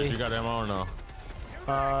minis on me. You got ammo or no?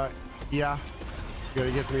 Yeah. You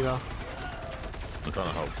gotta get to me though. I'm trying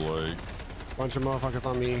to help Blake. Bunch of motherfuckers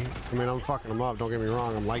on me. I mean, I'm fucking them up. Don't get me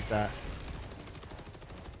wrong. I'm like that.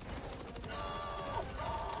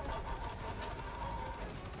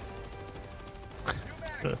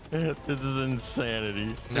 This is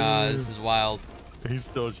insanity. Nah, this is wild. He's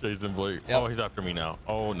still chasing Blake. Yep. Oh, he's after me now.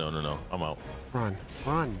 Oh, no, no, no. I'm out. Run.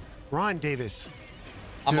 Run. Run, Davis.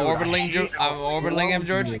 I'm Dude, orbitaling him,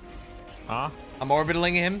 George. Huh? I'm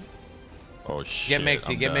orbitaling him. Oh, shit. Get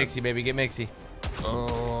Mixie. Get Mixie, baby. Get Mixie.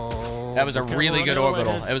 Oh. That was a really good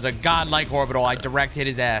orbital. It was a godlike orbital. I direct hit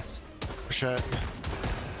his ass. Shit.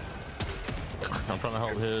 I'm trying to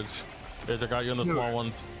help Hidge. Hidge, I got you in the small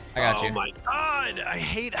ones. I got you. Oh my god. I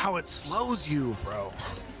hate how it slows you, bro.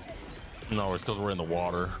 No, it's because we're in the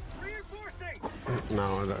water.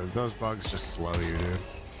 No, those bugs just slow you, dude.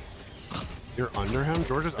 You're under him?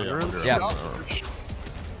 George is under him? Yeah.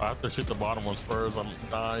 I have to shoot the bottom ones first. I'm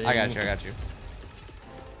dying. I got you. I got you.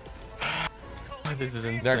 This is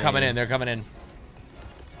insane. They're coming in. They're coming in.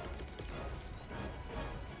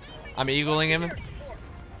 I'm eagling him.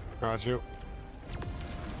 Got you.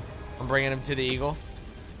 I'm bringing him to the eagle.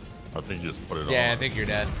 I think you just put it on. Yeah, I think you're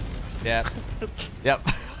dead. Yeah. Yep.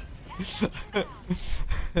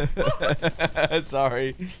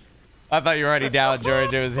 Sorry. I thought you were already down,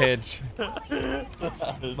 George. It was Hitch.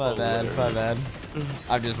 My bad. My bad.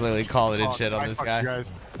 I'm just literally calling in shit on this guy.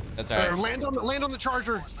 Guys. That's all right. Land on the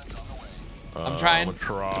charger. I'm trying. I'm gonna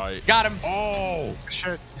try. Got him. Oh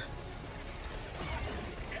shit.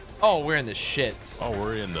 Oh, we're in the shits. Oh,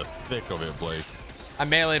 we're in the thick of it, Blake. I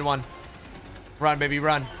meleeed one. Run, baby,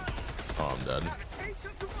 run. Oh, I'm dead.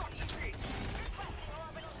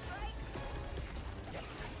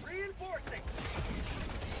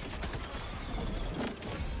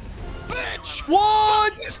 Bitch!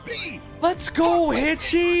 What? Let's go,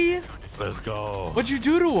 Hitchy. Let's go. What'd you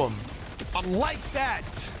do to him? I'm like that.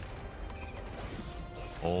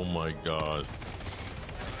 Oh my god.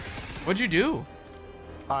 What'd you do?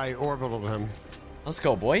 I orbitaled him. Let's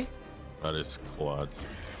go, boy. That is clutch.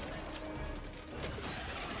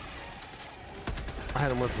 I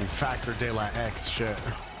had him with some Factor de la X shit.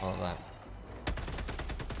 All that.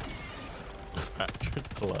 Factor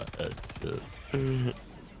de la X shit.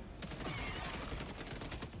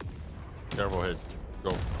 Careful, Hitch.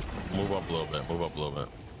 Go. Move up a little bit. Move up a little bit.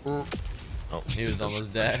 Oh. He was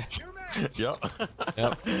almost dead. Yep.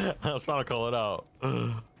 Yep. I was trying to call it out.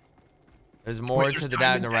 There's more Wait, to there's the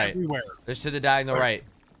die on the diamonds right. everywhere. There's to the die on the right.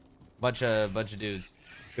 Bunch of dudes.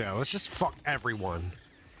 Yeah, let's just fuck everyone.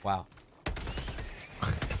 Wow.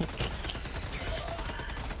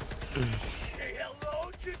 Say hello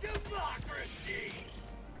to democracy.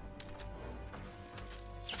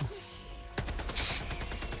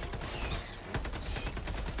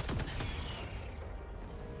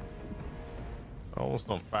 Oh,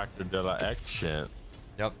 some Factor de la X shit.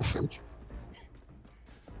 Yep.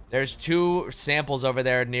 There's 2 samples over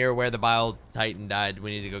there near where the Bile Titan died.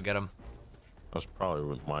 We need to go get them. That's probably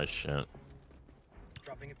with my shit.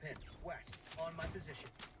 Dropping a pin. West. On my position.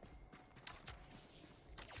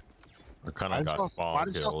 I kind of got spawn why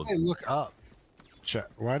did y'all say look up? Chat.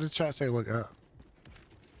 Why did chat say look up?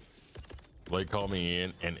 Blake called me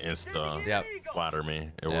in and insta flatter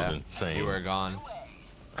me. It Yeah. was insane. You were gone.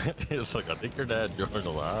 It's like, I think you're dead, George. I'm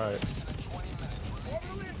like, all right.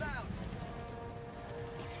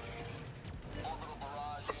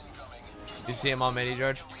 You see him on mini,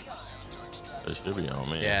 George? It should be on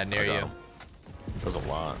me. Yeah, near you. There's a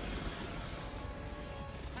lot.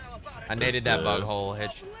 I naded that bug hole,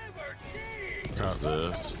 Hitch. Got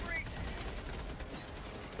this.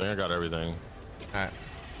 I think I got everything. All right.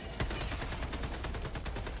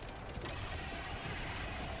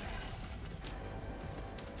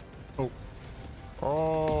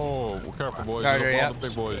 Oh, be careful, boys. Charger, All the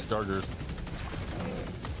big boys, Chargers.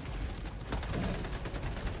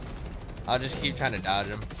 I'll just keep trying to dodge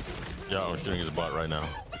him. Yeah, I'm shooting his butt right now.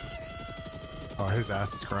 Oh, his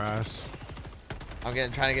ass is grass. I'm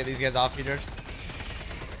trying to get these guys off you, George.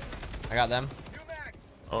 I got them.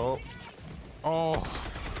 Oh. Oh.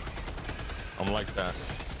 I'm like that.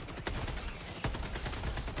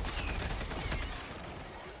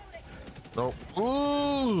 Nope.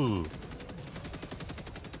 Ooh.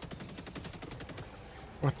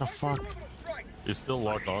 What the fuck? He's still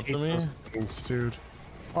locked onto me? Things, dude.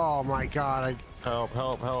 Oh my god, Help,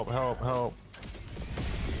 help, help, help, help.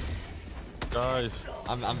 Guys.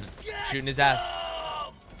 I'm shooting his ass.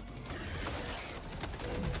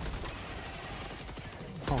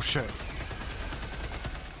 Oh shit.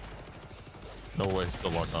 No way, he's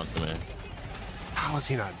still locked onto me. How is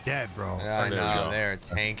he not dead, bro? Yeah, I know, they're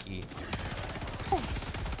tanky.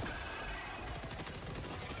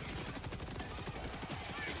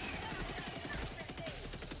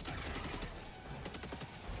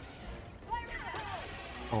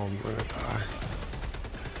 Oh, I'm gonna die.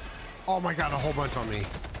 Oh my god, a whole bunch on me.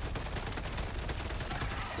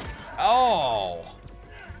 Oh.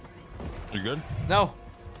 You good? No.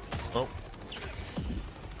 Oh.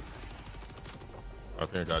 I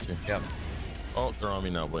think I got you. Yep. Oh, they're on me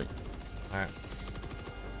now, Blake. All right.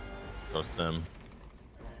 Trust them.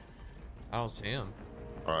 I don't see him.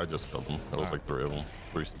 All right, I just killed them. It was like 3 of them.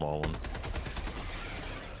 3 small ones.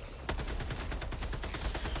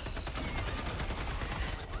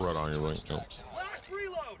 Right on your link. Yep. Last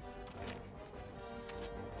reload.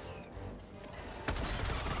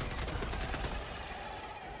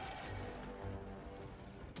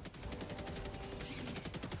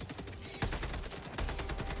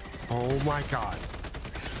 Oh my god.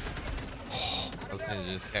 Those things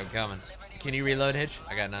just kept coming. Can you reload, Hitch?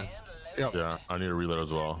 I got none. Yep. Yeah, I need to reload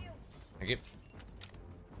as well. Thank you.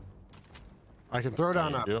 I can throw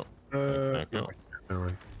down up. Yep. Thank you.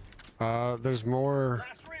 No. There's more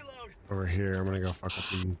over here. I'm gonna go fuck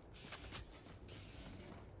with you.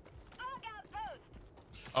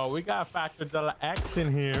 Oh, we got Factor Della X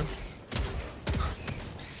in here.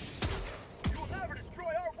 You will never destroy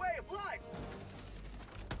our way of life.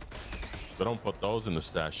 But don't put those in the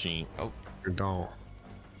stash sheet. Oh. You don't.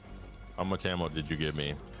 How much ammo did you give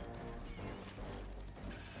me?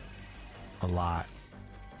 A lot.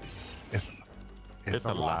 It's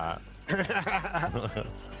a lot.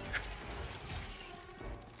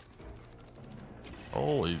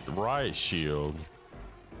 Holy riot shield.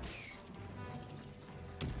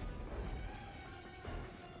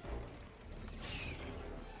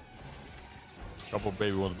 Couple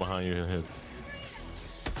baby ones behind you. Hit.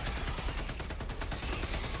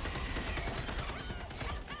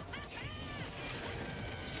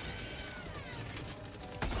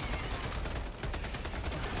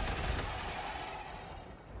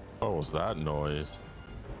 What was that noise?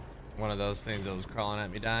 One of those things that was crawling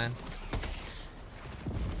at me dying.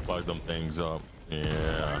 Plug them things up.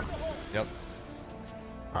 Yeah. Yep.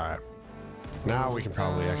 All right. Now we can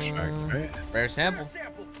probably extract, right? Rare sample.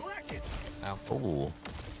 Ow. Oh.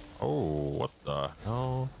 Oh, what the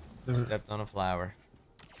hell? Stepped on a flower.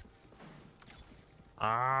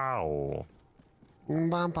 Ow. Bum,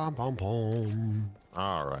 bum, bum, bum.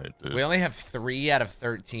 All right, dude. We only have 3 out of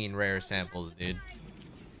 13 rare samples, dude.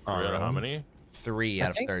 Three out of how many? 3 out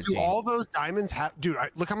of 13. Do all those diamonds have? Dude,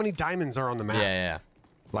 look how many diamonds are on the map. Yeah, yeah.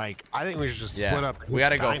 Like, I think we should just Yeah. split up. We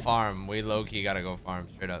gotta go diamonds. farm. We low key gotta go farm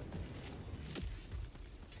straight up.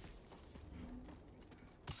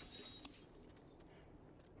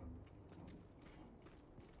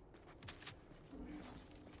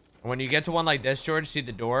 When you get to one like this, George, see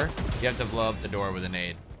the door? You have to blow up the door with a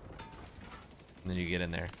nade. And then you get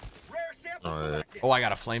in there. All right. Oh, I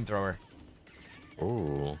got a flamethrower.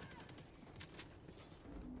 Ooh.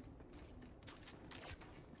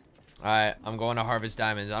 All right, I'm going to harvest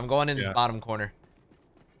diamonds. I'm going in this bottom corner.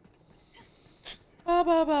 I'm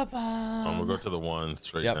gonna go to the one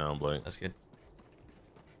straight down, Blake. That's good.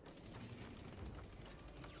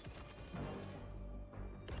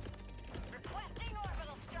 Requesting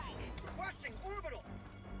orbital strike. Requesting orbital.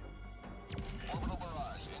 Orbital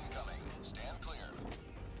barrage incoming. Stand clear.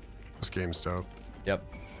 This game's dope. Yep.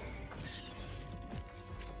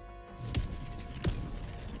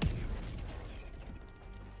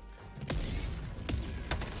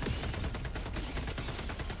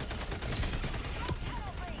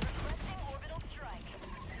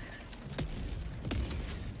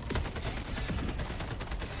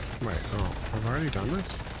 Wait, oh, I've already done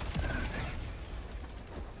this?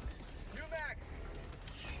 New mag.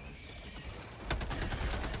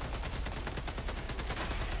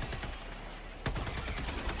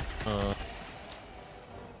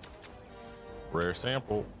 Rare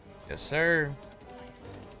sample. Yes, sir.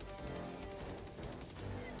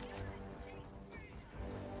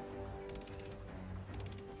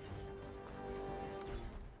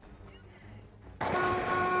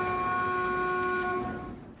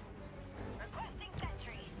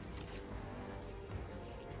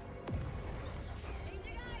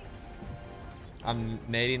 I'm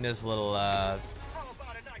mating this little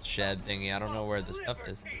shed thingy. I don't know where the stuff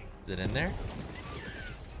is. Is it in there?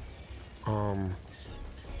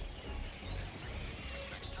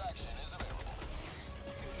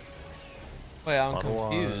 Wait, I'm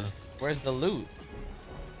confused. Where's the loot?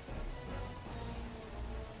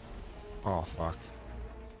 Oh fuck.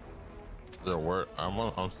 Yeah, where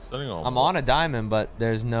I'm sitting on. I'm on a diamond, but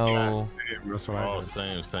there's no. Yes, that's what I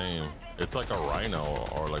did. Same. It's like a rhino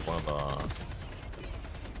or like one of the.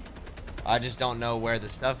 I just don't know where the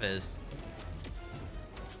stuff is.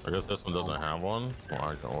 I guess this one doesn't have one.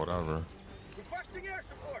 Well, whatever. Requesting air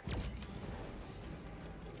support.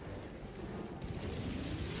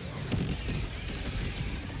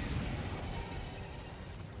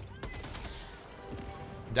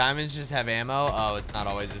 Diamonds just have ammo. Oh, it's not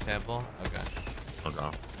always a sample. Okay.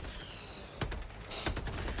 Okay.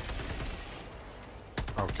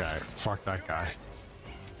 Okay, fuck that guy.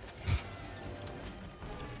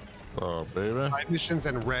 Oh, baby. Side missions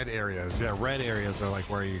and red areas. Yeah, red areas are like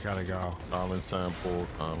where you gotta go. Common sample,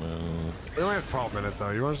 common. We only have 12 minutes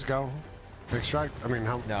though. You want to just go? Extract? I mean,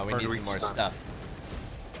 how? No, we need some more stuff.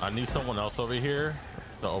 I need someone else over here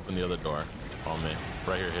to open the other door. On me.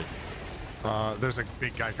 Right here, hit. There's a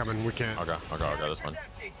big guy coming. We can't. Okay, this one.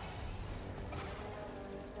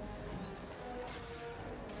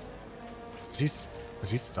 Is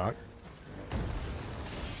he stuck?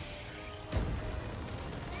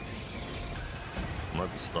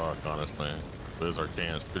 Might be stuck, honestly. There's our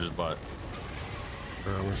chance. Shoot his butt.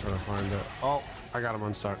 I'm gonna try to find it. Oh, I got him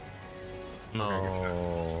unstuck. No.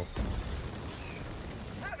 Okay,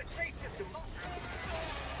 Have a trace system.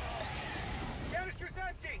 Canister's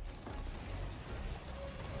empty.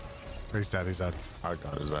 he's dead. He's dead. I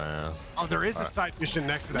got his ass. Oh, there is a side mission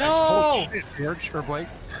next to that. No! Holy shit, George or Blake.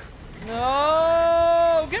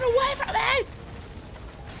 No! Get away from me!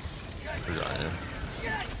 We got him.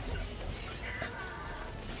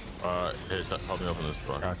 Hey, help me open this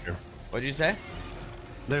door. Got you. What'd you say?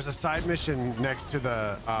 There's a side mission next to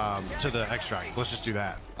the extract. Let's just do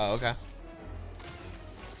that. Oh, okay.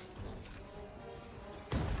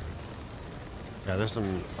 Yeah, there's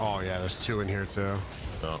some. Oh yeah, there's two in here too.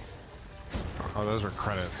 Oh. Oh, those were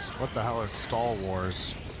credits. What the hell is Star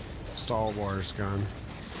Wars? Star Wars gun.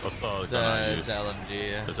 What's the It's gun I use?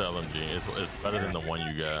 LMG, yeah. It's LMG. It's better than the one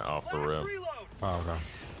you get off the rip. Oh, okay.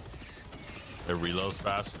 It reloads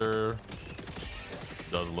faster.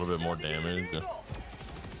 Does a little bit more damage.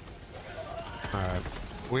 Alright.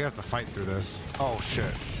 We have to fight through this. Oh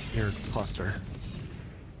shit. Here, cluster.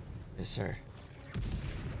 Yes, sir.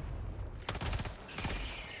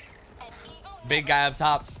 Big guy up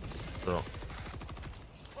top. So,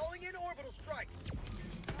 Calling in orbital strike.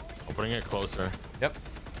 opening it closer. Yep.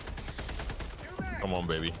 Come on,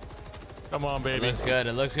 baby. Come on, baby. It looks good.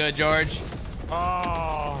 It looks good, George.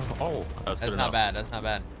 Oh, that's good That's not enough. bad. That's not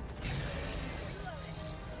bad.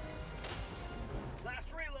 Last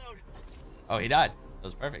reload. Oh, he died. That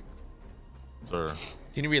was perfect. Sir.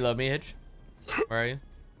 Can you reload me, Hitch? Where are you?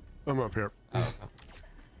 I'm up here. Oh, okay.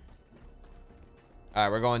 All right,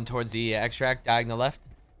 we're going towards the extract, diagonal left.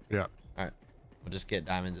 Yeah. All right, we'll just get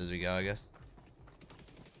diamonds as we go, I guess.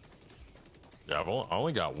 Yeah, I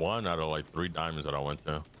only got one out of like 3 diamonds that I went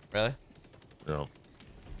to. Really? Yeah.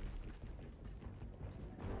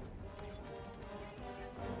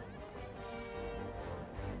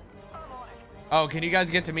 Oh, can you guys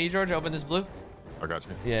get to me, George? Open this blue. I got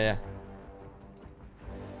you. Yeah.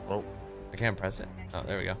 Oh. can't press it. Oh,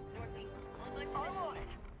 there we go.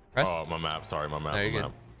 Press. Oh, my map. Sorry, my map. There you my go.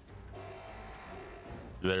 map.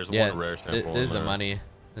 There's Yeah, one rare sample. this is the money.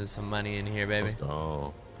 There's some money in here, baby. Let's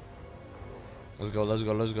go. Let's go. Let's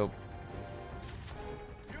go. Let's go.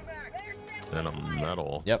 And a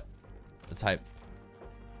medal. Yep. That's hype.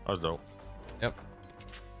 That was dope. Yep.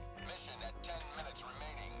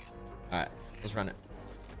 All right, let's run it.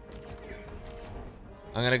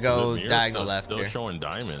 I'm gonna go diagonal left still here. Showing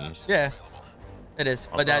diamonds. Yeah, it is.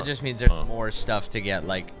 But that just means there's more stuff to get,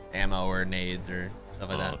 like ammo or nades or stuff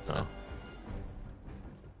like that. Okay. So.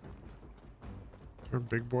 Is there a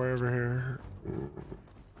big boy over here?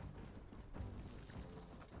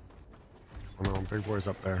 Oh no, big boy's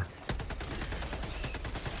up there.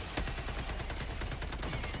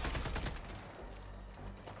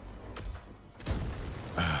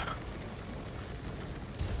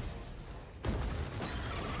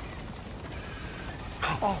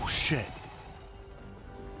 Oh shit.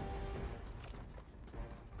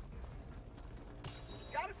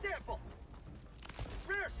 Got a sample.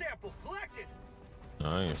 Rare sample collected.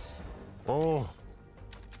 Nice. Oh.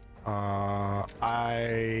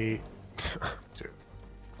 Dude.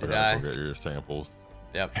 Did I? Get your samples.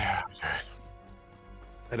 Yep. Yeah, dude.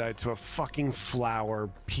 I died to a fucking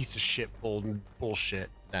flower piece of shit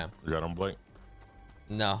bullshit. Damn. You got him, Blake?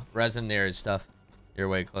 No, resin there is stuff. You're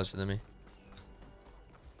way closer than me.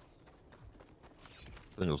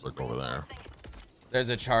 I think it was like over there. There's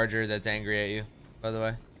a charger that's angry at you, by the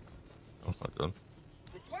way. That's not good.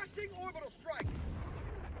 Requesting orbital strike.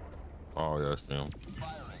 Oh yeah, I see him.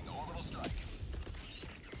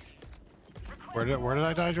 Where did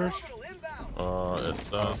I die, George? It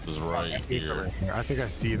is right here. I think I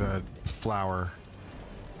see the flower.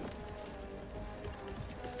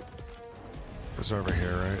 It's over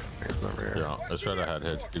here, right? I think it's over here. Yeah, let's try to head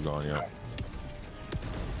hitch. Keep going, yeah.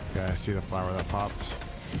 Yeah, I see the flower that popped.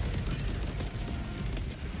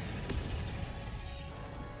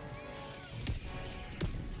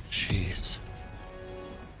 Jeez.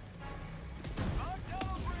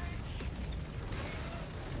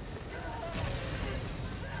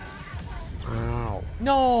 Ow.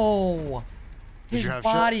 No! His you have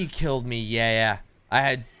body killed me. Yeah. I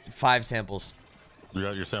had 5 samples. You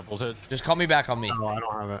got your samples hit? Just call me back on me. No, I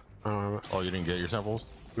don't have it. I don't have it. Oh, you didn't get your samples?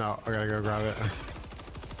 No, I gotta go grab it.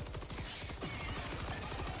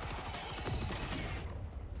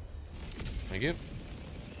 Thank you.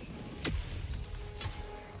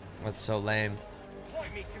 That's so lame.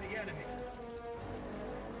 Point me to the enemy.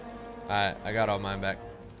 Alright, I got all mine back.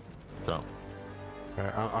 So. Okay,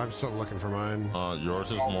 I'm still looking for mine.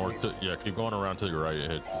 Yours is more. Yeah, keep going around to your right.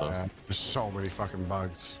 It hits stuff. There's so many fucking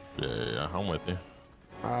bugs. Yeah. I'm with you.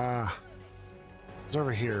 It's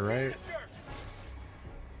over here, right?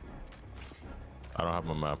 I don't have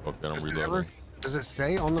my map up yet. I'm reloading. Does it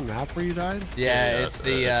say on the map where you died? Yeah, it's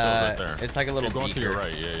the right there. it's like a little keep going beaker. to your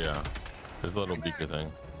right. Yeah. There's a little beaker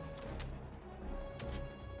thing.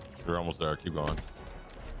 You're almost there. Keep going.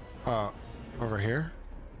 Over here?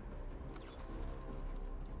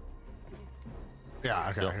 Yeah,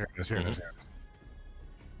 okay, Yep. here it is, here it is, here it is.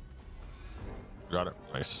 Got it.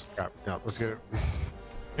 Nice. Yeah, let's get it.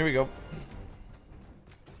 Here we go.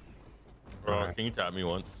 Can you tap me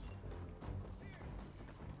once?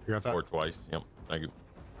 You got that? Or twice. Yep. Thank you.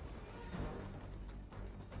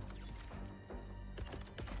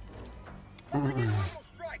 Orbital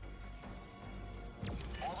strike.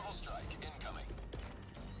 Orbital strike incoming.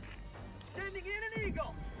 Sending in an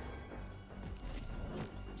eagle.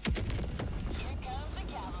 Here comes the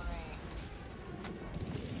cavalry.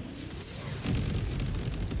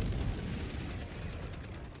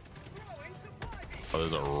 Throwing supply beam. Oh,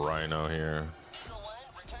 there's a rhino here. Eagle 1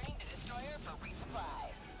 returning to destroyer for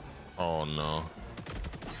resupply. Oh no.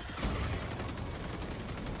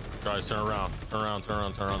 Guys, turn around. Turn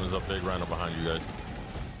around. There's a big rhino behind you guys.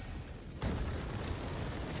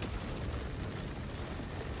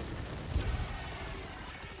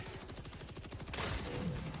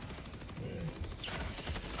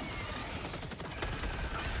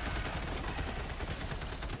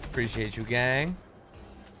 Appreciate you, gang.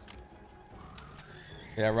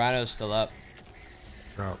 Yeah, Rhino's still up.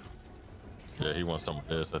 Oh. Yeah, he wants some of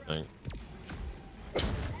this, I think.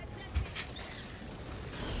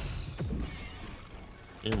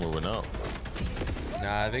 He's moving up.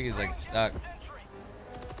 Nah, I think he's like stuck.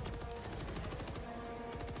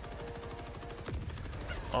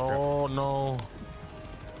 Oh no.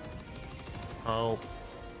 Oh.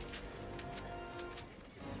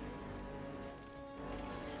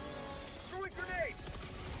 Throwing grenade.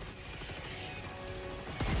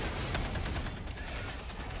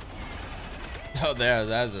 Oh,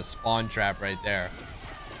 that's a spawn trap right there.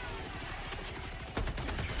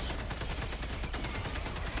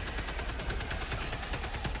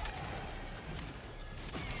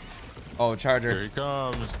 Oh, Charger. Here he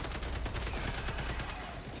comes.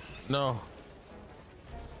 No.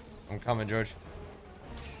 I'm coming, George.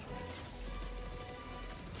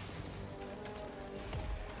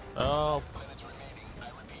 Help.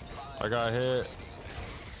 I got hit.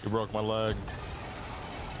 He broke my leg.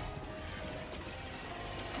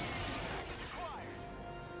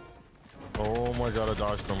 Oh my god, I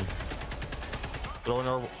dodged him. Throw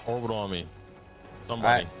an orbital on me.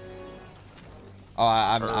 Somebody. Oh,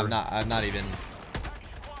 I'm not even.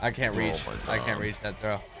 I can't reach. I can't reach that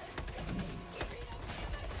throw.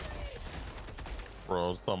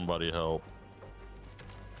 Bro, somebody help.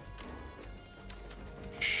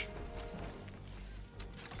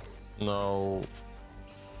 No.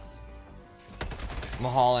 I'm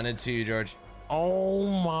hauling it to you, George. Oh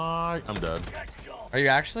my. I'm dead. Are you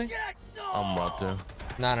actually? I'm about to.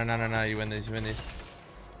 No. You win these. You win these.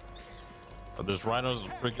 There's rhinos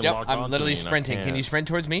freaking Yep, locked I'm onto literally me and I sprinting. Can you sprint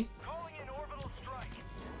towards me?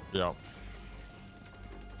 Yep.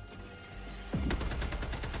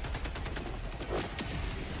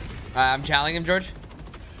 I'm challenging him, George.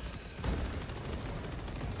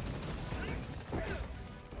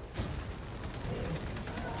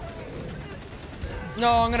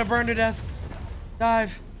 No, I'm gonna burn to death.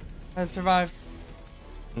 Dive. I survived.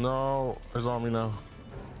 No, he's on me now.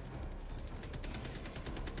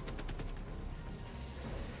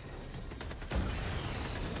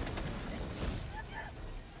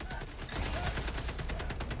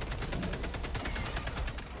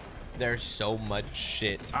 There's so much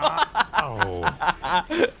shit. Oh.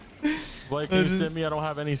 Blake, can you stim me? I don't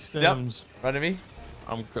have any stims. Yep. Run to me.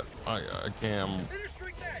 I can't.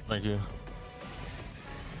 Thank you.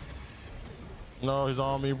 No, he's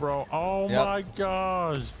on me, bro. Oh my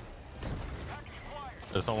gosh.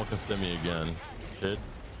 If someone can stim me again, kid.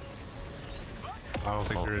 I don't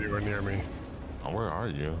think you're anywhere near me. Oh, where are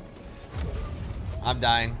you? I'm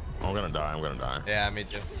dying. I'm gonna die. I'm gonna die. Yeah, me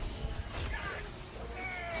too.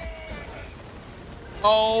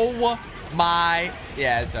 Oh my.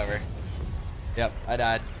 Yeah, it's over. Yep, I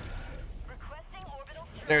died.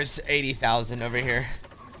 There's 80,000 over here.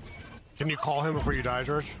 Can you call him before you die,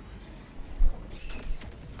 George?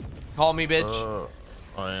 Call me, bitch.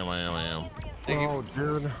 I am. Oh,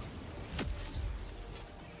 dude.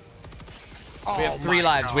 We have 3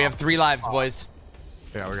 lives. God. We have 3 lives, boys.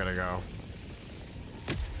 Yeah, we gotta go.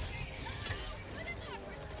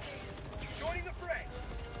 Joining the fray.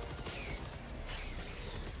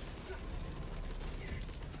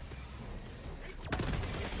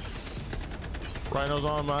 Rhino's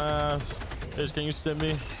on my ass. Bitch, can you stim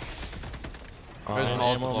me? There's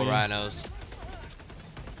multiple rhinos.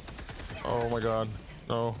 Oh my god.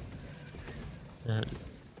 No.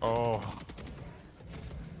 Oh.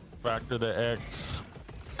 Back to the X.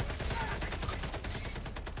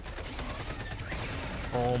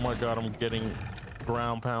 Oh my god, I'm getting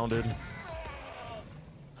ground pounded.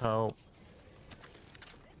 Help.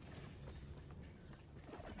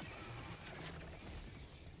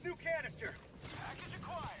 New canister.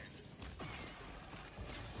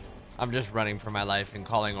 I'm just running for my life and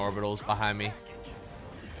calling orbitals behind me.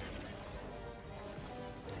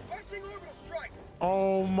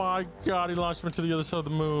 Oh my god, he launched me to the other side of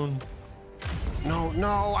the moon. No,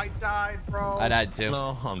 I died, bro. I died too.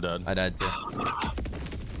 No, I'm dead. I died too.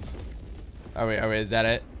 Are we, is that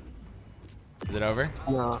it? Is it over?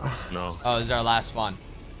 No. Oh, this is our last spawn.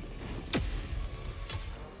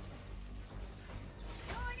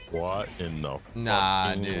 What in the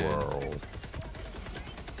dude. world?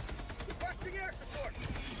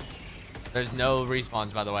 There's no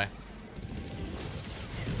respawns, by the way.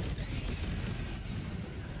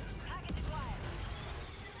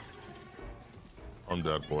 I'm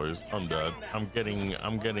dead, boys. I'm dead. I'm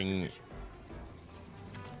getting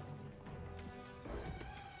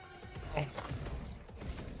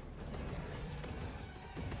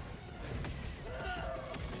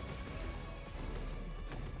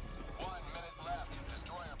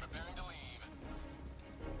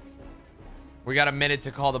We got a minute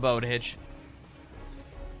to call the boat, Hitch.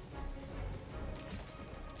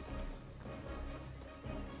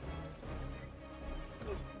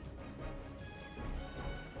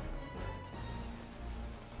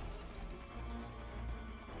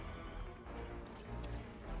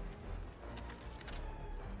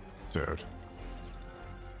 Dude.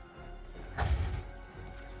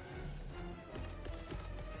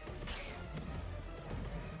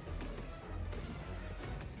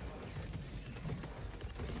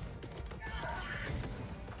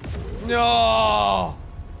 No.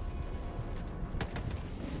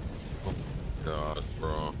 Gosh,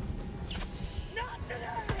 bro.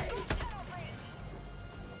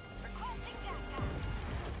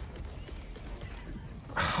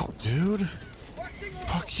 Oh, dude.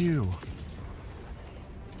 Fuck you.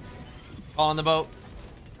 Call on the boat.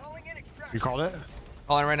 You called it?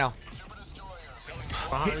 Calling right now.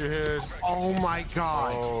 Behind your head. Oh my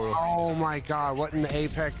god. Oh. Oh my god. What in the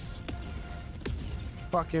Apex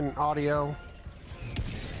fucking audio?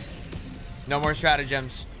 No more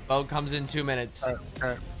stratagems. Boat comes in 2 minutes.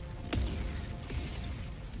 Okay.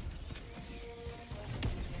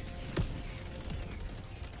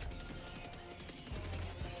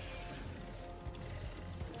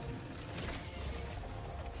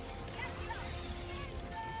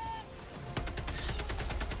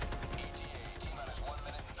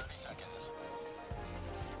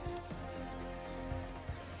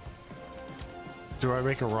 Do I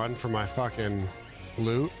make a run for my fucking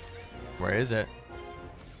loot? Where is it?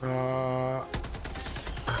 I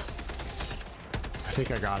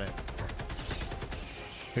think I got it.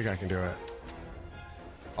 I think I can do it.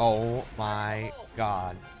 Oh my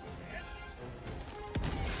god.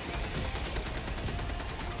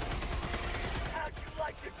 How'd you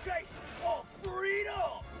like to chase all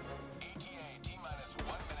freedom? ETA T-minus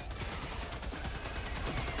 1 minute.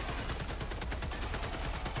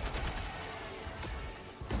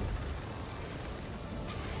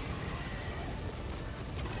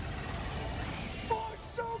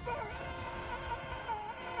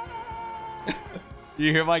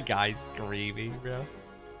 You hear my guy screaming, bro?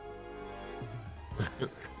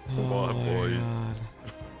 Come on, boys.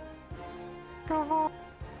 Come on.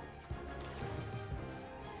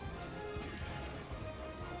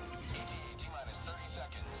 ETA T-minus 30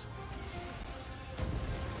 seconds.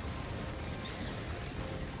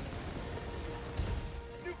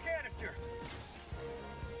 New canister.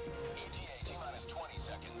 ETA T-minus 20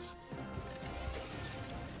 seconds.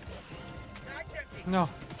 Mag's empty. No.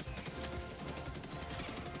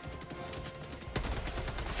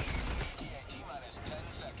 ETA T-minus 10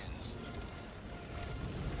 seconds.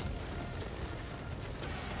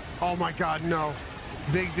 Oh my god, no.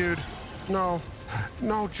 Big dude. No.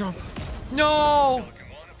 No, jump. No.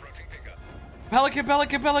 Pelican,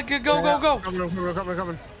 Pelican, Pelican, go, go, go.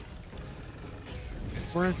 Coming.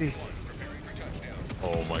 Where is he?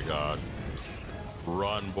 Oh my god.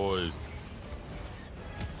 Run, boys.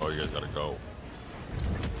 Oh, you guys gotta go.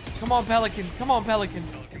 Come on, Pelican. Come on, Pelican.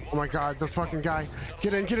 Oh my god, the fucking guy.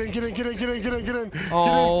 Get in.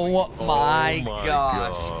 Oh my my gosh,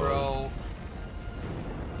 God. bro.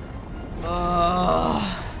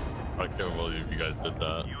 I can't believe you guys did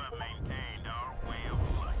that.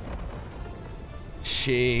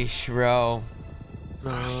 Sheesh, bro.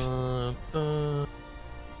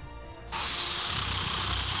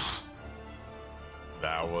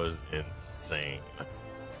 That was insane.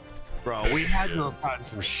 Bro, we had to have gotten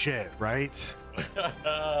some shit, right?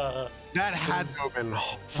 That had to have been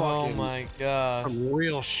Oh fucking my god. some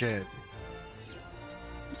real shit.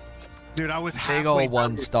 Dude, I was Big halfway old done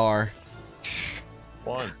 1 with- star.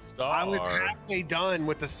 1 star. I was halfway done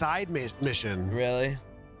with the side mission. Really?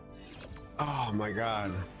 Oh my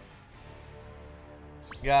god.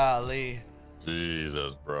 Golly.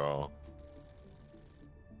 Jesus, bro.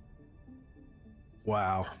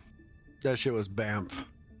 Wow. That shit was Banff.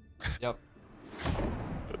 Yep.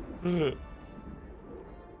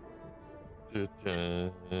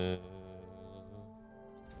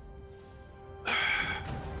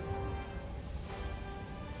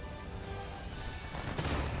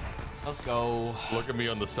 Let's go. Look at me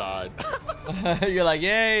on the side. You're like,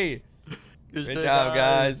 yay. Good job,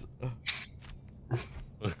 guys.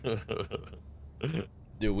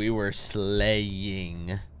 Dude, we were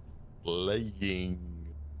slaying. Playing.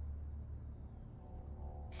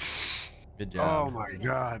 Good Oh job. my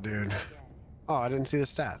god, dude. Oh, I didn't see the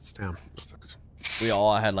stats. Damn. That sucks. We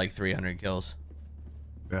all had like 300 kills.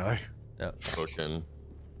 Really? Yep. Fucking.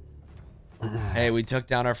 Hey, we took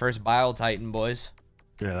down our first Bile Titan, boys.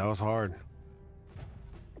 Yeah, that was hard.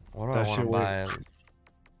 What do That I want to shit buy?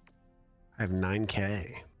 I have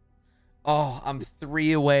 9K. Oh, I'm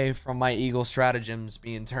 3 away from my Eagle stratagems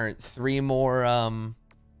being turned. 3 more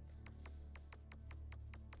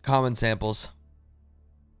common samples.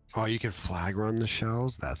 Oh, you can flag run the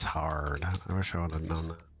shells? That's hard. I wish I would have known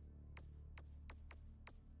that.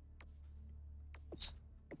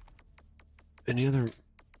 Any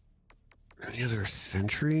other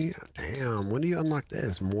sentry? Damn, when do you unlock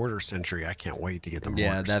this? Mortar sentry. I can't wait to get the mortar.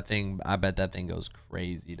 Yeah, that thing, I bet that thing goes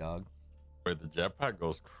crazy, dog. Wait, the jetpack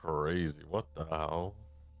goes crazy. What the hell?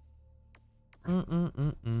 Level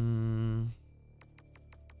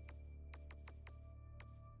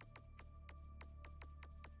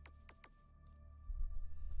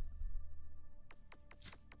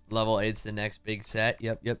 8's the next big set.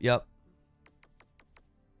 Yep.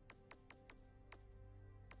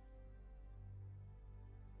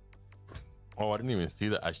 Oh, I didn't even see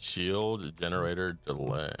that. A shield generator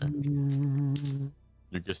delay.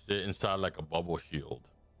 You can sit inside like a bubble shield.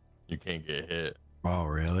 You can't get hit. Oh,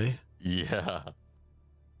 really? Yeah.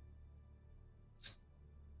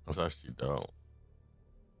 That's actually dope.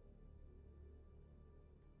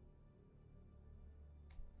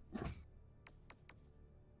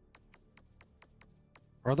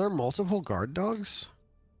 Are there multiple guard dogs?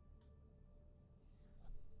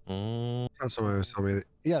 That's somebody was telling me that,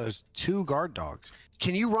 yeah, there's 2 guard dogs.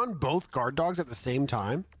 Can you run both guard dogs at the same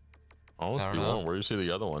time? I don't see one. Where do you see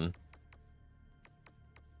the other one?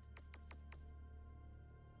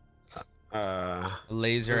 A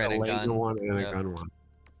laser and a laser gun. one and a gun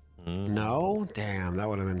one. No, damn, that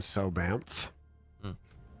would have been so bamf.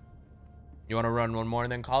 You want to run one more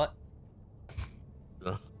and then call it?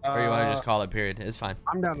 Yeah. Or you want to just call it? Period. It's fine.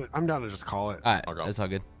 I'm down to just call it. All right, that's all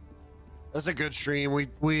good. That's a good stream.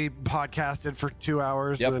 We podcasted for 2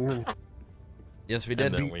 hours. Yep. And then, yes, we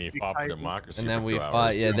did. And then we fought for democracy. And then for we 2 fought.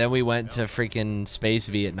 hours. Yeah, then we went to freaking space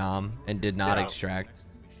Vietnam and did not extract.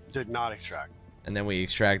 Did not extract. And then we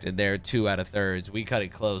extracted there 2 out of 3rds. We cut it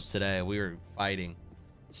close today. We were fighting.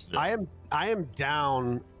 I am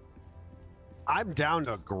down. I'm down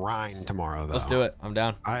to grind tomorrow though. Let's do it. I'm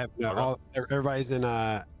down. I have no. Everybody's in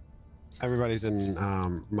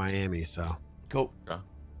Miami, so cool.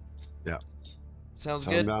 Yeah. Sounds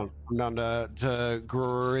so good. I'm down to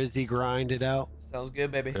grizzy grind it out. Sounds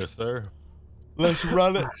good, baby. Yes, sir. Let's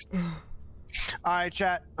run it. All right,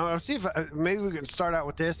 chat. I'll see if maybe we can start out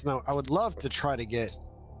with this. And I would love to try to get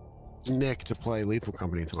Nick to play Lethal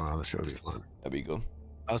Company tomorrow. That should be fun. That'd be cool.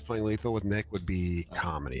 Us playing Lethal with Nick would be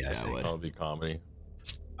comedy. I think. That would be comedy.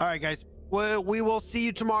 All right, guys. Well, we will see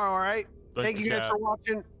you tomorrow. All right. Thank you guys for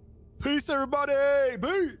watching. Peace, everybody.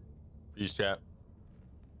 Peace. Peace, chat.